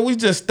goddamn, we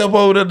just step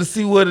over there to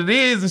see what it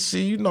is and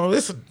shit. You know,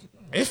 it's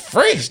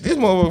fresh. This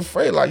motherfucker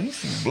fresh, like you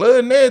see blood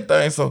and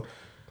everything. So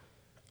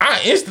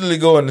I instantly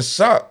go into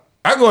shock.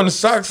 I go in the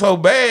shock so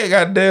bad,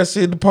 goddamn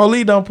shit, the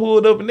police done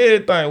pulled up and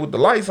everything with the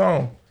lights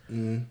on.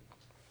 Mm.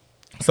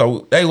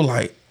 So they were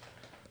like,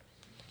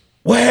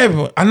 what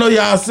happened? I know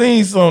y'all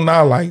seen something.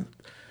 I was like,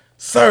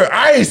 sir,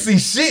 I ain't see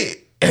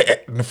shit.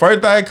 And the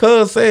first thing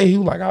Cuz said, he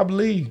was like, I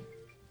believe.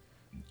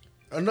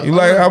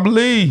 I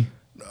believe.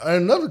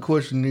 Another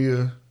question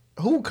is,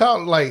 who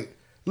called, like,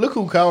 look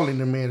who calling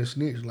the man a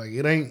snitch. Like,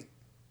 it ain't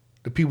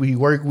the people he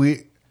work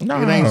with. No.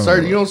 It ain't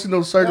certain. You don't see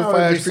no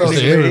certified street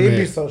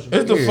niggas.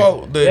 It's the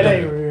fault. That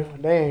ain't real.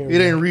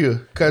 It ain't real.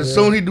 Because as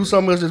soon as he do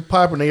something else that's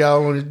popping, they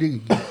all on his dick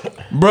again.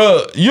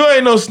 Bro, you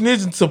ain't no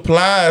snitch until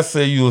Plies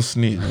say you a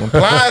snitch. When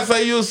Plies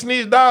say you a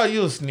snitch, dog,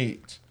 you a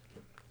snitch.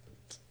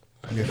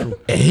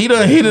 And he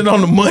done hit it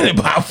on the money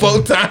about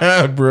 4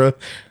 times, bro.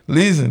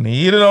 Listen,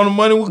 he hit it on the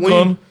money with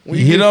Gunner.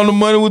 He hit it on the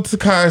money with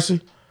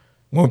Tekashi.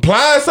 When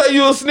Plies say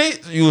you a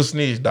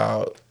snitch,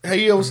 dog. Have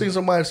you ever seen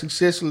somebody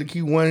successfully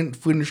keep one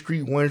foot in the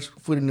street, one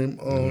foot in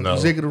the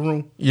executive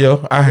room?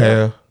 Yeah, I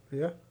have.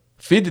 Yeah.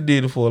 50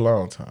 did it for a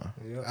long time.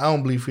 Yeah. I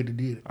don't believe 50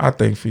 did it. I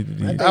think 50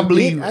 did it. I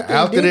believe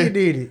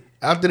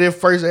after that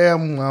first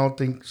album, I don't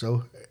think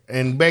so.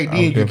 And back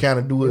then, you kind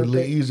of do it a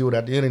little easier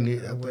without the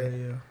internet. I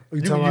think. You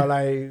talking about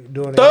like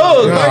doing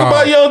Thug, think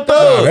about Young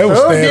Thug. They was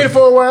Thug did it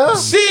for a while.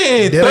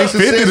 Shit, That ain't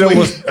 50 success them when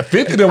was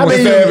 50 them was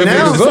mean, stabbing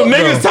now niggas some up,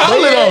 niggas though.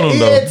 tolerant on him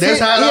though. That's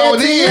how it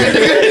always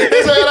is.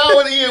 That's how it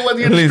always is. Whether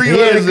you're in the street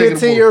He or had in a the good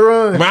 10-year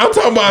run. Man, I'm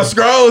talking about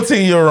scroll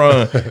 10-year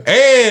run.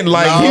 And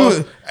like he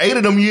was 8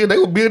 of them years, they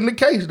were building the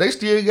case. They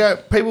still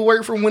got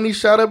paperwork from when he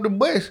shot up the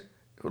bus.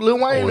 Lil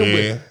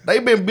Wayne, they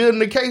been building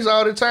the case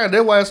all the time.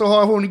 That's why it's so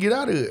hard for him to get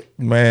out of it.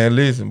 man,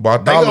 listen,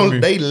 Bartholomew.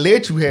 They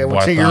let you have a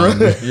 10-year run.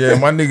 Yeah,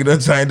 my nigga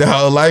done changed the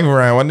whole life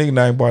around. My nigga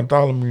named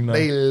Bartholomew now.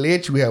 They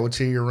let you have a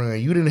 10-year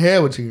run. You didn't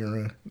have a 10-year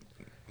run.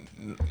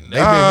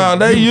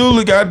 They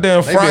usually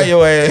goddamn fry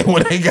your ass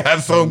when they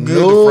got so good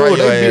to fry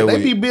your ass They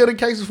with. be building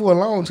cases for a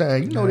long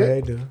time. You know that.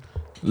 They do.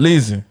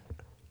 Listen,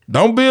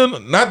 don't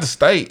build, not the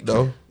state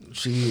though.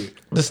 Shit.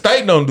 The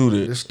state don't do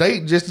The this.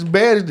 state just as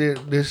bad as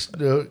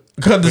the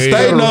Because the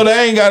state know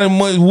they ain't got as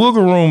much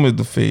wiggle room as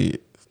the Fed.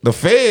 The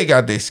Fed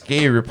got that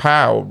scary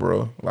power,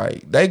 bro.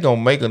 Like, they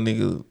gonna make a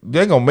nigga,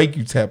 they gonna make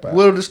you tap out.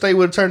 What if the state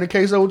would turn the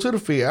case over to the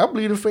Fed? I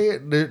believe the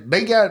Fed,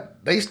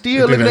 they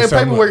still looking at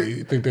paperwork.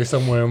 You think they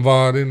somewhere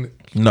involved in it?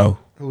 No.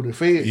 Who, the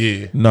Fed?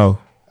 Yeah. No.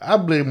 I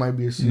believe it might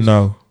be a system.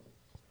 No.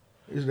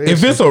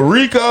 If it's a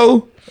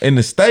RICO and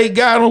the state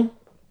got them,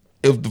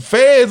 if the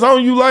feds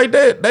on you like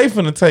that, they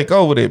finna take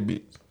over that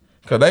bitch.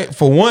 Cause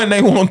for one,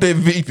 they want that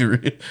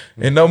victory.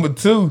 And number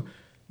two,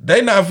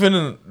 they not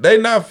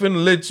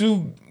finna let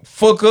you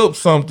fuck up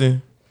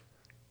something.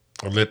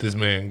 Or let this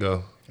man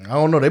go. I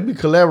don't know. They be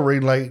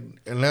collaborating like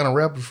Atlanta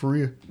rappers for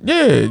real.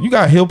 Yeah, you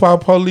got hip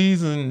hop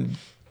police in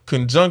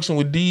conjunction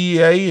with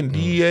DEA and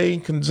DEA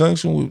in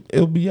conjunction with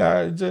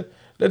LBI.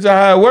 That's just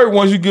how it works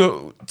once you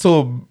get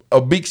to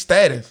a big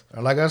status.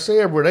 Like I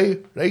said, bro,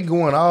 they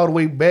going all the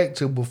way back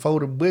to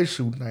before the Bush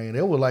shooting thing.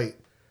 They were like,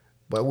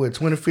 but what,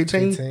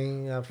 2015?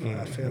 15, I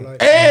feel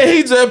like. And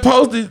he just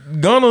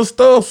posted Gunna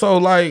stuff, so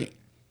like,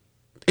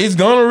 is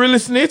Gunna really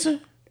snitching?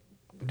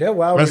 That's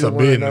why I That's really a want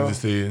to business know.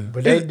 decision.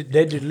 But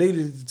they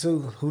deleted it too.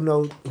 Who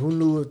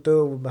knew a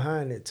thug was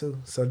behind it too?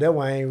 So that's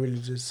why I ain't really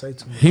just say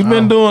too much. He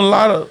been doing a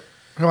lot of.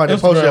 They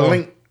posted a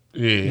link.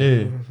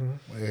 Yeah.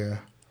 Yeah.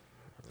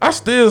 I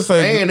still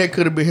say And that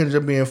could have been him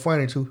just being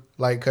funny too.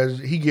 Like, cause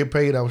he get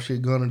paid off shit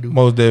Gunna do.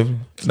 most definitely.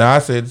 Now I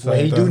said the same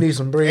Well, he do thing. need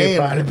some bread And-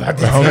 probably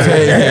about I'm that.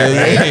 saying,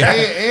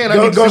 yeah. And I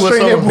Go need to see what's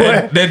straight up that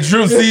with boy. That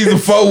Drip season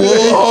 4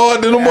 was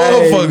hard than a Hey,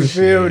 motherfucker. you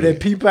feel that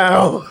peep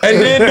out?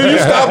 And then do you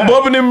stop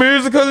bumping in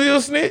music because you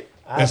a snitch?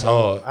 It's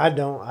hard. I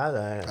don't.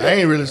 I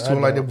ain't really listened to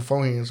him like that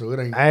beforehand, so it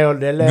ain't. I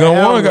ain't that last Gun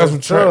album One got was some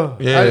tough.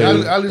 trap. Yeah,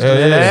 I listen to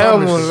That that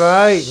album was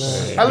right.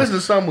 Man. I listen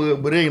to some of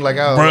it, but it ain't like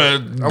I.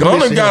 Bruh,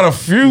 Gunna got a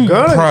few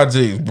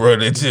projects, bro.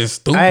 That's just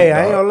stupid. Hey,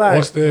 I ain't gonna lie.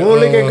 What's that, Won't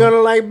look at Gunna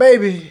like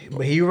Baby,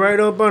 but he right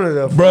up under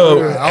there. Bro,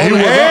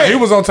 He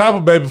was on top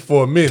of Baby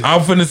for a minute.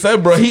 I'm finna say,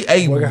 bro, he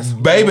ate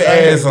baby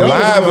Hey, ass those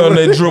alive are- on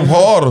that Drip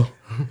Harder.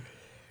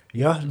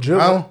 Yeah, I Drip.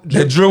 don't-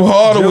 That Drip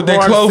Harder with that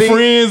Harder close se-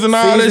 friends and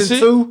all that season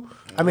shit. 2.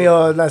 I mean,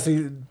 let's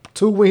see,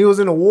 2 when he was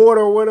in the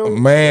water or whatever.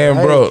 Man,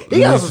 Hey, bro,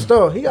 he got listen. some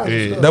stuff. He got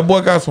some stuff. That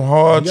boy got some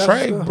hard He got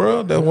track, stuff.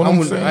 bro. That's what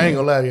I'm saying. I ain't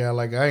gonna lie to y'all.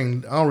 Like I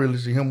don't really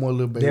see him more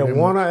little baby. That than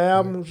Warner much.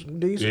 album's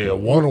decent. Yeah,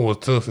 Warner was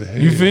tough as hell.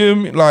 You feel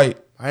me? Like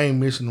I ain't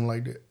missing him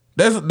like that.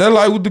 that's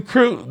like with the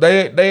crew.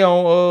 They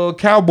on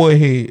Cowboy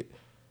Head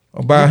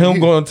about him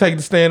going to take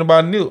the stand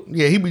about Nip.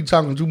 Yeah, he be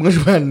talking too much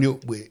about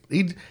Nip, but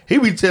he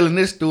be telling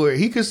this story.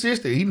 He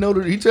consistent. He know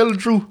that he telling the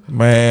truth.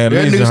 Man,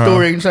 That listen, nigga huh?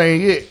 story ain't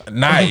changed yet.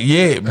 Not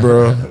yet,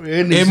 bro.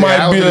 nigga It said,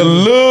 I might be was a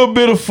in- little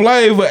bit of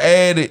flavor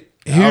added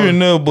here and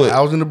there, but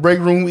I was in the break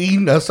room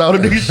eating. I saw the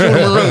nigga shoot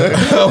him run.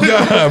 oh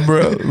god,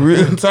 bro,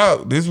 real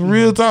talk. This is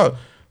real talk.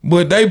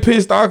 But they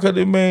pissed off because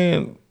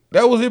man,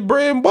 that was his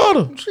bread and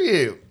butter.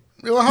 Shit,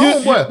 you a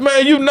homeboy.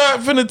 Man, you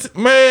not finna,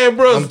 man,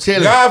 bro. I'm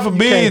telling God you,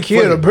 forbid, Can't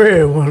kill the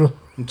bread with him.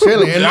 I'm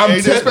telling you, and I'm they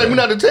expect telling- me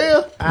not to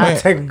tell. I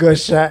take a good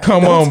shot.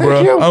 Come Don't on, take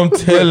bro. him. I'm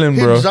telling,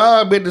 His bro.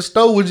 job at the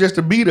store was just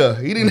to be there.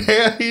 He didn't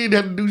have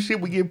to do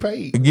shit but get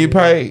paid. Get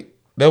paid.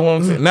 That's what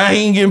I'm saying. Now he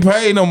ain't getting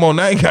paid no more.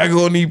 Now he gotta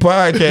go on these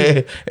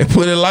podcasts and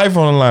put his life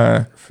on the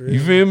line. You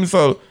feel me?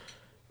 So,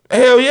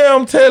 hell yeah,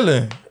 I'm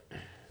telling.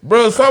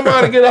 Bro,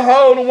 somebody get a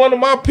hold of one of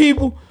my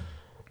people,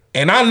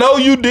 and I know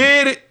you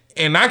did it,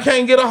 and I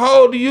can't get a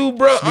hold of you,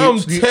 bro. I'm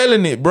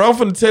telling it, bro. I'm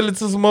finna tell it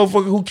to some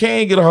motherfucker who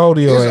can't get a hold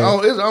of your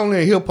ass. It's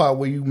only in hip hop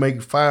where you make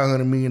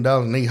 $500 million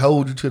and they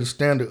hold you to the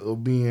standard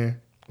of being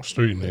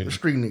Street a nigga.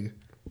 street nigga.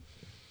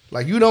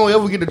 Like you don't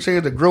ever get the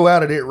chance to grow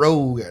out of that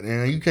road,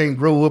 and you can't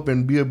grow up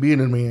and be a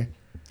businessman.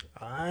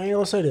 I ain't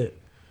gonna say that.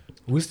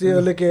 We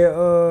still look at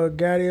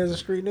Gotti as a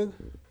street nigga.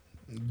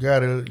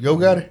 Got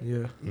it.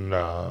 Yeah.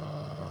 Nah.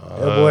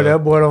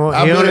 That boy don't.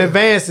 I He don't bet it-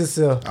 advance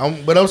himself.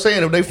 But I'm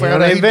saying if they He find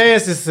don't out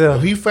advance if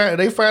himself.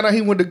 they find out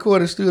he went to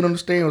court and stood on the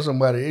stand with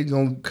somebody, it's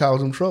gonna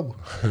cause him trouble.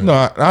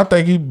 No, I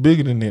think he's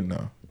bigger than that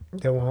now.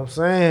 That's what I'm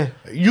saying.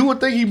 You would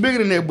think he bigger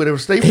than that, but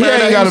if they He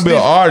ain't got to be an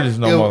artist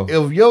no more.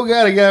 If Yo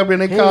Gotti got up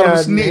and they call him a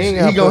snitch,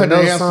 he gonna have to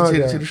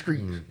answer to the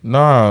street.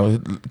 Nah,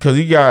 because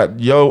he got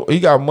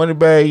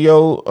Moneybag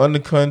Yo under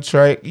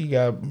contract. He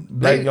got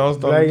Black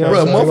Youngster.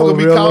 Bro, motherfucker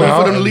be calling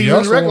for them to leave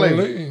his record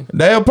label.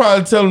 They'll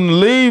probably tell him to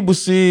leave, but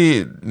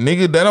shit,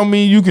 nigga, that don't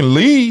mean you can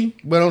leave.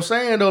 But I'm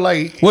saying though,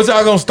 like, what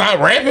y'all gonna stop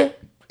rapping?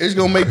 It's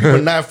gonna make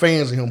people not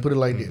fans of him. Put it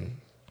like that.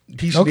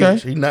 He's okay.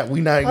 He not.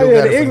 We not. Oh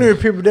yeah, the ignorant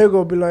people, they're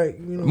gonna be like,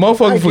 you know,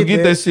 motherfucker,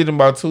 forget that shit in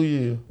about 2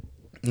 years.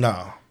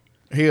 Nah,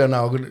 hell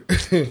no.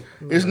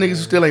 This niggas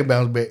still ain't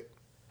bounced back.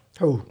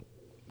 Who?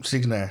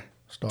 6ix9ine.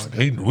 That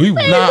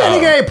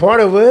nigga ain't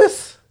part of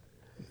us.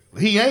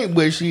 He ain't,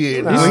 but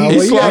shit.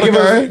 He's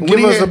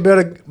give us a better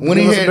example. When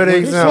he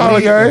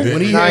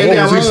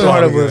had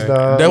part of us,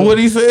 dog. That's what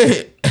he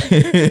said.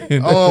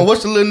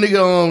 What's the little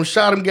nigga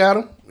shot him, got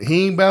him?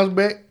 He ain't bounced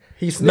back.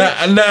 He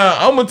snitched. Now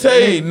I'm gonna tell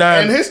you.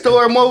 And his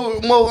story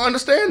more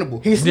understandable.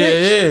 He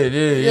snitched.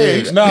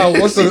 Yeah. Nah,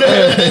 what's the?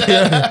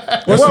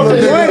 What's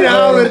the?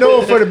 I only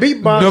know for the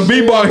beatbox. The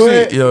beatbox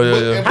shit.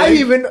 Yeah. I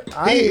even.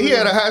 He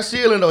had a high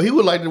ceiling though. He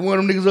was like one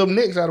of them niggas up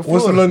next out of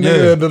Florida. What's the little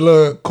nigga? The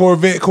little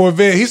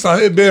Corvette. He saw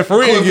his best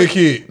friend get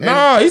kicked.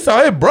 Nah, he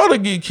saw his brother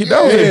get kicked.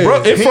 That was his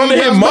brother in front of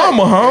his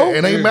mama, huh?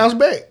 And they bounced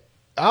back.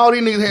 All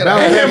these niggas had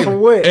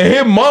and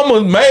his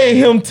mama made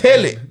him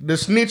tell it. The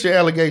snitch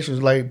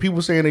allegations, like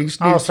people saying they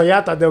snitch. Oh, so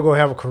y'all thought they were gonna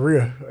have a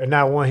career and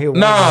not one hit.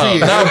 Nah,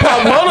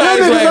 Pop Mona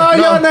ain't like all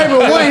y'all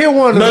naming one hit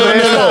wonders.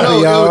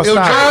 No. All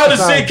the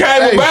shit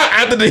came about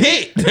after the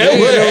hit. That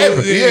what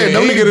happened. Yeah,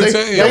 no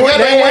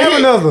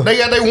nigga. They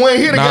got that one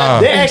hit.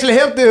 They actually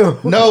helped them.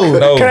 No.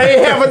 Can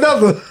they have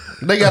another?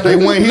 They got that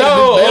one hit.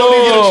 No, they don't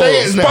even get a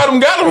chance now. Spot 'em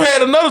got him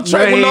had another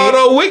track with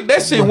Nardo Wick.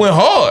 That shit went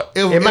hard.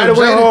 It might have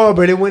went hard,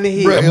 but it went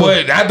hit.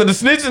 But after the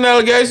snitching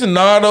allegation,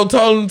 Nardo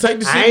told him to take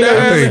the shit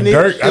down.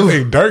 I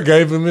think Dirk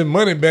gave him his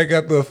money back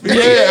after the feature.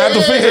 Yeah, after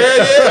the feature.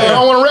 Yeah. I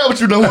don't want to rap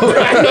with you no more.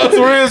 That's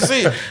real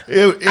shit.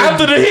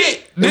 After the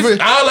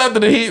hit. All after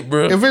the hit,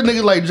 bro. If it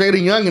niggas like Jada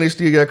Young and they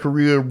still got a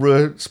career,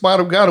 bro, Spot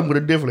 'em got him would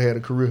have definitely had a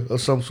career of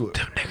some sort.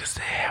 Them niggas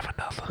still have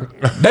another.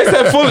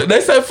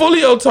 They said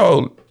Fulio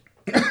told.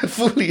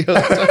 Fully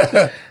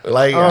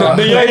like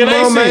the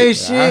young ain't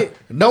shit.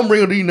 Don't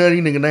bring up these nutty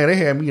niggas now. They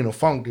had me in a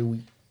funk this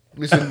week.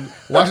 Listen,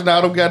 watching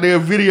all them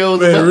goddamn videos.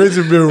 Man,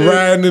 Richard been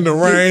riding in the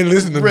rain,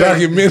 listening to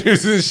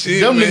documentaries and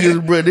shit. Them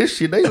niggas, bro, this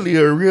shit, they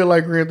live a real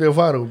like Grand Theft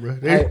Auto, bro.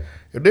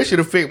 If this shit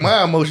affect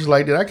my emotions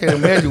like that, I can't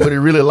imagine what it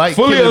really like.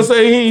 Fulio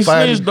say he ain't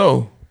snitched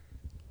though.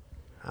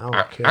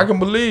 I can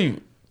believe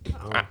it.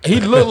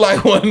 He looked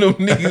like one of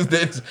them niggas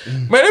that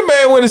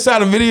man went and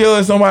shot a video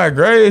in somebody's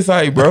grave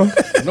site, bro.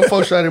 No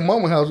folks shot in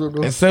mama house up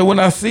though. And said when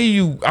I see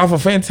you off a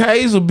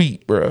Fantasia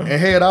beat, bro. And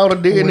had all the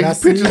dead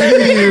niggas pictures.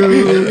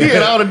 He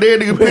had all the dead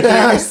niggas pictures.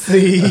 I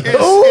see. In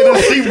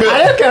the seatbelt.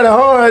 That's kind of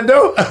hard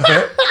though.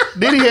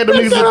 Then he had them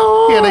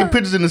niggas. He had their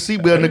pictures in the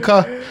seatbelt in the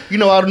car. You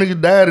know all the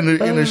niggas died in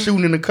the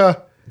shooting in the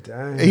car.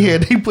 Damn.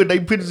 And he put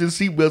their pictures in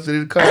seatbelts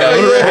in the car.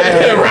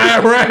 Ride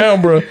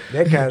around, bro.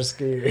 That kind of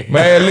scary.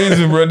 Man,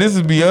 listen, bro. This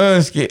is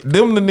beyond scary.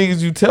 Them the niggas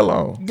you tell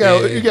on.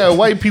 You got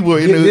white people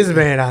in this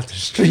man out the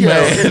street.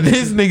 Man,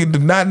 this nigga do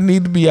not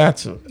need to be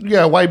out you. You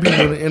got white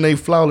people in they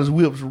flawless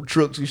whips,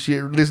 trucks and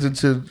shit, listening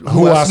to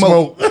Who I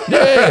Smoke.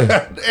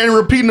 Yeah. And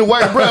repeating the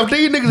white bro.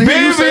 These niggas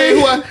hear you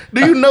saying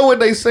do you know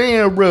what they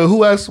saying, bro?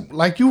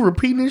 Like you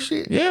repeating this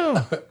shit?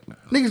 Yeah.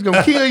 Niggas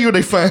gonna kill you if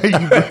they find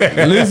you, bro.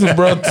 Listen,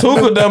 bro,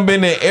 Tuka done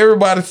been in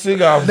everybody's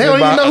cigar. They don't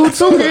even know who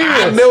Tuka is.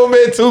 I never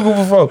met Tuka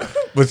before.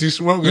 But you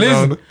smoking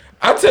on it.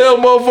 I tell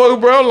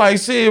motherfucker, bro, like,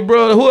 shit,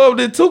 bro, whoever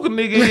this Tuka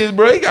nigga is,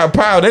 bro, he got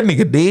power. That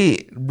nigga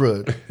dead.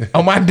 Bro.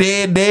 On my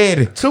dead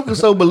daddy. Tuka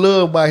so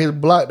beloved by his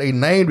block, they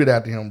named it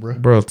after him, bro.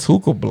 Bro,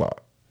 Tuka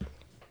block.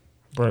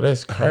 Bro,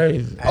 that's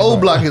crazy.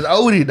 Old block is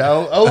Odie,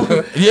 dog.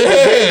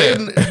 Yeah.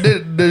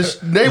 The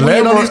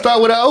neighborhood only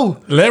start with an O.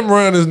 Let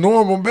run is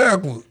normal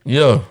backward.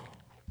 Yeah.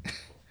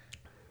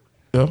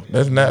 Yeah,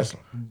 that's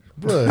natural.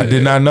 Bruh, I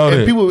did not know that.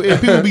 If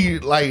people be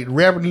like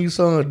rapping these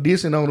songs,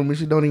 dissing on them and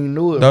shit, don't even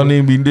know it. Don't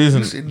even be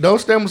dissing. Don't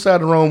stand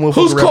beside the wrong motherfucker.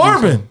 Who's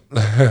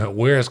Corbin?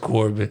 Where's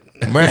Corbin?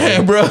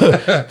 Man, bro.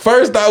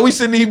 First thought we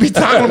shouldn't even be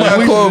talking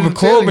about Corbin.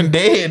 Corbin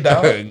dead,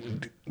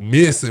 dog.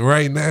 Missing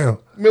right now.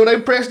 Man, when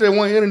they pressed that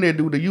one internet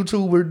dude, the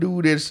YouTuber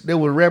dude that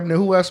was rapping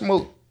Who I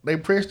Smoke, they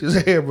pressed his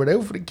head, bro. They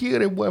were for the kill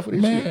that boy for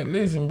this shit. Man,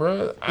 listen,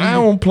 bro. I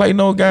don't play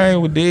no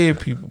game with dead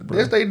people, bro.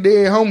 That's they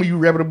dead homie you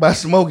rapping about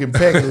smoking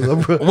packers,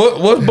 bro.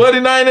 What's buddy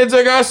name that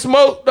just got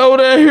smoked over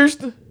there in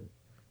Houston?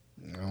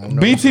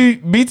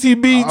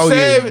 BTB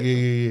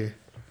Savage.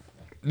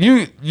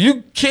 Yeah.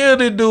 You killed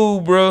the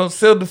dude, bro.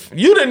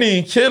 You didn't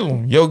even kill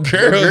him. Your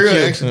girl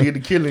actually did the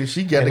killing.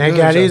 She got the gun. They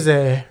got his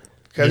ass.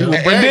 And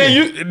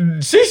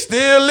then she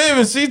still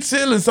living. She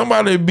chilling.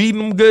 Somebody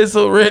beating them guts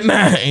up right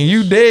now, and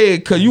you dead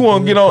because you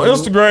want to get on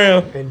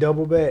Instagram and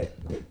double back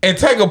and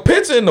take a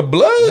picture in the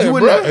blood,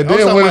 bro. And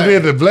then when he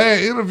did the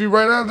Vlad interview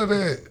right after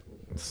that.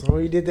 So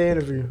he did the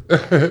interview.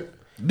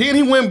 Then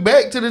he went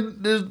back to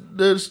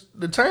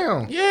the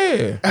town.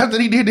 Yeah. After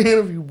he did the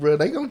interview, bro,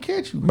 they gonna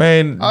catch you.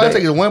 Man, all it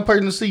takes is one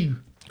person to see you.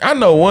 I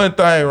know one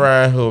thing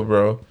around here,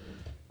 bro.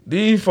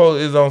 These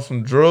folks is on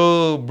some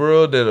drug,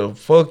 bro, that'll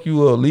fuck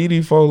you up. Leave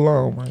these folks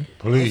alone, man.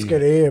 Please. I'm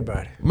scared of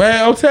everybody.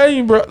 Man, I'm telling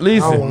you, bro.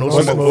 Listen.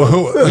 Listen,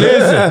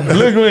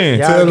 look in.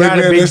 Tell me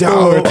big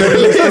dog. You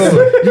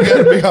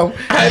gotta be home.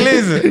 Hey,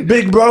 listen.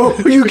 Big bro,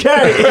 you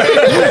got it.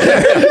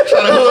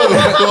 Try to hug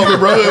me,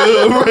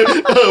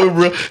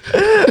 bro.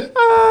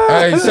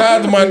 Hey, shout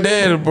out to my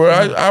daddy, bro.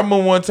 I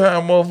remember one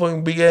time,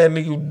 motherfucking big ass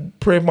nigga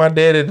pressed my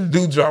dad at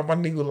the drop. My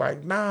nigga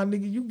like, nah,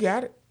 nigga, you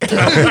got it. I'm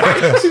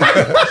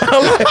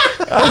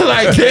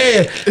like,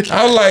 damn.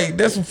 I was like,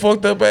 that's some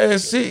fucked up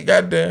ass shit.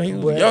 Goddamn, he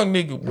was a young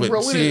nigga, but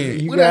bro, shit.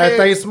 You gotta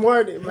think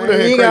smart, man. You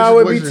ain't gotta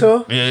always be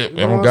tough. Yeah,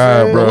 I'm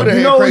God, bro.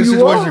 You know crazy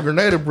situation in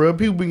Grenada, bro.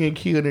 People be getting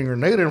killed in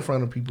Grenada in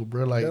front of people,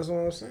 bro. Like that's what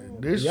I'm saying.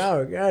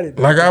 Y'all got it.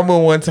 Like I remember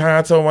one time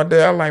I told my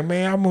dad, I was like,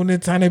 man, I'm on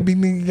that time that big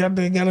nigga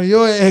got on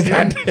your ass.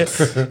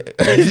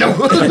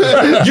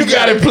 You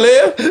got it,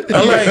 player.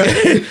 I'm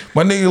like,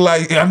 my nigga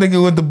like, I think it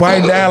went to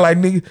bite down like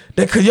nigga,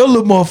 that cause your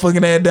little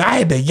motherfucking ass. I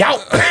had to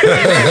yout.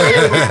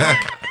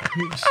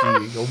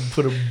 Shit, gonna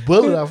put a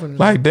bullet off in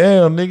like,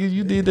 damn, nigga,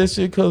 you did that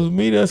shit cause of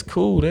me. That's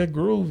cool. That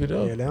groovy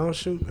though. Yeah, they don't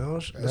shoot. So,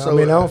 I mean,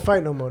 they don't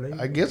fight no more.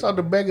 I guess out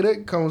the back of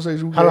that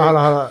conversation, hold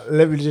on.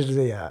 Let me just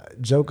say,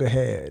 Joker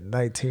had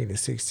 19 and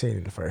 16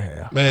 in the first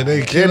half. Man,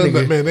 they killing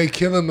the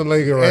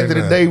Lakers right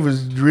Anthony now.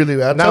 Davis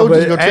really. I told you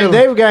to go tell him.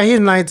 Davis got his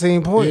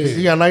 19 points. Yeah.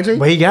 He got 19,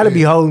 but he got to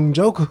be holding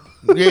Joker.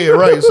 Yeah,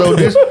 right. So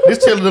this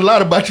telling a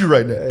lot about you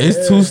right now.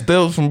 It's 2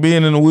 steps from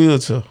being in a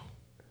wheelchair.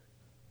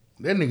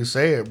 That nigga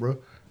sad, bro.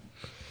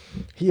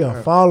 He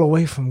a fall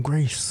away from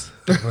grace.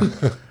 All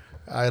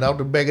right, out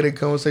the back of that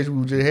conversation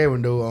we were just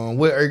having though,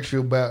 what irks you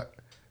about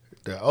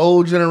the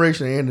old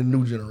generation and the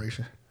new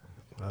generation?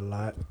 A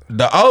lot.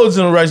 The old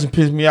generation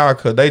pissed me out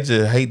because they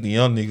just hate the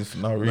young niggas for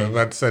no reason. I'm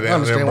about to say that. I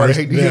understand why they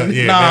hate the young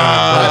niggas.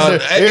 Nah,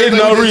 ain't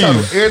no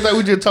reason. Everything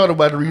we just talked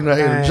about the reason I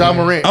hate him. John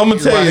Morant. I'm gonna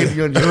tell you, the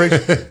young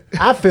generation.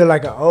 I feel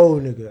like an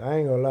old nigga. I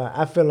ain't gonna lie.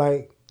 I feel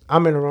like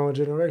I'm in the wrong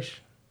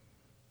generation.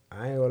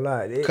 I ain't gonna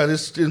lie. Because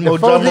it's more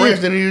John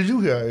Morant than it is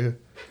you here.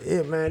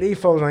 Yeah, man, these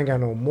folks ain't got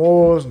no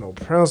morals, no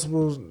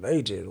principles.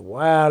 They just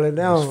wild and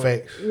down.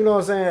 Facts. You know what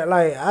I'm saying?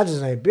 Like, I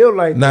just ain't built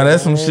like that. Nah,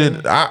 that's some man.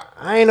 shit.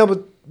 I ain't know,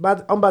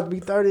 but I'm about to be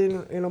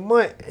 30 in a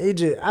month.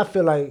 I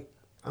feel like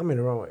I'm in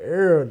the wrong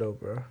era though,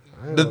 bro.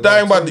 The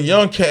thing about the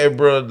young cat,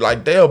 bro,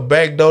 like they'll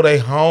backdoor they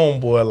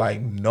homeboy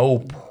like no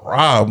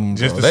problem.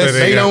 Just to bro. say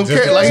they don't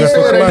care. Like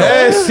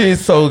that shit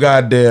so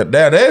goddamn.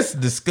 That's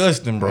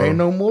disgusting, bro. Ain't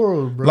no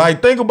morals, bro.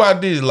 Like think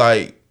about this,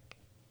 like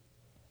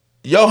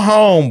your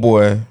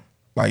homeboy.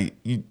 Like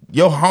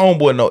your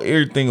homeboy know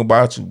everything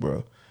about you,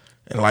 bro,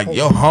 and like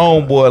your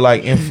homeboy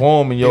like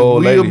informing your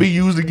old lady. Will be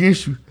used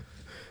against you.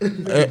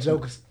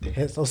 Joker's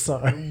dead, so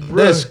sorry.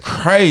 That's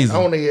crazy. I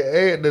want to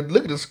add the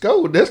look at the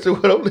score. That's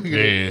what I'm looking at.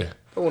 Yeah.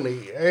 I want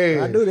to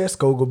add. I knew that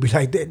score gonna be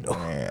like that though.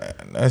 Man,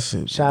 that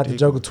shit. Shout out to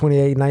Joker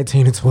 28,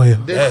 19, and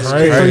 12. That's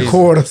crazy. 3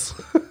 quarters.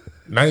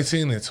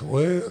 19 and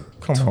 12.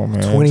 Come on,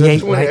 man.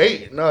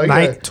 28. No, he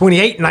got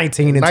 28,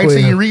 19, and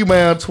 19 12.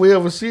 rebound,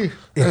 12 assists.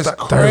 That's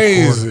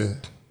crazy.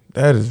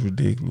 That is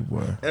ridiculous,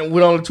 boy. And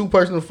with only 2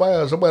 personal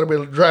fouls, somebody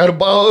better drive the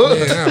ball up.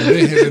 He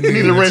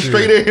need to run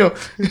straight at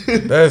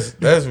him.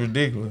 That's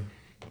ridiculous.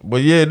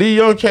 But yeah, these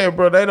young cats,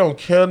 bro, they don't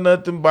care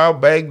nothing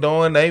about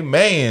backdooring they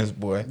mans,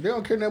 boy. They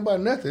don't care nothing about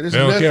nothing. They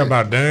don't care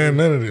about damn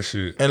none of this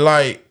shit. And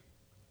like,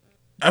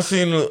 I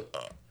seen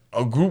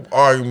a group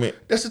argument.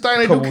 That's the thing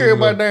they do care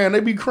about, damn.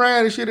 They be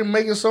crying and shit and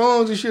making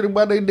songs and shit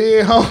about their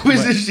dead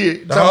homies and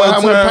shit. Talk about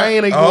how much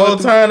pain they going through. The whole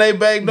time they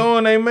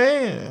backdooring they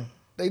man.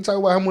 They talk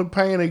about how much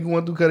pain they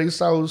going through because they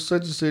saw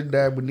such and such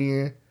die, but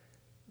then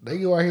they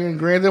go out here and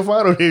Grand Theft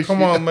Auto this shit.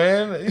 Come on,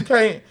 man. You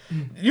can't.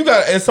 You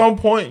got at some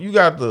point. You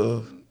got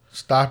to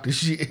stop the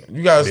shit.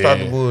 You got to stop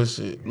the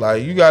bullshit.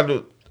 Like you got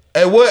to.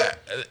 And what?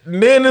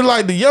 Then it's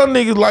like the young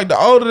niggas. Like the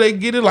older they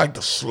get, it like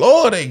the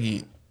slower they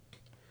get.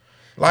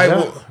 Like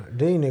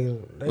these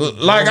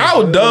niggas. Like I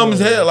was dumb as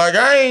hell. Like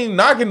I ain't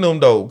knocking them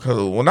though. Cause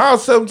when I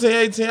was 17,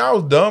 18, I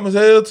was dumb as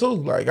hell too.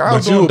 Like I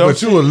was doing dumb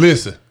But you would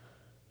listen.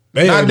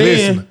 They ain't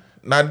listening.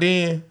 Not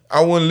then.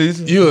 I wouldn't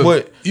listen.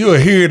 But you'll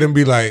hear it and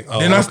be like,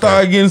 oh, then I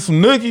started getting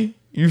some nookie.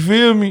 You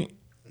feel me?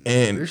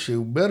 And this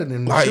shit better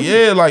than like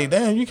like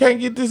damn, you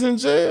can't get this in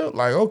jail.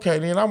 Like okay,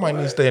 then I might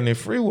need to stay in the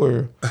free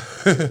world.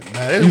 Now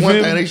that's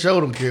one thing they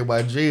showed them care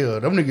about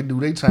jail. Them niggas do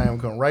their time,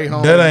 come right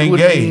home. That ain't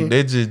gay.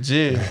 They just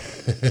jail.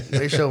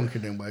 They show them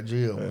care about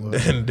jail.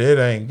 That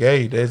ain't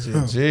gay. That's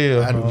just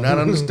jail. I do not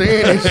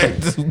understand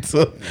that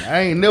shit. I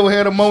ain't never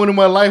had a moment in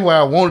my life where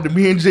I wanted to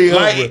be in jail.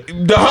 Like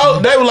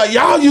they were like,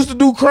 y'all used to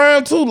do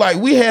crime too. Like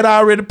we had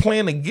already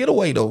planned a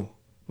getaway though.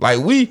 Like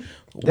we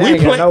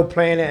ain't got no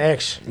plan in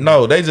action.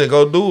 No, they just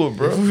go do it,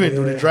 bro. We finna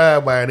do the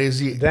drive-by,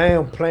 that's it. They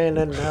ain't playing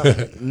nothing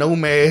out. No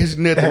mask,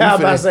 nothing. I was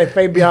about to say,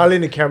 Faye be all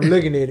in the camera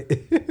looking at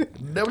it.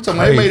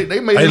 They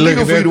made it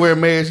illegal for you to wear a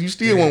mask. You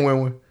still won't wear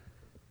one.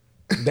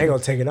 They gonna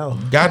take it off.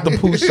 Got the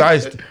Pooh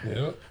Shiesty.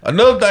 Yep.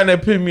 Another thing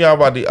that pissed me off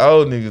about the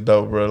old niggas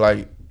though, bro,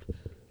 like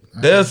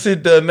they'll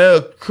sit there and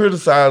they'll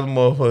criticize a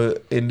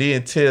motherfucker and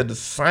then tell the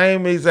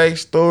same exact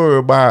story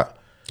about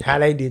how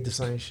they did the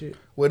same shit.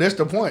 Well, that's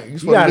the point. You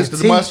supposed to listen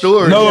to my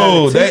story.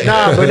 No, they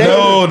don't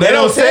segue. They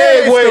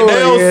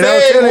don't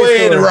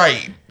segue it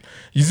right.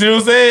 You see what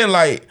I'm saying?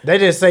 Like they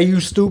just say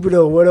you stupid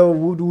or whatever,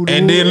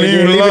 and then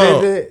leave it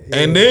alone.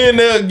 And then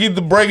they'll get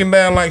the breaking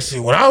down like,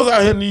 shit. When I was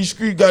out here in these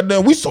streets,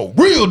 goddamn, we so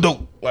real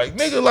dope. Like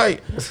nigga,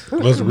 like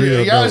What's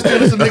real? Y'all still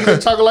listen to niggas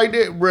that talking like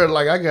that, bro?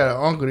 Like I got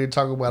an uncle that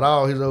talk about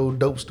all his old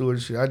dope stories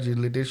and shit. I just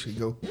let that shit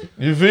go.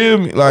 You feel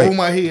me? Like over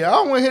my head. I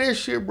don't want to hear that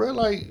shit, bro.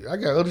 Like I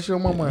got other shit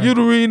on my mind. You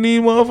the reason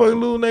these motherfuckers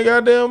lose their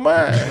goddamn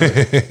mind,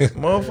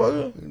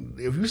 motherfucker.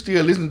 If you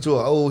still listening to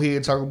an old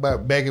head talking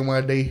about back in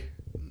my day,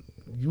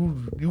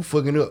 you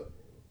fucking up.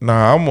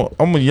 Nah,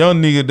 I'm a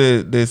young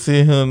nigga that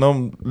sit here and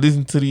I'm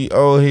listening to the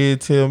old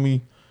heads tell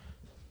me.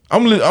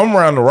 I'm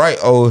around the right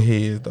old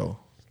heads though.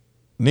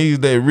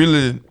 Niggas that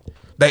really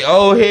they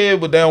old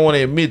head, but they don't want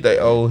to admit they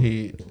old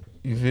head.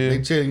 You feel me?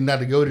 They tell you not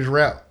to go this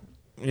route.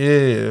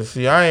 Yeah.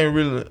 See, I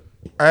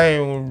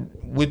ain't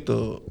with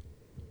the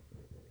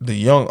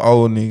young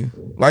old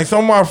niggas. Like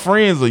some of my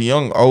friends are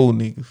young old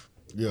niggas.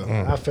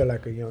 Yeah. I feel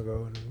like a young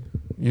old nigga.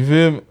 You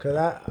feel me? Cause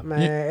at the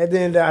end of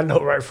the day, I know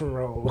right from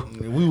wrong.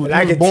 We was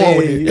I can born tell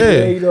with you, it.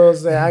 Yeah. you know what I'm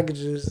saying? I could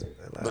just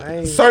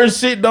certain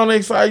shit don't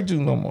excite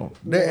you no more.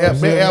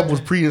 That app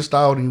was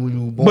pre-installed when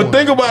you were born. But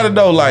think about it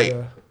though, like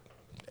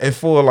as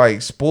for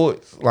like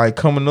sports, like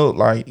coming up,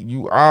 like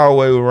you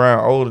always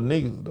around older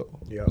niggas though.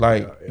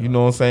 Yeah, You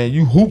know what I'm saying?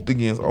 You hooped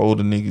against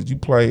older niggas. You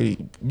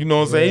played, you know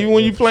what I'm saying? Even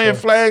when you playing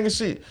flag and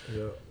shit.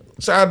 Yeah.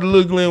 Shout out to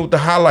Lil Glenn with the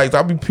highlights.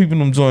 I be peeping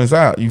them joints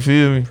out. You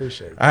feel me?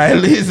 Appreciate it. I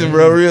ain't listen,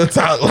 bro. Real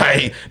talk.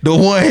 Like the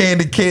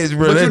one-handed catch,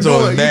 bro. That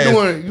joint's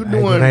nasty. You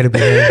doing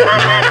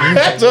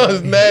That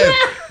joint's nasty.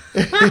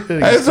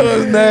 That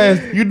joint's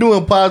nasty. You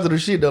doing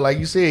positive shit though. Like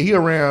you said, he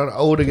around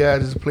older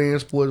guys that's playing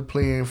sports,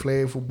 playing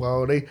flag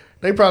football.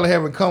 They probably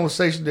having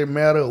conversations that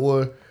matter,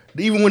 or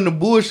even when the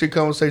bullshit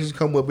conversations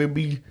come up, it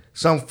be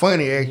something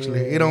funny actually.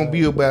 It don't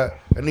be about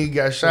a nigga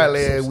got shot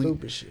last week.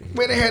 Stupid shit.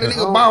 Man, they had a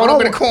nigga balled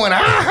up in the corner.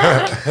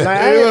 Like,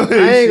 I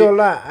ain't gonna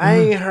lie.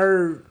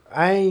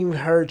 I ain't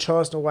heard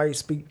Charleston White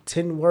speak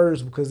 10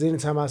 words because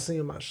anytime I see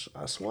him,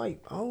 I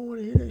swipe. I don't want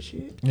to hear that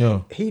shit.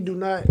 Yeah. He do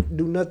not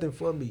do nothing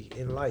for me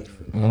in life.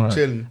 Right.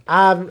 Chilling.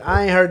 I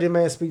ain't heard that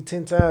man speak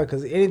 10 times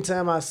because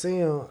anytime I see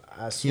him,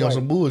 I swipe. He on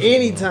some bullshit.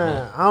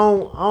 Anytime. I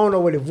don't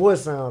know what his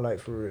voice sound like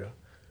for real.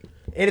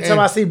 Anytime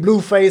I see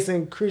Blueface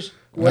and Chris,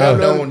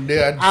 whatever,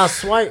 I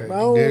swipe. I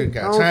don't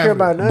care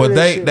about none but of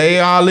that shit.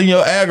 they all in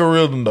your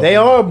algorithm though. They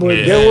are, but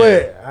get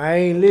what? I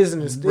ain't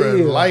listening still.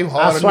 Bruh, life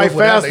hard I swipe enough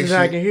without faster they than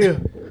I shit. can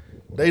hear.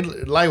 They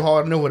life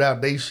hard enough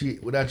without they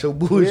shit, without your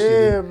bullshit.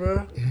 Yeah,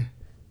 bro.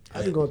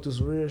 I be going through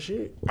some real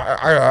shit.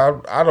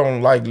 I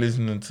don't like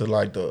listening to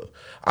like the.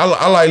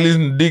 I like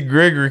listening to Dick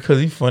Gregory because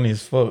he funny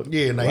as fuck.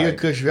 Yeah, now he'll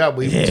cut you out,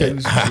 but he be telling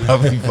you some shit.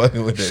 I be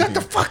fucking with that. Shut the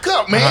fuck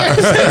up, man.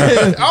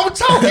 I'm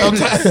talking.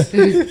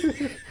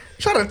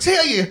 Trying to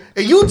tell you,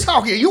 and you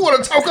talking, you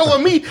want to talk over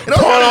me. Point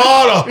of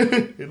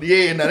order.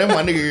 Yeah, now that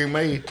my nigga here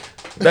made.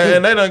 They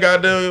done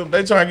got them.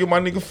 They trying to get my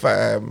nigga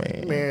 5,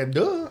 man. Man,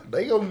 duh.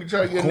 They gonna be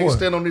trying to get a nigga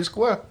stand on this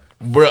square.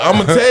 Bro, I'm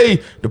gonna tell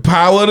you the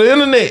power of the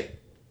internet.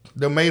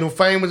 They made him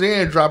famous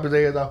and drop his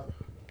ass off.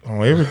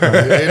 On everything.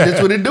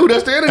 That's what it do.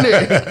 That's the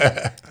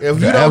internet. If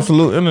The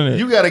absolute internet.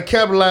 You gotta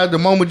capitalize the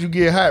moment you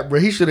get hot, bro.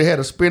 He should have had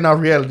a spin-off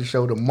reality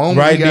show the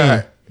moment he got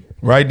hot.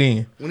 Right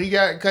then. When he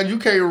got, cause you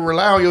can't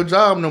rely on your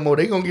job no more.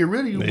 They gonna get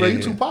rid of you, bro.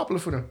 You too popular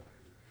for them.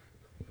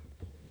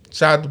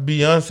 Shout out to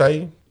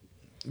Beyonce.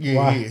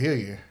 Yeah, hell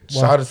yeah.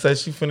 Shout out said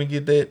she finna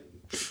get that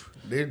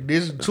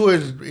This tour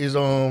is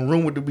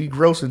rumored to be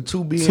grossing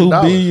 $2 billion.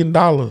 $2 billion.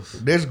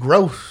 That's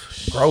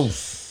gross.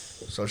 Gross.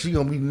 So she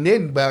gonna be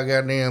netting about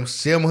goddamn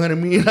 $700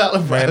 million.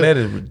 Man, that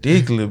is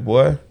ridiculous,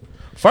 boy.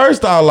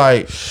 First off,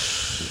 like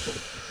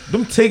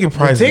them ticket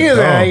prices. Tickets,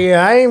 I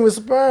ain't even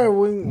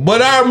surprised.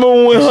 But I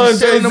remember when her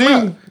selling them Jay-Z.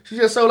 out. She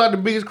just sold out the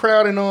biggest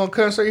crowd in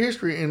concert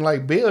history in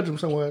like Belgium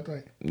somewhere, I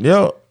think.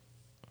 Yeah.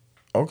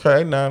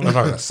 Okay, now. It's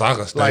like a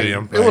soccer Like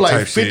stadium. it was like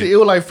type 50. shit. It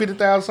was like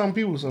 50,000 some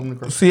people or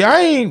something. See, I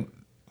ain't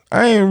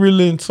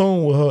really in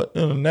tune with her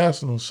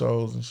international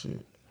shows and shit.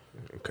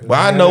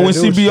 But I know when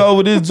she be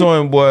over this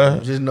joint,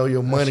 boy. Just know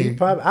your money.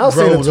 I'll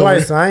see her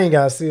twice, so I ain't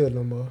gotta see her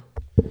no more.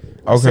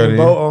 Okay, The then.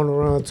 boat on the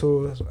run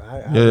tour.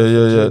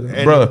 Yeah.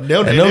 And Bro,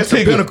 that's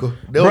the pinnacle.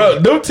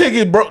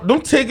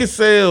 Them ticket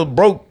sales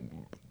broke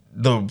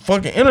the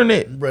fucking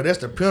internet. Bro, that's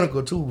the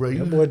pinnacle too, bro.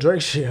 That boy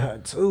Drake shit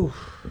hot too.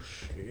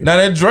 Now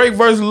that Drake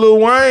versus Lil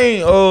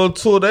Wayne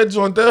tour, that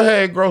joint that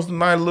had grossed the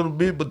night a little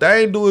bit, but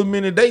they ain't do as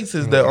many dates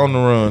as that on the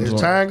run. As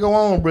joint. time go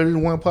on, bro, this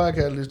one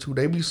podcast I listen to,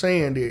 they be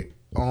saying that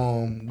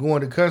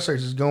going to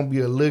concerts is gonna be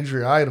a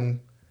luxury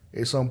item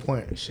at some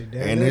point.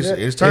 And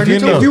it's turning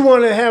into If you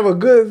want to have a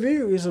good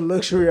view, it's a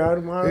luxury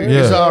item already.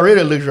 It's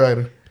already a luxury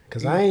item.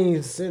 Cause I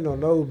ain't sitting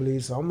on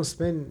nosebleeds, so I'm gonna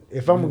spend.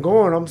 If I'm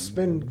going, I'm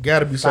spending.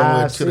 Gotta be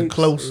somewhere to the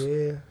close.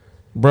 Yeah.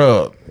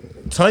 Bruh,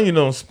 Tanya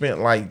done spent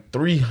like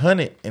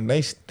 300 and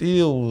they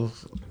still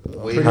was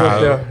Pretty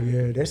up there.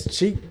 Yeah, that's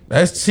cheap.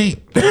 That's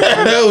cheap.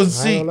 That was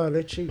I ain't cheap. gonna lie,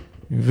 that's cheap.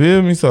 You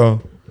feel me?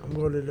 So I'm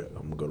gonna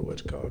go to what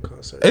you call a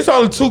concert. it's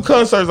only 2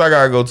 concerts I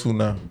gotta go to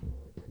now.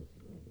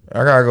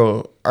 I gotta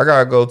go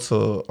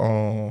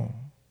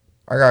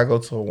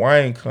to a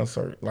Wayne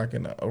concert, like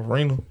in the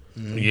arena.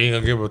 You ain't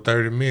gonna give him a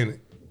 30 minutes.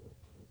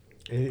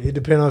 It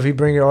depends on if he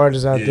bring your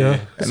artists out there.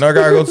 And I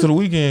gotta go to the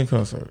Weekend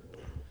concert.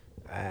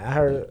 I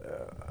heard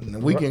The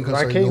Weekend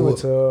concert Rakim go went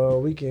up. to a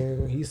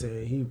Weekend. He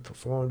said he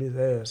performed his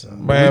ass off.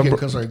 Man, Weekend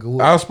concert go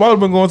I up. was supposed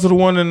to be going to the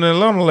one in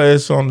Atlanta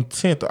last year on the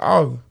 10th of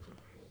August.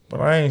 But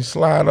I ain't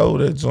slide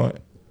over that joint.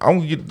 I'm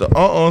gonna get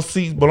the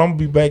seats, but I'm gonna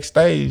be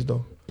backstage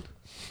though.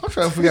 I'm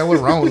trying to figure out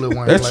what's wrong with Lil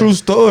Wayne. That's Like, true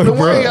story, Lil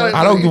bro. Wayne gotta-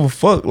 I don't give a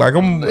fuck. Like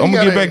I'm gonna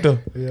get back there.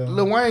 Yeah.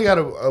 Lil Wayne got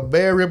a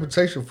bad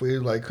reputation for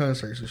his like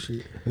concerts and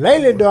shit.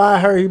 Lately though, I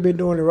heard he been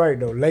doing it right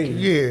though. Lately,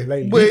 Yeah,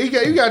 lately.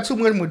 but you got too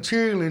much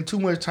material and too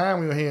much time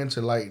in your hand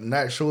to like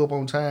not show up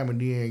on time and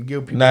then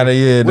give people Nah,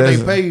 yeah, what they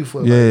that's paid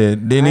for. Yeah,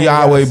 then he I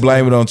ain't always gotta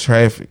blame it on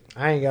traffic.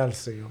 I ain't gotta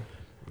see him.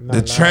 Not The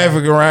lying.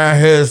 traffic around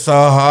here is so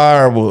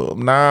horrible.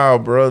 Nah,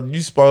 bro,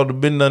 you supposed to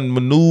been done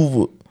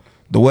maneuver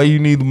the way you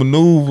need to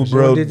maneuver, You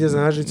bro. done did this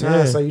 100 times,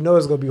 Yeah. so you know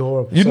it's gonna be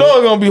horrible. You So- know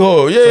it's gonna be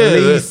horrible. so Yeah,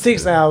 leave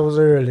 6 hours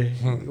early.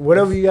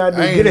 Whatever you gotta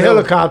do, I ain't get a never-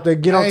 helicopter,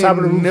 get on top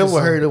of the roof. or Never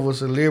something. heard of a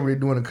celebrity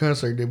doing a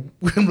concert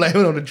that blame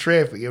it on the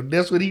traffic. If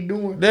that's what he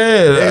doing,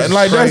 yeah,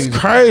 that's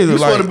crazy. You Like,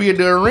 supposed to be at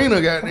the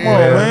arena, goddamn. come on,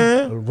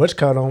 man. Which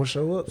car don't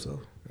show up? So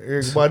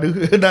Everybody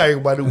do, not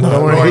everybody do.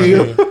 Lauryn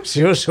Hill,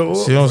 she'll show up.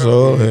 She don't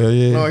show up. Hell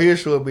yeah. No, he'll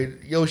show up at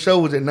your show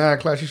was at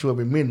 9:00. She show up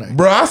at midnight.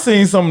 Bro, I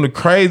seen some of the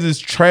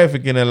craziest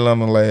traffic in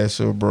Atlanta last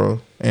year,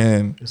 bro.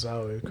 And It's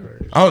always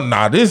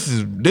crazy. this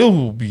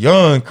was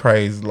beyond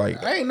crazy.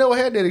 Like, I ain't never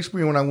had that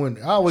experience when I went.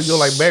 I always go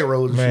like back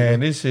roads. And man, shit.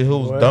 this shit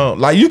was dumb.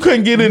 Like, you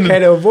couldn't get in You the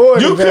can't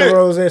avoid you the back couldn't-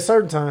 roads at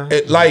certain times.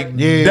 like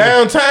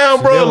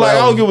downtown, bro. That Like,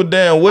 I was- don't give a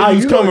damn where you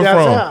was you know coming from.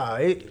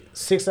 downtown,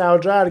 6-hour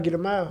drive to get a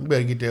mile. You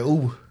better get that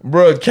Uber.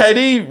 Bro,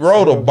 KD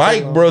rode a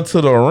bike, bro,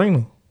 to the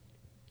arena.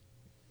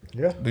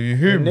 Yeah. Do you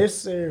hear And me?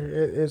 this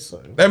it's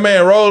That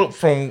man rode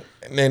from,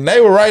 and they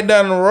were right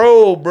down the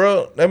road,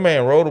 bro. That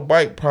man rode a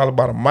bike probably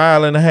about a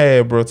mile and a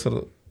half, bro,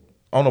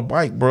 on a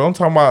bike, bro. I'm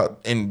talking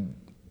about in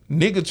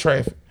nigga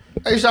traffic.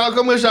 Hey, Sean,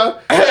 come here, Sean.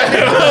 Hey,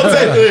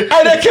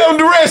 that Kevin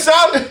Durant,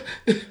 shout.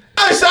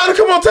 Hey, shout,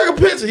 come on, take a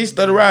picture. He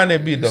stood around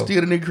that bitch, though.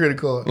 Steal the nigga credit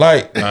card.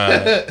 Like,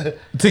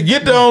 to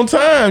get there on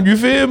time, you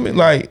feel me?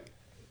 Like,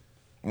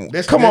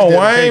 That's come that's on,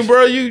 Wayne, dedication.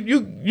 bro.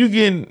 You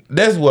getting,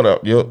 that's what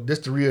up, yo.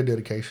 That's the real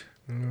dedication.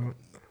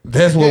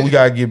 That's what we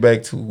gotta get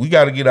back to. We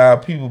gotta get our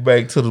people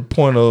back to the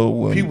point of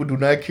when People do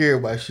not care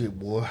about shit,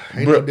 boy.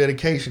 Ain't Bruh. no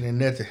dedication and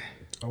nothing.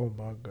 oh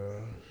my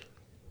god.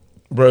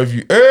 bro, if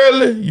you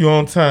early, you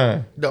on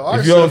time. The art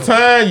If you on suffering.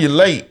 time, you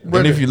late. And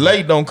Brother. if you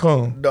late, don't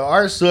come. The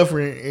art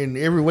suffering in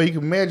every way you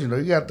can imagine, though.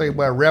 You got to think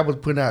about rappers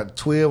putting out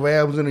 12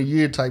 albums in a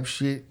year type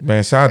shit.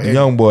 Man, shout out to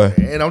Young Boy.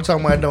 And I'm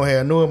talking about don't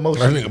have no That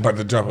emotion. nigga about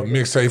to drop a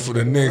mixtape for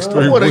the next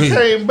 3 Boy, they weeks.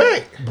 came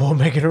back. Boy,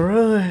 making a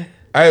run.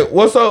 Hey,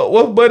 what's up?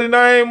 What's buddy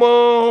name?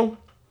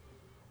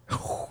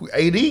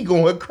 AD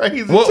going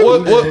crazy,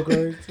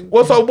 too.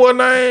 What's up boy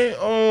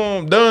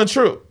name? Dun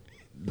Trip.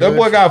 That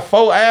boy got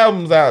 4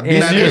 albums out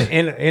this year.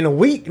 In a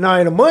week, no,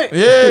 in a month.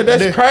 Yeah,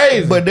 that's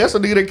crazy. But that's a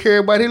nigga that care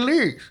about his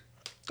lyrics.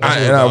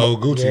 That's what the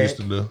old Gucci used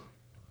to do.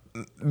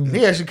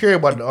 He actually care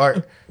about the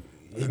art.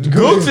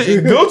 Gucci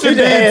He just did.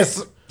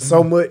 has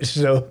so much,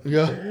 so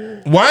Yeah.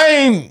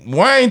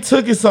 Wayne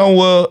took it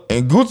somewhere,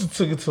 and Gucci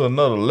took it to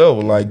another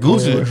level. Like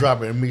Gucci Gucci,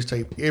 dropping a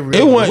mixtape every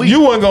it other wasn't. week.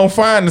 You wasn't gonna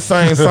find the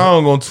same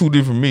song on 2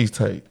 different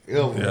mixtapes.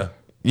 Yeah.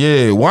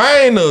 Yeah,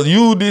 Wayne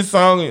used this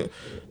song.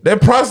 That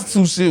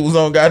prostitute shit was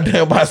on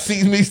goddamn about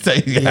 6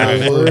 mixtapes.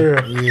 Yeah, for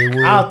real. Yeah,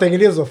 well. I don't think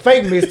it is a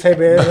fake mixtape.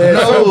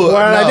 No,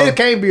 Like, no. this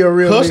can't be a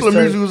real Hustler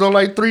mixtape. music was on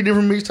like 3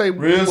 different mixtapes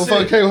before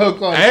shit. it came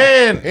out.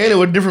 And it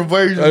was different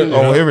versions.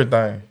 on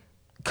everything.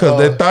 Cause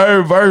that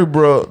third verse,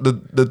 bro,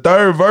 the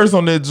third verse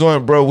on that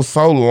joint, bro, was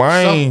so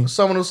lame.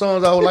 Some of the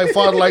songs I was like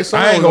Father Like Son.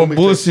 I ain't gonna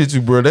bullshit you,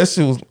 bro. That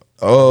shit was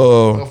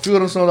A few of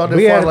them songs out there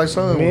We Father had, Like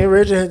Son. me and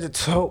Reggie had to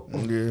talk.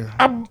 Yeah.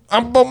 I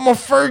bought my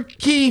first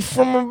key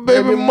from a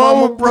baby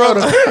mama,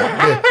 brother.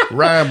 Yeah,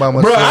 Rhyme by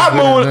myself. Bro,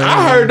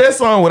 I heard that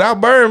song without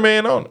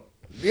Birdman on it.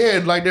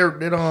 Yeah, like they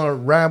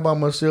don't Rhyme by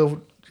myself.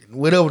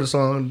 Whatever the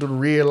song, do the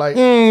red light.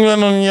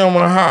 I'm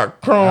a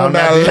hot chrome.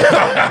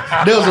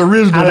 That was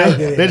original. I like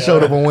that. That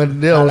showed up on one.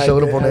 That I one like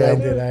showed that. up on I that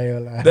like album. that. I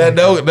ain't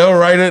gonna lie. They'll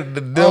write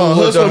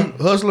it.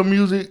 Hustler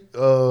music,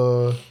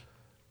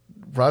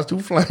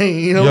 Prostitute Flame,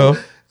 you know. Yo.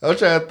 I'm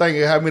trying to think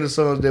of how many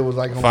songs there was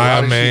like on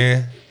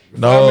Fireman.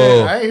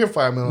 No. I ain't hear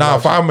Fireman. Nah,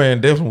 Fireman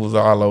definitely was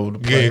all over the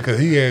Yeah, place. because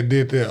he had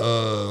did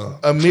the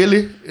A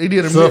Millie, he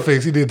did a Millie.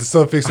 suffix. He did the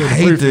suffix and I the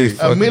hate prefix.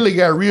 this. A Millie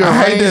got real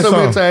I hate rain that so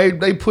many song. times.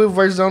 They put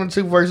verses on and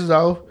took verses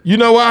off. You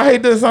know why I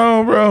hate that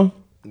song, bro?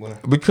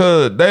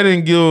 Because they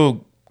didn't give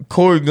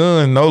Corey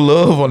Gunn, no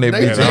love on that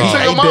bitch. He ate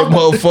that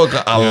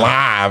motherfucker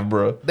alive,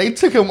 bro. They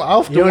took him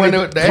off the one. You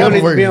don't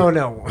need to be on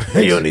that one.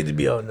 You don't need to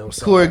be on that.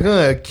 Corey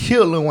Gunn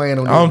killed Lil Wayne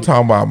on that. I'm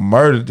talking about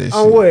murdered this shit.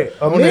 On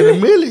what? On that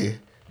Millie.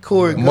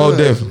 Corey Gunn. More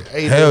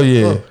definitely. Hell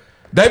yeah.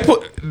 They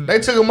took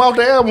him off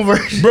the album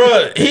version.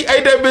 Bro, he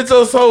ate that bitch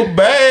up so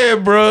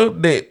bad, bro,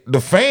 that the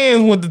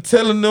fans went to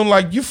telling them,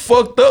 like, you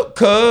fucked up,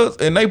 cuz,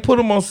 and they put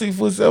him on 6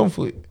 foot, 7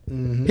 foot.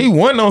 Mm-hmm. He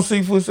wasn't on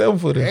 6 foot, 7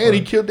 foot. And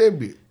he killed that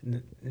bitch.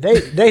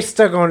 They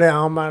stuck on that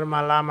on my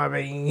llama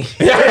bean.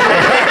 They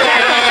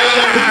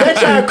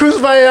try to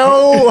crucify your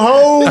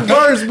whole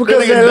verse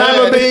because that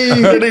lima bean.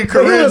 He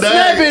was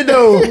snapping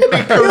though. He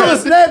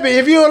was snapping.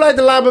 If you don't like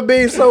the lima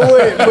bean, so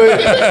what? But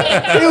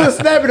he was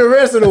snapping the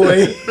rest of the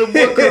way. The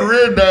boy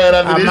career died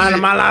after this shit.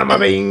 My lima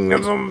bean.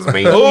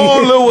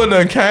 Oh, look what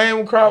done came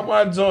across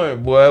my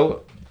joint, boy.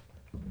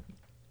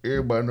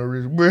 Everybody know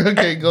Rich Bro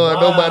can't go out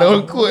nobody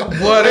on court. Boy,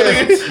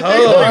 that's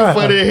tough.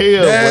 Funny as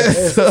hell.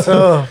 That's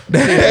tough.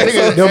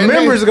 The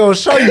members gonna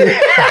show you.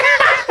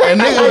 And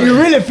niggas, how you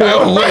really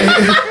feel.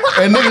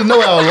 And niggas know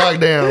I was locked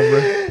down, bro.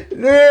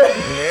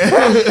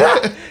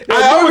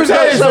 I would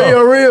tell you show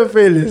your real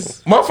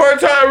feelings. My first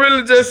time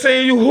really just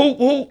seeing you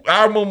hoop.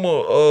 I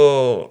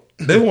remember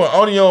this one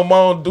only on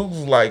Mount Dukes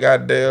was like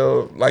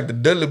goddamn like the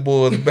Dudley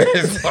Boys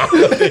basketball.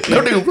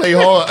 Them niggas play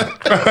hard.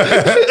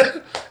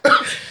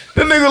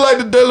 The nigga like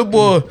the Dudley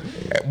Boy.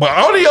 But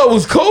Onio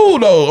was cool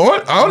though.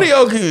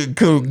 Onio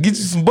could get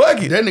you some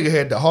buckets. That nigga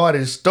had the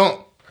hardest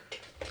stump.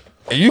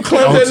 And you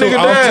clamped that nigga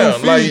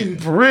down.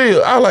 Like, for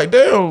real. I like,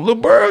 damn,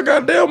 little bird,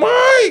 goddamn,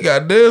 I ain't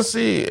got this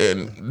shit.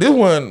 And this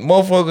one,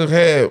 motherfucker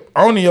had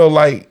Onio,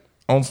 like,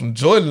 on some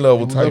Jordan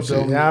level type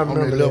shit. Yeah, I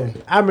remember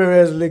that. I remember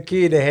as a little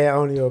kid that had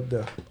Onio up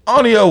there.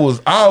 Onio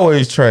was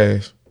always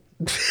trash.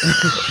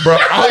 Bro,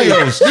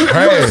 Onio was trash. You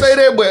would say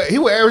that, but he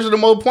was averaging the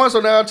most points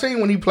on our team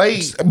when he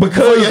played.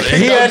 Because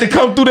he had to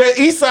come through that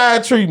east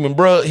side treatment,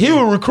 bro. He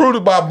was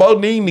recruited by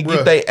Bodine to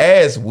get their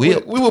ass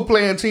whipped. We were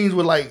playing teams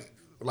with like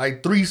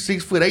 3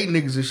 6'8"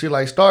 niggas and shit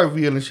like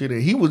Starville and shit,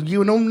 and he was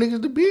giving them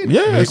niggas the business.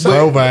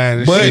 Yeah,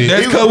 but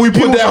that's because we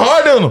put that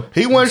hard on him.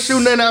 He wasn't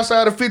shooting nothing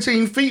outside of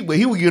 15 feet, but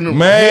he was getting them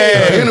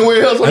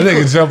anywhere else. I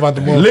think jump out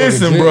the motherfucker.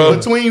 Listen, bro.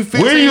 Between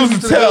 15 we used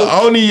to tell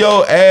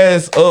Onio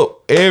ass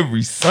up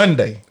every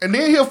Sunday, and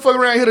then he'll fuck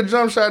around and hit a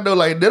jump shot though.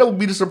 Like that'll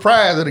be the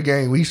surprise of the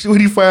game. When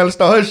he finally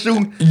started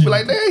shooting, be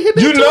like, damn, hit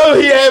that. You know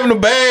he having a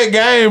bad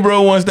game,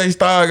 bro. Once they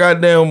start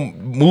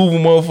goddamn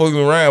moving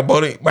motherfuckers around,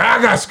 but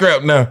I got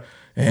scrapped now.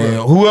 And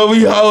whoever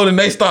he holding,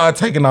 they started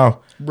taking off.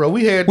 Bro,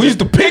 we used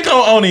to pick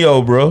on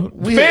Onio, bro.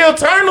 Phil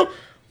Turner,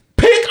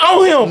 pick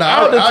on him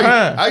all the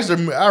time.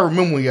 I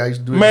remember when y'all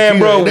used to do it. Man,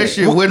 bro. That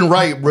shit wasn't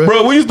right, bro.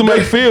 Bro, we used to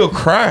make Phil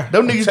cry.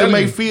 Them niggas used to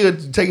make Phil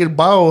take his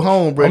ball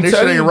home, bro. That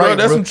shit ain't right,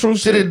 that's bro. some true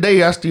shit. To this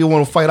day, I still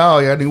want to fight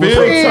all y'all niggas.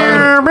 Phil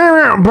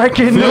Turner.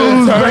 Breaking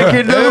news.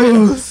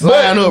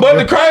 But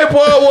the crazy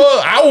part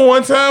was, I was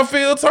one time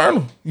Phil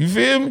Turner. You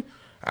feel me?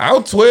 I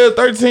was 12,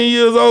 13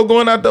 years old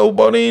going out there with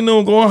Bodine,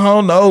 going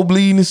home, no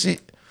bleeding and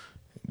shit.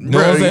 You know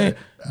what I'm saying?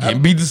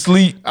 Getting beat to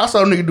sleep. I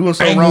saw a nigga doing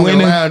something wrong in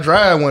Line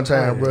Drive one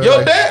time, bro.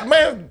 Your dad,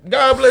 man,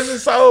 God bless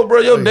his soul,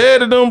 bro. Your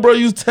dad and them, bro,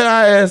 used to tear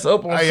our ass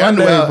up on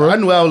Sunday, bro. I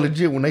knew I was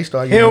legit when they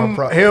started getting my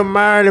props. Him,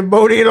 Myron, and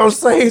Bodine on the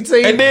same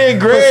team. And then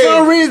Greg. For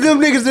some reason, them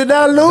niggas did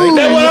not lose.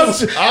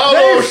 Listen, bro,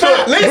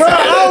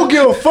 I don't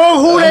give a fuck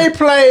who they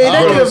played.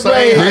 They could have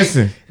played.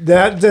 Listen.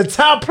 The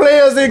top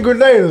players in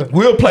Grenada.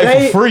 We'll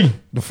play for free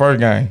the first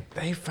game.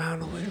 They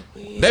found a way to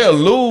win. They'll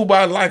lose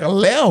by like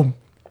 11.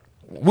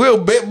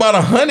 We'll bet by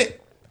 100.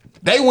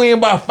 They win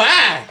by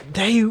 5.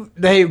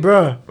 They,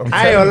 bro.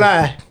 I ain't gonna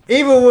lie.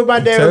 Even with my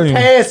damn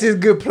pass is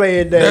good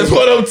playing day. That's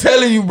what I'm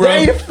telling you, bro.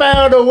 They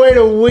found a way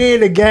to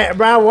win the game.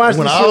 Bro, I watched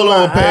when the all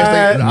over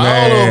past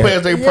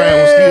they prime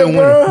was still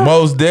winning.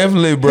 Most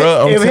definitely,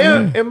 bro. If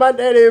him and my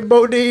daddy and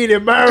Bodine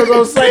and Myron on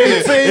the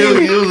same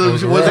team,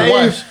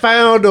 they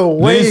found a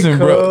way. Listen,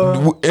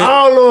 bro.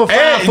 All over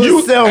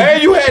 5'7".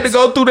 And you had to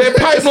go through that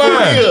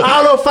pipeline.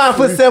 All over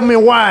 5'7"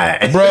 and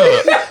wide, bro.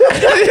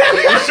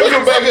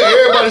 Shooting back here,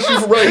 everybody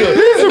shooting right here.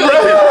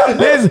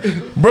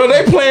 Listen, bro.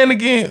 They playing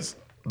against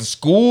the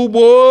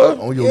schoolboy,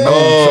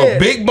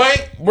 big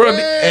bank, bro,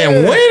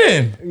 and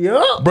winning.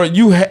 Yeah, bro,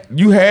 you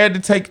had to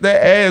take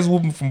that ass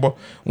whooping from.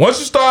 Once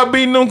you start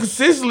beating them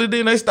consistently,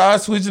 then they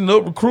start switching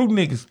up recruit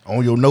niggas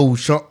on your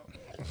nose, chunk.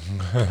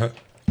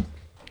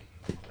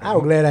 I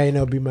was glad I ain't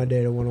never beat my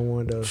dad at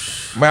 1-on-1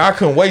 though. Man, I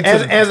couldn't wait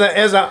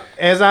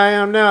as I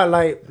am now.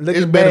 Like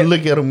it's better to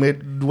look at him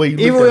the way you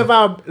look even at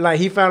if him.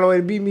 he found a way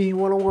to beat me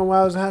 1-on-1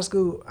 while I was in high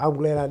school. I'm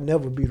glad I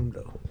never beat him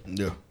though.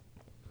 Yeah.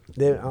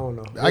 Then I don't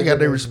know. I got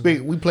their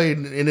respect. We played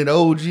in the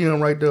old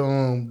gym right there.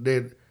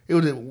 That it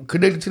was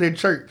connected to their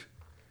church.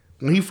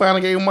 When he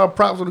finally gave me my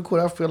props on the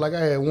court, I felt like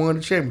I had won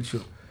the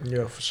championship.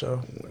 Yeah, for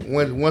sure.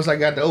 Once I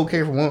got the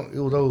okay from one, it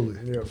was over.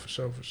 Yeah, for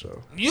sure.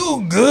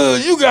 You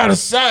good? You got a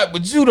shot,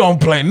 but you don't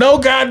play no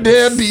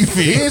goddamn defense.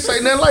 He didn't say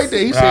nothing like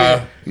that. He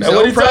said,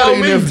 what he proud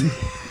told of me.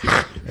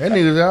 That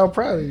nigga's all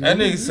proud of you. That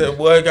nigga said,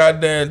 boy,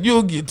 goddamn,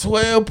 you'll get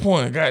 12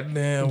 points.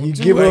 Goddamn. You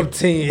give up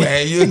 10.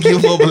 Man, you'll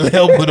give up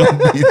 11 with them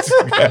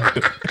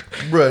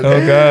bitches. Bro,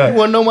 Oh, God. You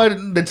want to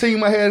know the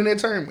team I had in that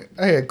tournament?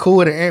 I had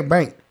Cord and Ant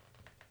Bank.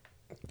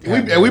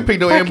 We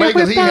picked up Ant Bank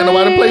because he had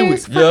nobody to play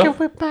with. Yeah.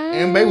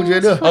 Ant Bank was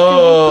just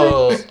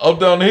there. Up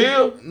down the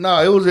hill? No,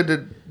 it was at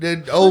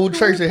the old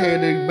church that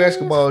had the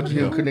basketball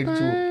gym connected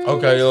to it.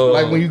 Okay,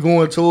 like when you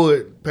going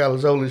toward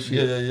Palazzolo and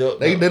shit. Yeah.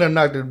 They done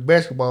knocked the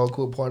basketball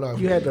court part off.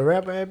 You had the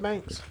rapper at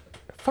Banks?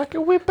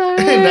 Fucking whip ass.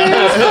 Nah,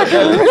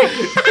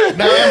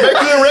 Ant Bank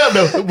couldn't rap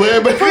though. But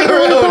Ant Bank couldn't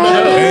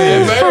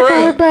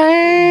rap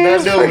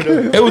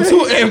though. It was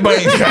 2 Ant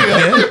Banks,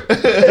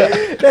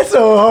 goddamn. That's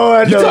so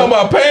hard, You though. talking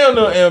about Pam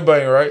the Ant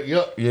Bank, right?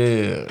 Yep.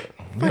 Yeah.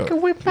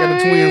 Fucking whip Got the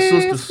ass. twin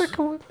sisters.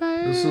 Fucking whip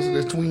ass. The sisters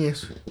that's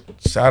twins.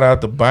 Shout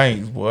out to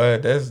Banks, boy.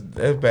 That's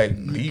back deep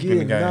in the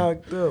Getting game.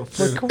 knocked up.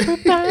 Fuck.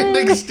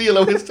 Niggas still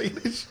over here saying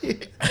this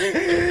shit.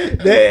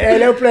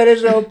 They'll play that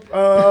show,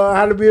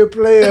 How to Be a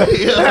Player.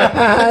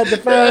 To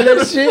find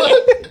that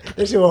shit.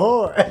 That shit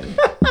was hard.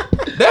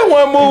 That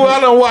one movie I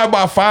done watched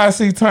about 5,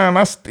 6 times.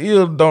 I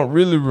still don't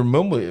really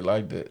remember it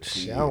like that.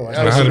 I don't watch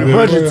I that shit done a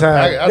bunch of times.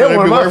 I That's done one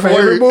of been my word for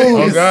favorite word. Oh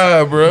movies.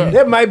 God, bro.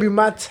 That might be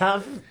my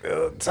top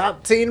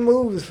 10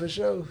 movies for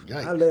sure.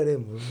 I love that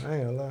movie. I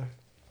ain't gonna lie.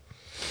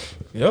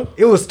 Yep.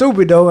 It was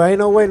stupid though. Ain't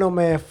no way no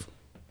man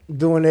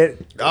doing that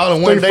All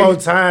in one 3-4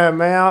 day. times,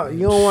 man.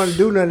 You don't want to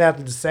do nothing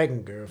after the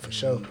second girl for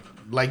sure.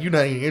 Like you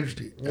not even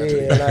interested. Yeah,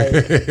 like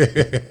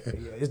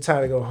it's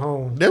time to go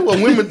home. That's what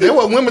women. That's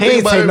what women He think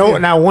ain't about. take no,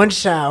 men. not one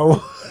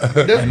shower.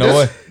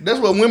 That's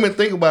what women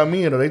think about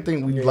men. Though they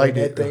think we like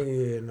that. thing.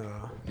 Yeah,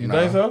 no. You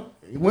think so?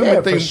 Women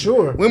Yeah, think for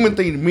sure. Women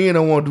think men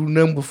don't want to do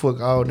nothing but fuck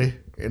all day,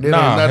 and that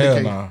Nah, ain't not hell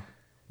the case. nah.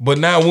 But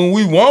now when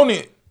we want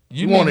it,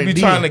 you need want to it be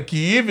then. trying to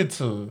give it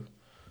to her.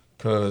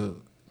 Cause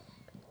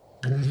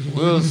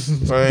we'll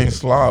sing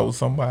slaw with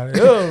somebody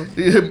else.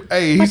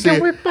 Hey, he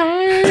said. We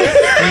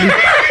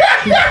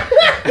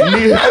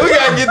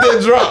gotta get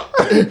that drop.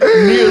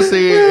 Neil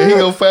said he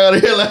gonna fire the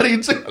hell out of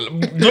you too.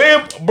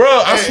 Glenn, bro,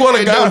 I swear to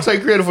And God. don't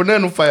take credit for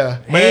nothing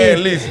fire.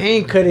 Man, listen. He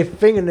ain't cut his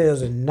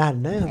fingernails and not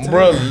now.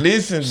 Bro,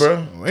 listen,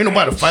 bro. Ain't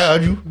nobody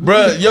fired you.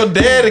 Bro, your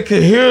daddy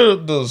could hear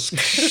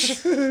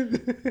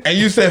the and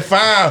you said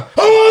fire.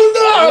 Oh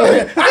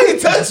no, I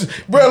ain't touch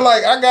it. Bro,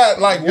 like I got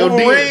like Your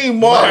Wolverine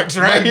marks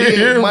right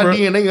here, My bro.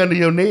 DNA under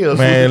your nails.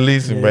 Man,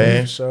 listen,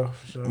 man. Sure.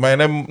 Man,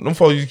 them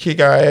folks you kick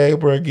our ass,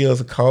 bro, give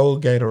us a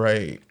cold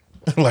Gatorade.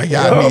 Like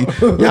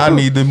y'all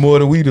need this more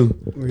than we do.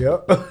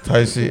 Yep.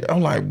 Type shit.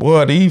 I'm like,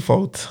 boy, these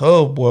folks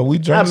tough, boy. We I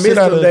drank missed shit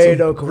out them of days it.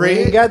 though, cause we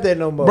ain't got that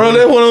no more. Bro,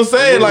 that's what I'm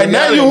saying. Like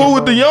now got you it, who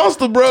with bro. the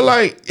youngster, bro.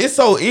 Like it's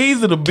so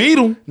easy to beat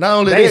them. Not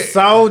only They that,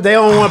 sold. They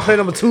don't want to play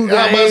number 2 games.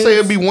 I was about to say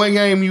it'd be one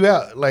game you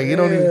out. Like it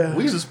don't. Yeah. Even,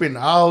 we used to spend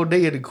all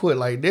day at the court.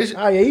 Like this.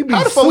 Oh, yeah, you be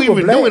how the fuck we super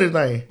even black. do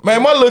anything?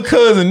 Man, my little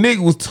cousin Nick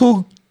was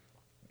too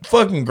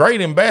fucking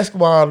great in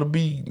basketball to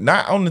be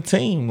not on the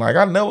team. Like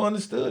I never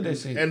understood that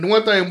shit. And the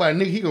one thing about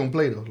Nick, he gonna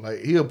play though.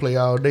 Like he'll play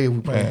all day if we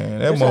play. Man,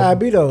 that That's how I motherfucker.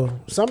 be though.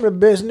 Some of the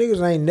best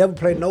niggas ain't never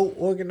played no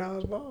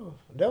organized ball.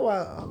 That's why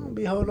I don't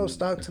be holding no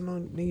stock to no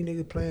these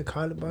niggas playing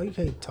college ball. You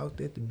can't talk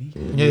that to me.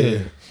 Yeah.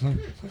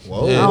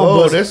 Whoa, Yeah.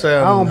 whoa, that I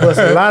sound. don't bust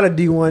a lot of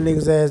D1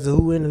 niggas as to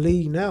who in the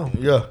league now.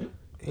 Yeah.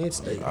 And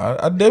state.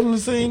 I definitely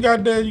seen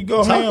goddamn you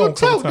go ham. Talk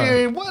sometime.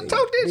 then. What?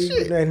 Talk that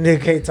shit. That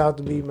nigga can't talk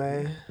to me,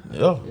 man.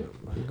 Yeah.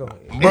 Go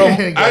ahead. Bro, Yeah,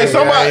 hey,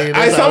 somebody, yeah,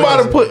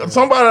 that's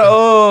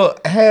somebody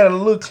had a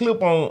little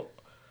clip on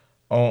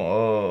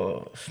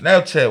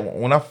Snapchat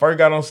when I first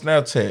got on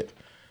Snapchat,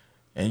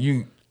 and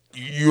you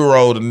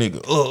rolled a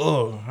nigga.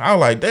 I was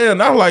like,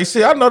 damn. I was like,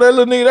 shit. I know that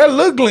little nigga. That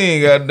look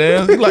Glenn,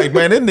 goddamn. He like,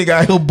 man, that nigga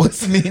out here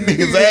busting these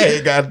niggas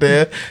ass,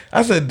 goddamn.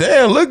 I said,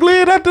 damn, look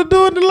Glenn out there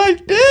doing it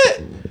like that.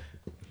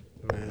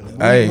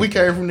 Hey, We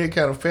came from that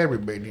kind of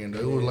fabric back then. Though.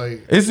 It was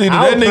like it's either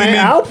that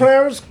nigga. Our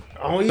players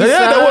on east Yeah, side.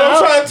 that's what I'm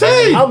trying to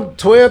tell you. I'm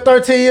 12,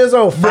 13 years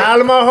old,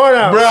 filing my heart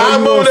out. Bro, So I you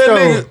remember on that stove.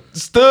 nigga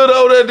stood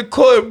over at the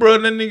court, bro,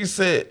 and that nigga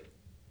said,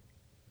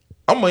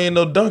 I'm gonna end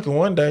up dunking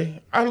one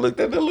day. I looked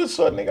at the little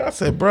short nigga, I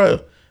said, bro,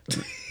 if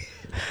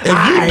you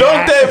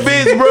dunk that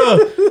bitch,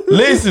 bro,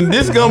 listen,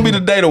 this gonna be the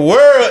day the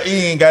world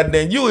end,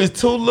 goddamn. You is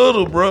too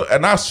little, bro.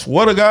 And I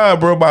swear to God,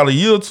 bro, about a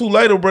year or two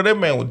later, bro, that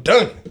man was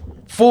dunking.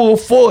 Full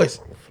force.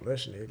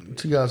 Flush nigga.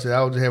 T.I. said,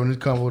 I was just having this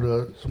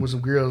convo with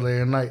some girls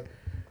last night.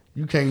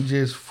 You can't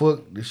just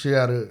fuck the shit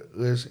out of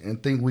us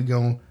and think we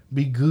gonna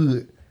be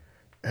good.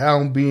 How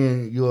I'm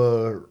being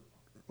your,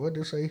 what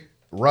they say?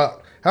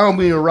 Rock. How I'm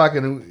being a rock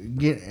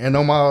and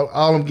I'm all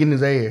I'm getting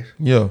his ass.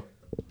 Yeah.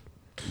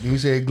 And he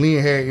said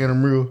Glenn had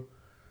intramural.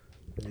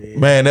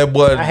 Man, that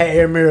boy. I had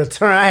Amir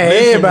turn. I had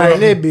Listen, everybody bro, in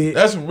that bitch.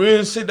 that's some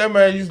real shit. That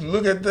man used to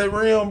look at that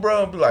rim,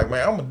 bro, and be like,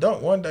 man, I'm gonna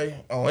dunk one day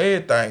on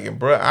everything. And,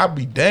 bro, I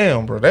be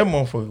damn, bro. That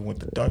motherfucker went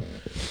to dunk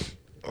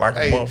like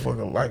a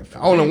motherfucker. Like,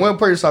 Only one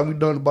person saw me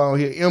dunk the ball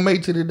here. M.A.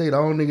 to the day, the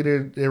only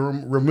nigga that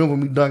remember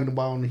me dunking the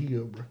ball on the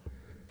hill, bro.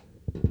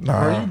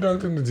 Bro, you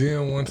dunked in the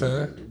gym one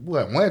time.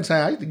 What? One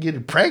time I used to get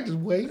in practice,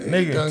 boy.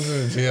 Nigga dunked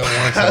in the gym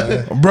one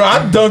time. Bro, I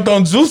dunked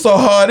on Juice so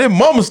hard, that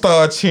mama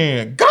started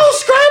cheering. Go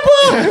Scrapper!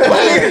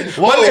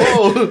 My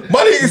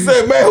nigga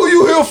said, man, who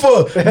you here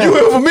for? You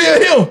here for me or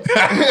him?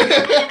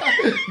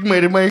 You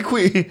made it man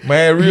quit.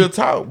 Man, real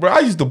talk, bro. I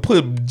used to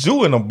put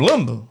Jew in a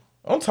blender.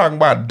 I'm talking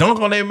about dunk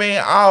on that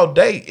man all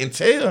day and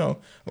tell him,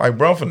 like,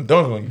 bro, I'm finna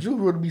dunk on you. You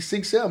would be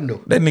 6'7"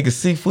 though. That nigga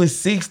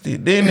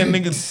 6'60". Then that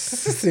nigga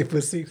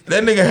 6'60".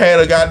 That nigga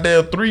had a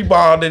goddamn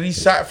 3-ball that he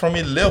shot from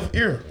his left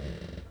ear.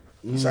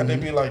 Shot that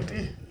bitch like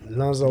this.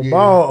 Lonzo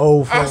Ball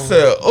old phone. I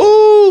said,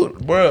 ooh,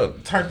 bro,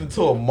 turned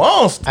into a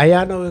monster. Hey,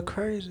 y'all know it's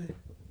crazy.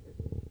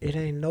 It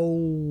ain't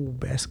no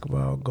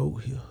basketball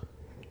GOAT here.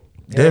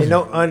 It ain't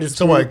no undisputed.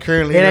 Somebody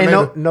currently it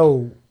ain't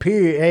no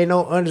period. Ain't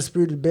no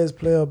undisputed best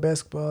player of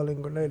basketball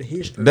in Grenada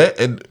history.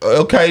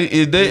 Okay,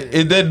 is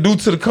that due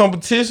to the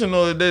competition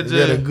or is that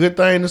just a good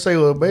thing to say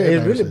or a bad?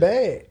 It's really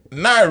bad.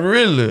 Not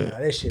really. Nah,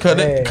 that shit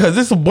bad. Cause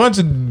it's a bunch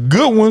of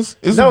good ones.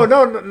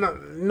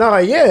 No,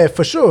 yeah,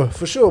 for sure.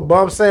 But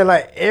I'm saying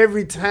like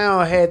every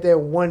town had that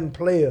one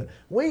player.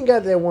 We ain't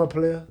got that one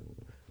player.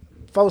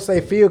 Folks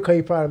say Phil cause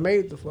he probably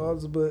made it the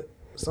fathers, but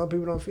some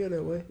people don't feel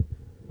that way.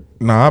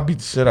 Nah, I beat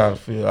the shit out of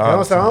Phil.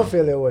 I don't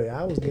feel that way.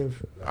 I was getting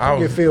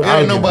Phil.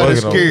 Ain't nobody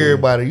scare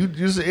everybody. It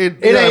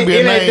ain't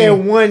that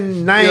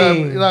one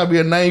name. It gotta be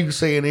a name you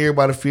say and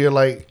everybody feel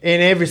like in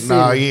every city.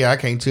 Nah, yeah, I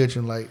can't touch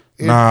him. Like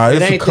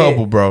it's a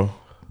couple, bro.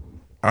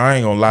 I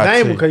ain't gonna lie to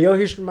you. Name because your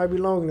history might be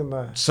longer than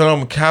mine.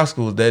 Sean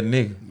McCaskill was that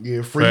nigga.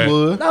 Yeah, Free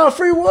was. No,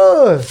 Free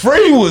was.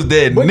 Free was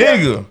that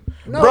nigga.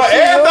 No, bro,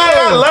 everything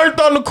I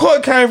learned on the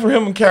court came from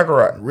him and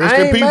Kakarot. Rest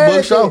in peace,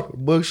 Buck Shaw.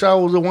 Buck Shaw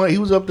was the one. He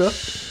was up there.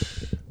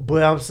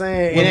 But I'm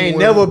saying it ain't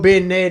never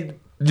been that.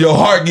 Your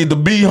heart get to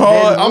beat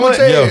hard. I'm gonna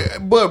tell you,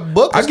 but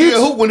Buck was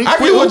still hoop when he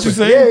quit. I get what you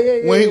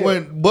saying. Yeah.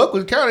 When Buck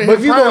was counting. But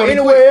if you go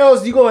anywhere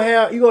else, you gonna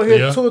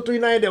hear 2 or 3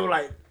 names that were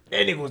like,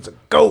 that nigga was a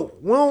GOAT.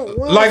 We don't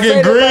like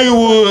in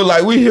Greenwood,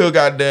 like we hear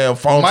goddamn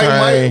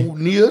Fontaine. Mike.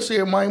 Neil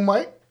said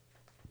Mike.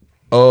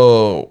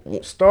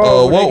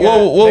 Star. What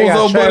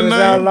was up, name?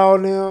 Outlaw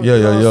now.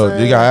 Yeah.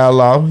 They got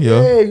Outlaw.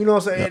 Yeah, you know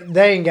what I'm saying.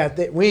 They ain't got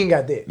that. We ain't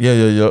got that.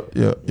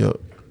 Yeah.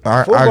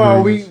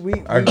 Football,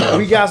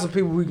 we got some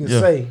people we can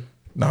say.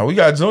 Nah, we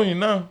got Junior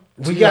now.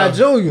 We got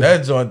Junior.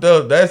 That joint,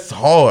 that's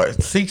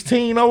hard.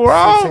 16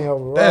 overall. 16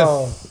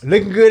 overall.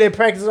 Looking good at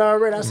practice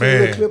already. I see a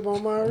little clip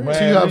on my already.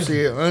 T-Hop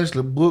said,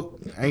 honestly, Book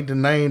ain't the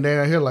name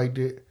down here like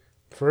that.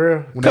 For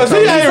real. Because he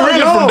ain't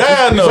really from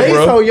down there, bro. He's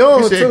so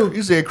young, too.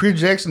 He said Chris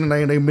Jackson, the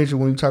name they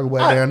mentioned when you talk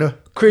about down there.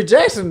 Chris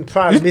Jackson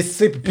probably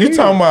Mississippi. You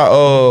talking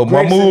about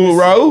Mahmoud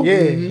Raouf?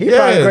 Yeah, he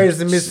probably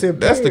greatest in Mississippi.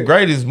 That's the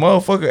greatest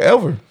motherfucker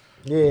ever.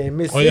 Yeah,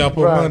 Mississippi. Oh, y'all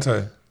put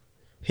Monte.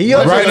 He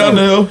right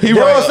under him. He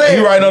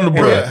right under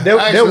bro.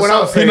 That's what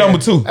I'm saying. He number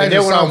 2. I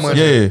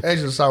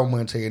just saw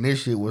Monte, and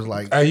this shit was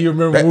like. Hey, you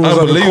remember when we was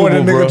on the court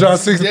and nigga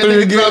dropped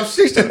 63 again? Dropped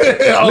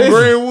 63 on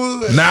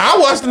Greenwood. Now I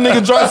watched the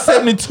nigga drop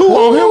 72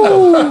 on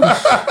him.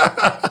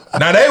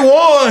 Now they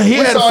won. He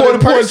had a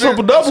 40-point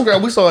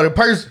triple-double. We saw it in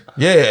person.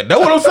 Yeah, that's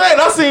what I'm saying.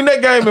 I seen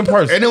that game in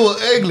person. And it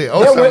was ugly.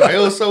 It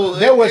was so.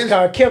 That was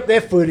called kept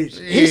that footage.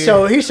 He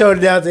showed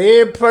it out to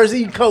every person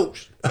he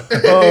coached.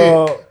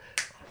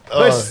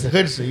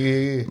 Hudson,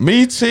 yeah.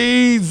 Me,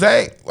 Cheese,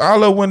 Zach,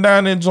 all of went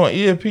down there and joined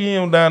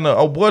ESPN down there.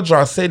 Oh, boy,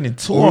 dropped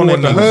 72 on that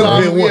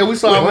nigga. Yeah, we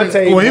saw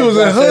him. When he was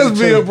in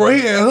Huntsville, bro, he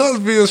had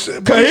Huntsville shit.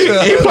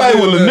 He played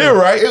with Lanier,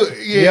 right?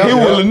 He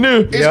was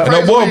Lanier.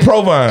 No boy,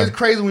 Provine. It's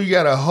crazy when you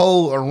got a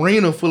whole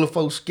arena full of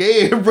folks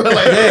scared, bro.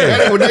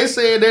 Like, when they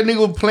said that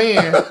nigga was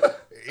playing,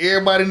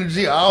 everybody in the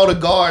gym, all the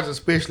guards,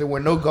 especially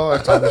when no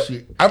guards talking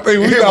shit. I think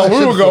we thought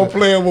we were gonna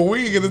play him, but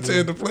we didn't get a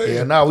chance to play.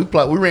 Yeah, nah, we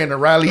ran to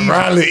Riley,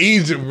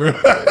 Egypt, bro.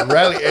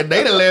 Riley, and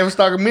they the last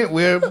stock of mint.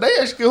 Well, they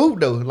actually hoop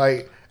though.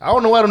 Like I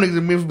don't know why them niggas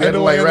in Memphis better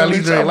like Riley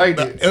ain't like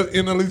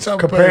that.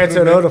 Compared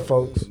to the other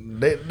folks,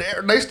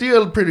 they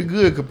still pretty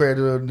good compared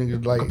to the other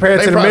niggas. Like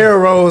compared to the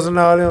Melrose and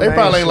all them. They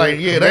probably ain't like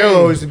the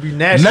Melrose used to be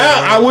national.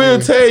 Now I will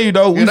tell you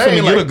though, we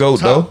finna get a GOAT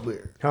though.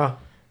 Huh?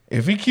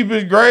 If he keep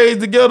his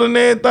grades together and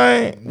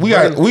everything, we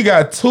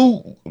got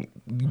 2.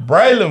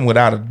 Braylon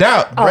without a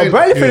doubt.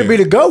 Braylon finna be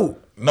the GOAT.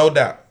 No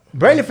doubt.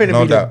 Braylon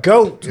finna be the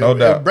GOAT. No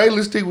doubt. If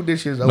Braylon stick with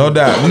this shit, no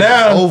doubt.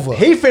 Now over.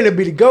 He finna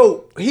be the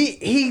GOAT.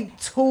 He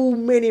too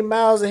many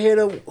miles ahead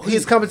of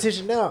his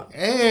competition now.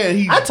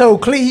 And I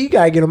told Clee he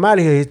gotta get him out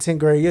of here his 10th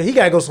grade year. He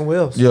gotta go somewhere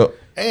else. Yep.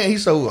 And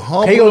he's so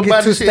humble. He gonna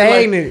get too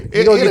stagnant.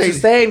 He gonna get too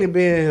stagnant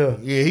being here.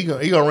 Yeah,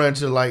 he gonna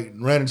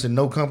run into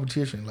no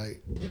competition.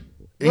 Like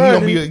he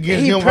gonna be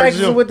against him. He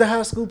practicing with the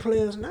high school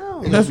players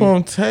now. That's what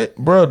I'm telling,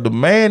 bro. The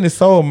man is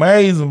so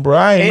amazing, bro.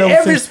 I ain't in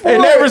never every seen sport.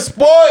 In every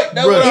sport,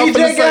 bro. He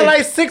just got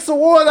like 6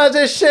 awards. I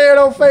just shared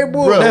on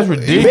Facebook. Bro, that's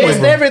ridiculous.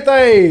 Best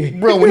everything,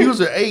 bro. When he was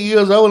 8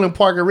 years old in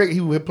Parker Rick,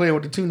 he was playing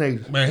with the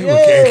teenagers. Man, he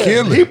was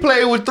killing. He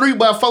played with 3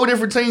 by 4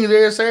 different teams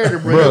every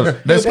Saturday, bro.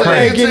 That's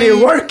crazy. Getting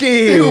it working.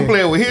 He was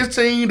playing with his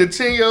team, the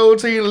 10-year-old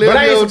team, the 11-year-old team. But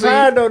I ain't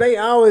surprised though. They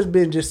always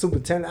been just super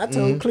talented. I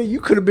told Clee,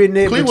 you could have been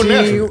there, but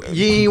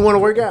you ain't want to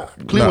work out.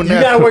 Clee was you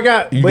got gotta work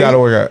out. You gotta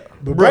work out.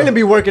 But Braylon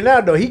be working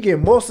out though. He get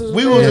muscles.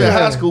 We was in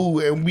high school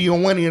and we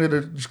on one end of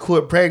the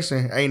court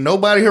practicing. Ain't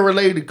nobody here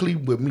related to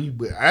Cleve but me.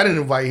 But I didn't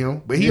invite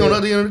him. But he on the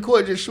other end of the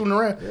court just shooting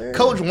around. Yeah.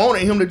 Coach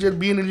wanted him to just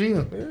be in the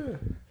gym. Yeah.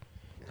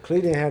 Clee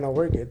didn't have no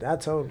work ethic. I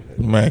told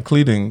him. Man,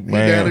 Clee didn't.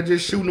 Man, he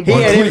just shooting the ball.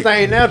 He had Clee,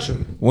 everything natural.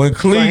 When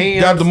Clee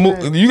got the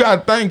move, you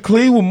got to think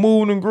Clee was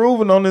moving and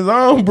grooving on his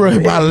own, bro.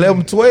 About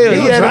 11, 12.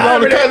 He had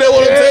on the cut. That's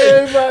what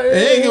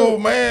I'm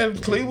telling. Man,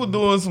 Clee was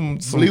doing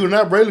some. Believe it or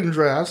not, Braylon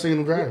drive. I seen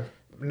him drive.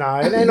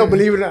 Nah, it ain't no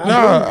believe it.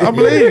 I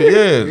believe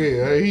it.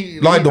 Yeah, he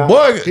like the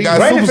boy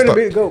got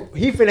superstar.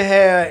 He finna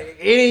have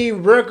any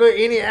record,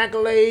 any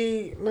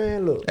accolade.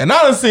 Man, look. And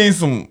I done seen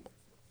some.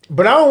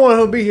 But I don't want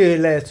him to be here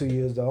the last 2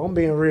 years, though. I'm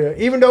being real.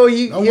 Even though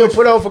he'll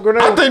put on for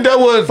Grenada. I think that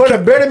was for the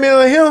betterment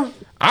of him.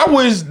 I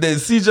wish that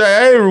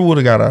CJ Avery would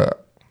have got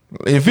out.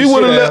 If he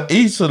would have left,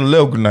 he should have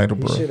left Grenada,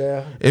 bro.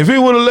 If he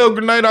would have left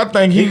Grenada, I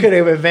think he could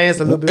have advanced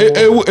a little bit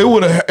more.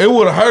 It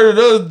would have hurted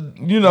us,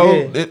 you know.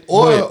 Yeah.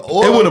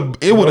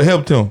 It would have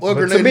helped him.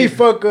 To me,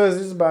 fuck us.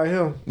 It's about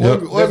him.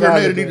 Yep. Or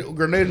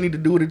Grenada need to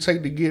do what it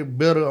take to get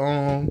better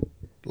on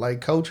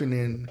like coaching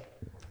and.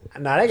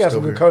 Nah, they got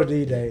some good coaches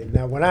these days.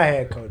 Now, when I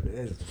had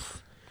coaches,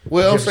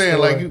 well, I'm saying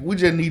like we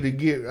just need to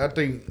get, I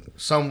think,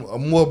 some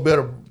more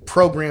better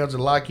programs to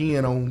lock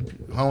in on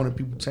honing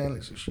people's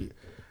talents and shit.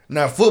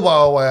 Now,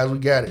 football wise, we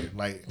got it.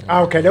 Like,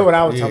 okay, that's what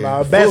I was talking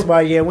about.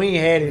 Basketball, we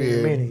ain't had it in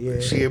a minute. Yeah,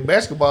 shit,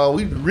 basketball,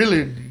 we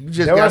really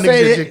just got niggas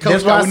that just coach.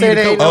 That's why I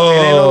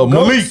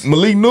said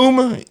Malik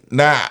Newman.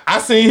 Nah, I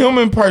seen him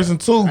in person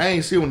too. I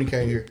ain't see when he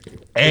came here.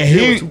 And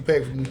he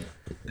 2-pack for me.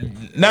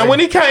 Now,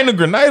 when he came to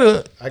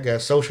Grenada, I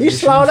got social. He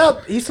slowed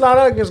up. He slowed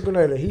out against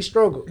Grenada. He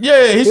struggled.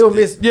 Yeah, he was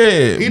missing. Yeah,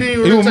 he didn't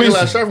even really take a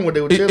lot of shots from what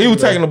they were telling. He was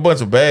taking a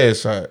bunch of bad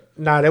shots.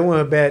 Nah, that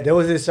wasn't bad. That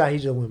was his shot. He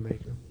just wasn't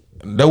making.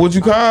 That what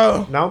you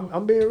call? No,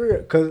 I'm being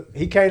real. Cause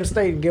he came to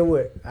state and get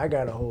what? I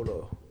got a hold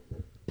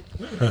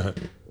of.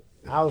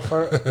 I was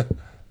first.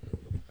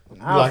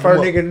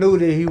 Nigga knew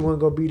that he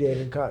wasn't gonna be there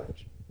in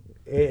college,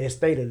 in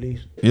state at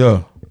least.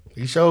 Yeah.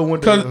 He showed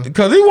went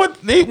because he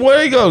went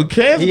where he go?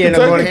 Kansas. He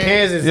ended up going to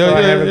Kansas.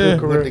 Having a good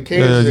career. The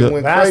Kansas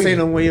went I seen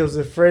him when he was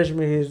a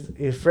freshman.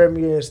 His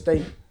freshman year at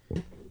state.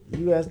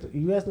 You asked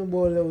them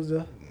boys that was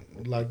there.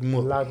 Locking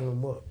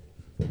them up.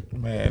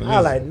 Man, I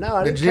like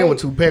no. The gym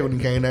was 2-pack when he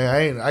came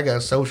there. I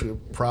got social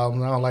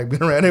problems. I don't like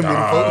being around him. He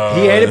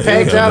had it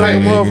packed out like a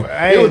motherfucker.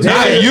 Hey,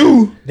 not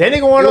you. That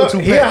nigga want to.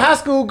 He a high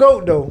school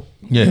goat though.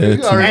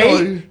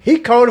 Yeah, he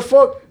cold as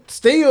fuck.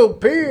 Still,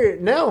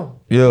 period. Now,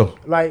 yeah,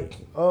 like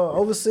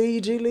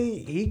overseas G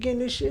League, he getting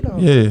this shit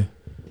on. Yeah,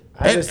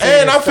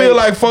 and I feel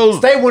like folks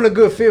State wasn't a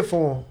good fit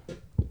for him.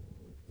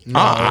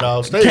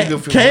 No,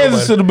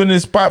 Kansas should have been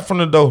his spot from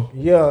the door.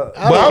 Yeah,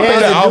 but I think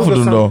they offered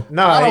him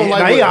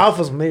though. He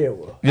offers him here.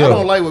 Yeah. I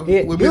don't like what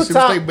Mississippi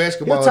State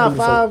basketball do. Top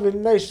 5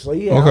 in the nation, so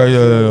yeah. Okay,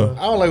 yeah.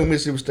 I don't like what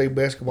Mississippi State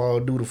basketball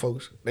do to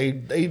folks. They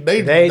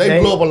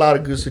blow up a lot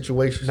of good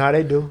situations. Nah,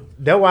 they do.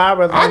 That's why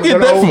I get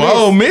that from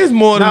Ole Miss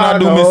more than I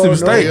do Mississippi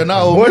State. Yeah,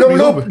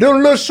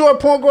 them little short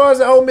point guards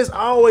at Ole Miss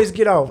always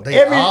get off.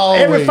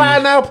 Every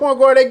 5'9" point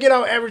guard they get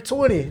off every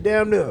 20.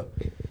 Damn near.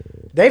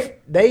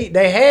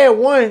 They had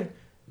one.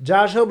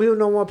 Josh Hubbard, he was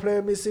no one player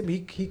in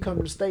Mississippi. He come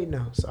to the state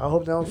now, so I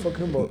hope they don't fuck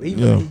him up. He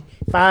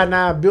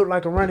 5'9", built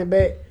like a running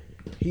back.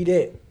 He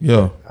that.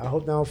 Yeah. I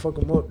hope they don't fuck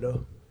him up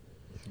though.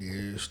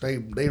 Yeah,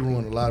 state they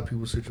ruin a lot of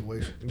people's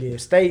situations. Yeah,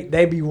 state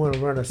they be want to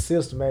run a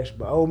system actually,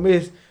 but Ole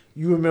Miss.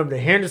 You remember the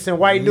Henderson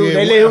white dude?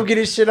 They let him get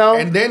his shit off.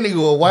 And that nigga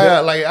was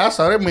wild. Like I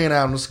saw that man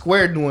out in the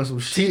square doing some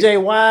shit.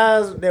 TJ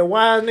Wise, that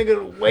Wise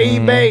nigga way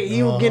back,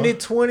 he was getting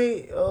it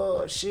 20.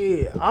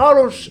 Shit, all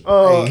those.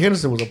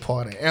 Henderson was a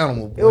party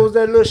animal. Boy. It was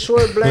that little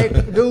short black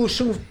dude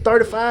shooting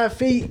 35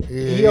 feet.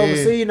 Yeah. He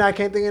overseas, and I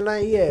can't think of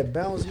nothing. He had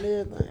bounce and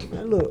everything.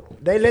 Man,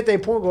 look, they let their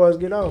point guards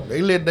get off.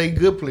 They let their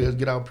good players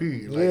get out.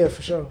 Period. Like, yeah,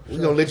 for sure. We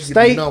gonna let you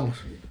get the numbers.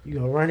 You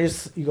gonna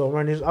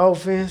run this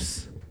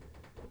offense.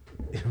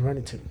 Run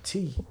it to the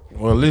T.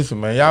 Well,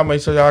 listen, man. Y'all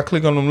make sure y'all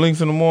click on them links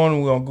in the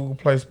morning. We're on Google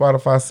Play,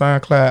 Spotify,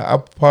 SoundCloud,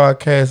 Apple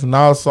Podcasts, and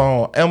also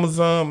on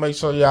Amazon. Make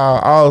sure y'all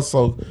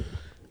also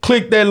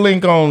click that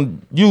link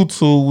on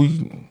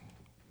YouTube.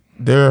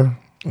 Yeah,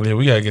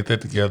 we gotta get that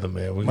together,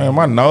 man.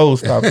 My nose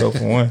stopped up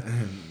for one.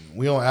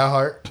 We on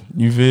iHeart.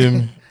 You feel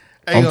me?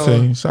 I'm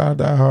telling you, shout out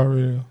to iHeart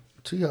Radio.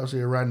 T-Y'all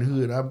said Rodney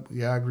Hood. I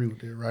agree with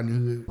that. Rodney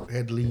Hood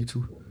had to lead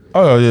too.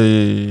 Oh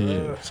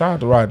yeah. Shout out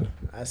to Rodney.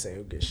 I say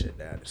he'll get shut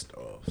down and stuff.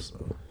 So,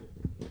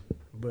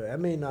 but I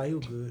mean, he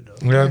was good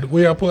though.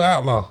 We gotta put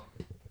Outlaw.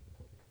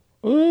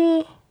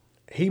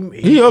 He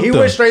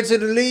went straight to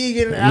the league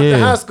and after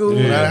high school.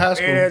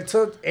 And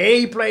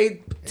he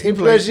played 10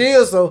 plus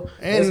years. So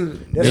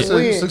that's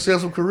a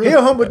successful career. He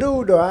a humble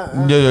dude though.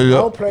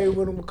 I played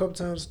with him a couple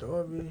times.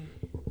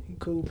 He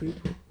cool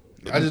people.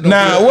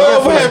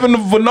 What happened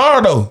to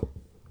Bernardo?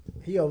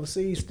 He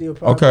overseas still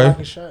probably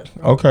blocking shots.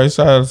 Bro. Okay,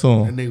 shout out to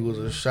him. That nigga was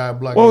a shot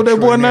blocker. What was that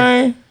boy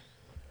name?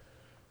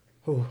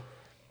 Who?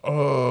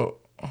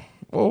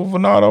 What was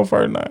Bernardo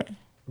first name?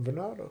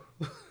 Bernardo.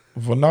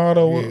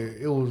 Bernardo. Yeah,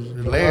 it was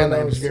his last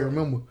name. I can't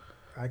remember.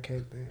 I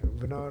can't think.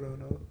 Bernardo,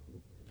 no.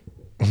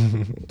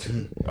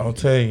 I'll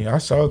tell you, I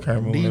saw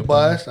Cameron.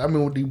 D-Boss. I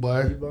mean with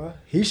D-Boss.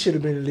 He should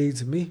have been the lead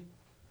to me.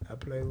 I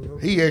played with him.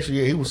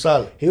 He was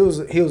solid. He was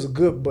a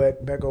good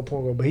back on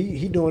point guard, but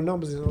he doing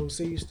numbers in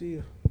overseas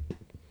still.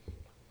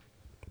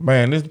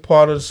 Man, this is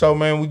part of the show,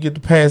 man. We get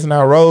to passing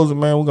out roses,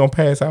 man. We're gonna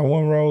pass out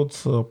one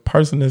rose to a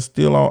person that's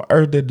still on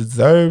earth that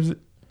deserves it.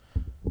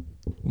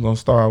 We're gonna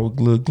start with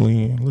Lil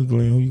Glenn. Lil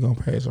Glenn, who you gonna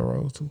pass a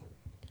rose to?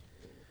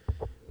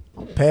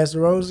 Pass the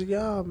rose to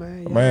y'all,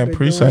 man. Y'all man,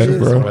 appreciate it,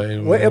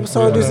 bro. What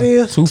episode this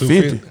is?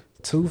 250.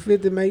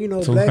 250, man. You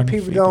know, black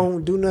people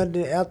don't do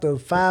nothing after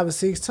 5 or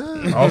 6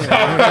 times. So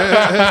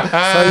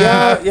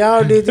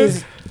y'all did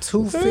this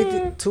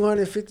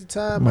 250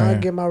 times. I'll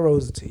get my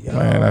roses to y'all.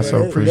 Man, I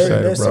so appreciate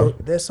it, bro.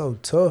 That's so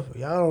tough.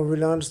 Y'all don't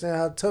really understand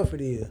how tough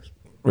it is.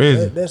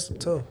 Really? That's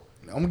tough.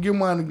 I'm gonna give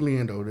mine to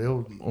Glenn though. That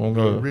was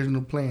the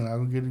original plan.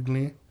 I'm gonna get it to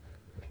Glenn.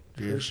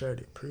 Appreciate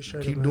it.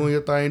 Keep doing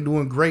your thing,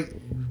 doing great.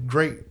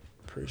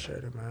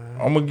 Appreciate it, man.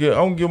 I'm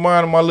gonna give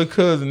mine to my little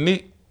cousin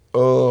Nick.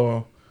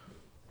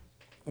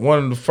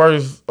 One of the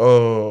first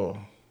of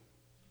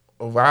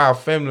our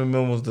family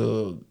members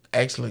to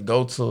actually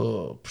go to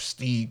a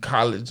prestige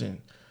college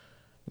and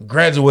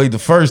graduate the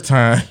first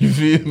time. You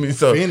feel me?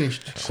 So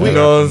finished. You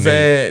know what I'm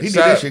saying? He did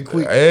that shit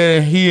quick.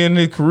 And he in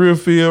his career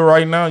field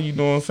right now. You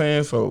know what I'm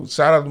saying? So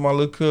shout out to my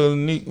little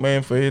cousin Nick,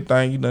 man, for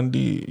everything you done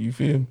did. You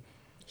feel me?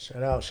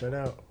 Shout out.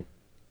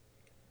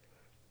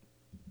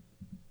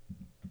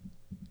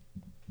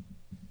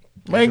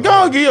 Man,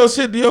 go and give your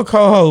shit to your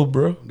co-host,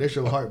 bro. That's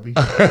your heartbeat.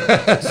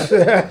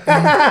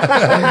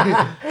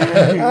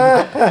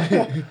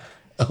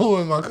 Who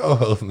is my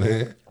co-host,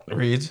 man?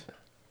 Rich.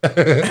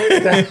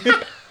 Thank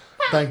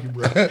you,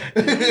 bro.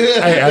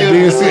 Hey,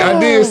 I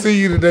did see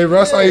you today,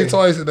 bro. I saw you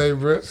twice today,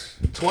 bro.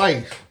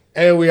 Twice.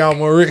 And we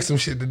almost wrecked some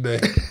shit today.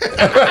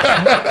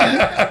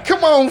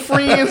 Come on,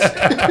 friends.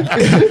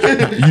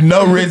 You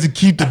know Reggie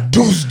keep the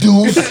deuce.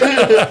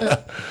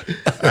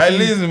 Hey,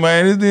 listen,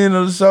 man. It's the end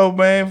of the show,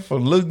 man. For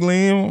Lil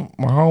Glenn,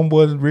 my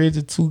homeboy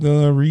Reggie, 2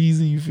 Gun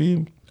Reezy, you feel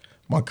me?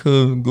 My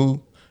cousin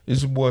Goo.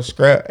 It's your boy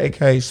Scrap,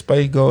 a.k.a.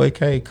 Spago,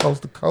 a.k.a.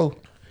 Coast to Coast,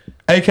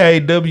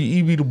 a.k.a.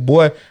 WEB the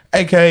boy,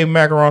 a.k.a.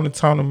 Macaroni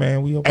Tony,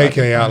 man. We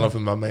a.k.a. all up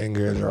in my main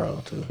girl's draw,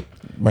 too.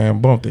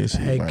 Man, bump that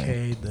shit,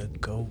 a.k.a. the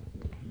GOAT.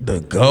 The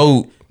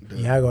GOAT.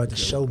 Y'all gonna have to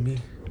show me.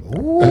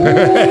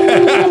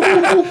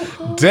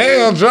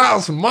 Damn,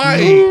 drops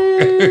Mike.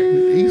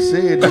 He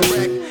said that.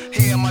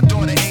 Here my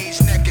daughter age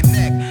neck and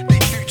neck.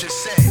 They future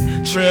set.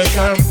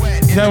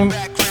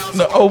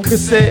 The old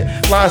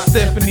cassette, fly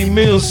Stephanie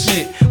Mills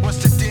shit. What's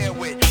the deal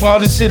with? All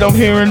this shit I'm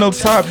hearing up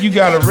top, you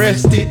got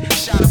arrested.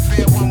 Shot a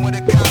fair one with a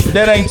gun.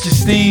 That ain't your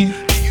Steve.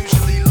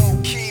 Usually low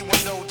key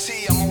with no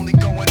T. I'm only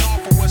going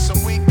off for what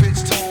some weak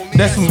bitch told me.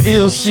 That's some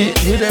ill shit.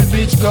 Here that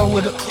bitch go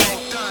with a. I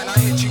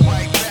hit you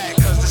right back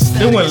 'cause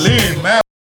the It went lyric mouth.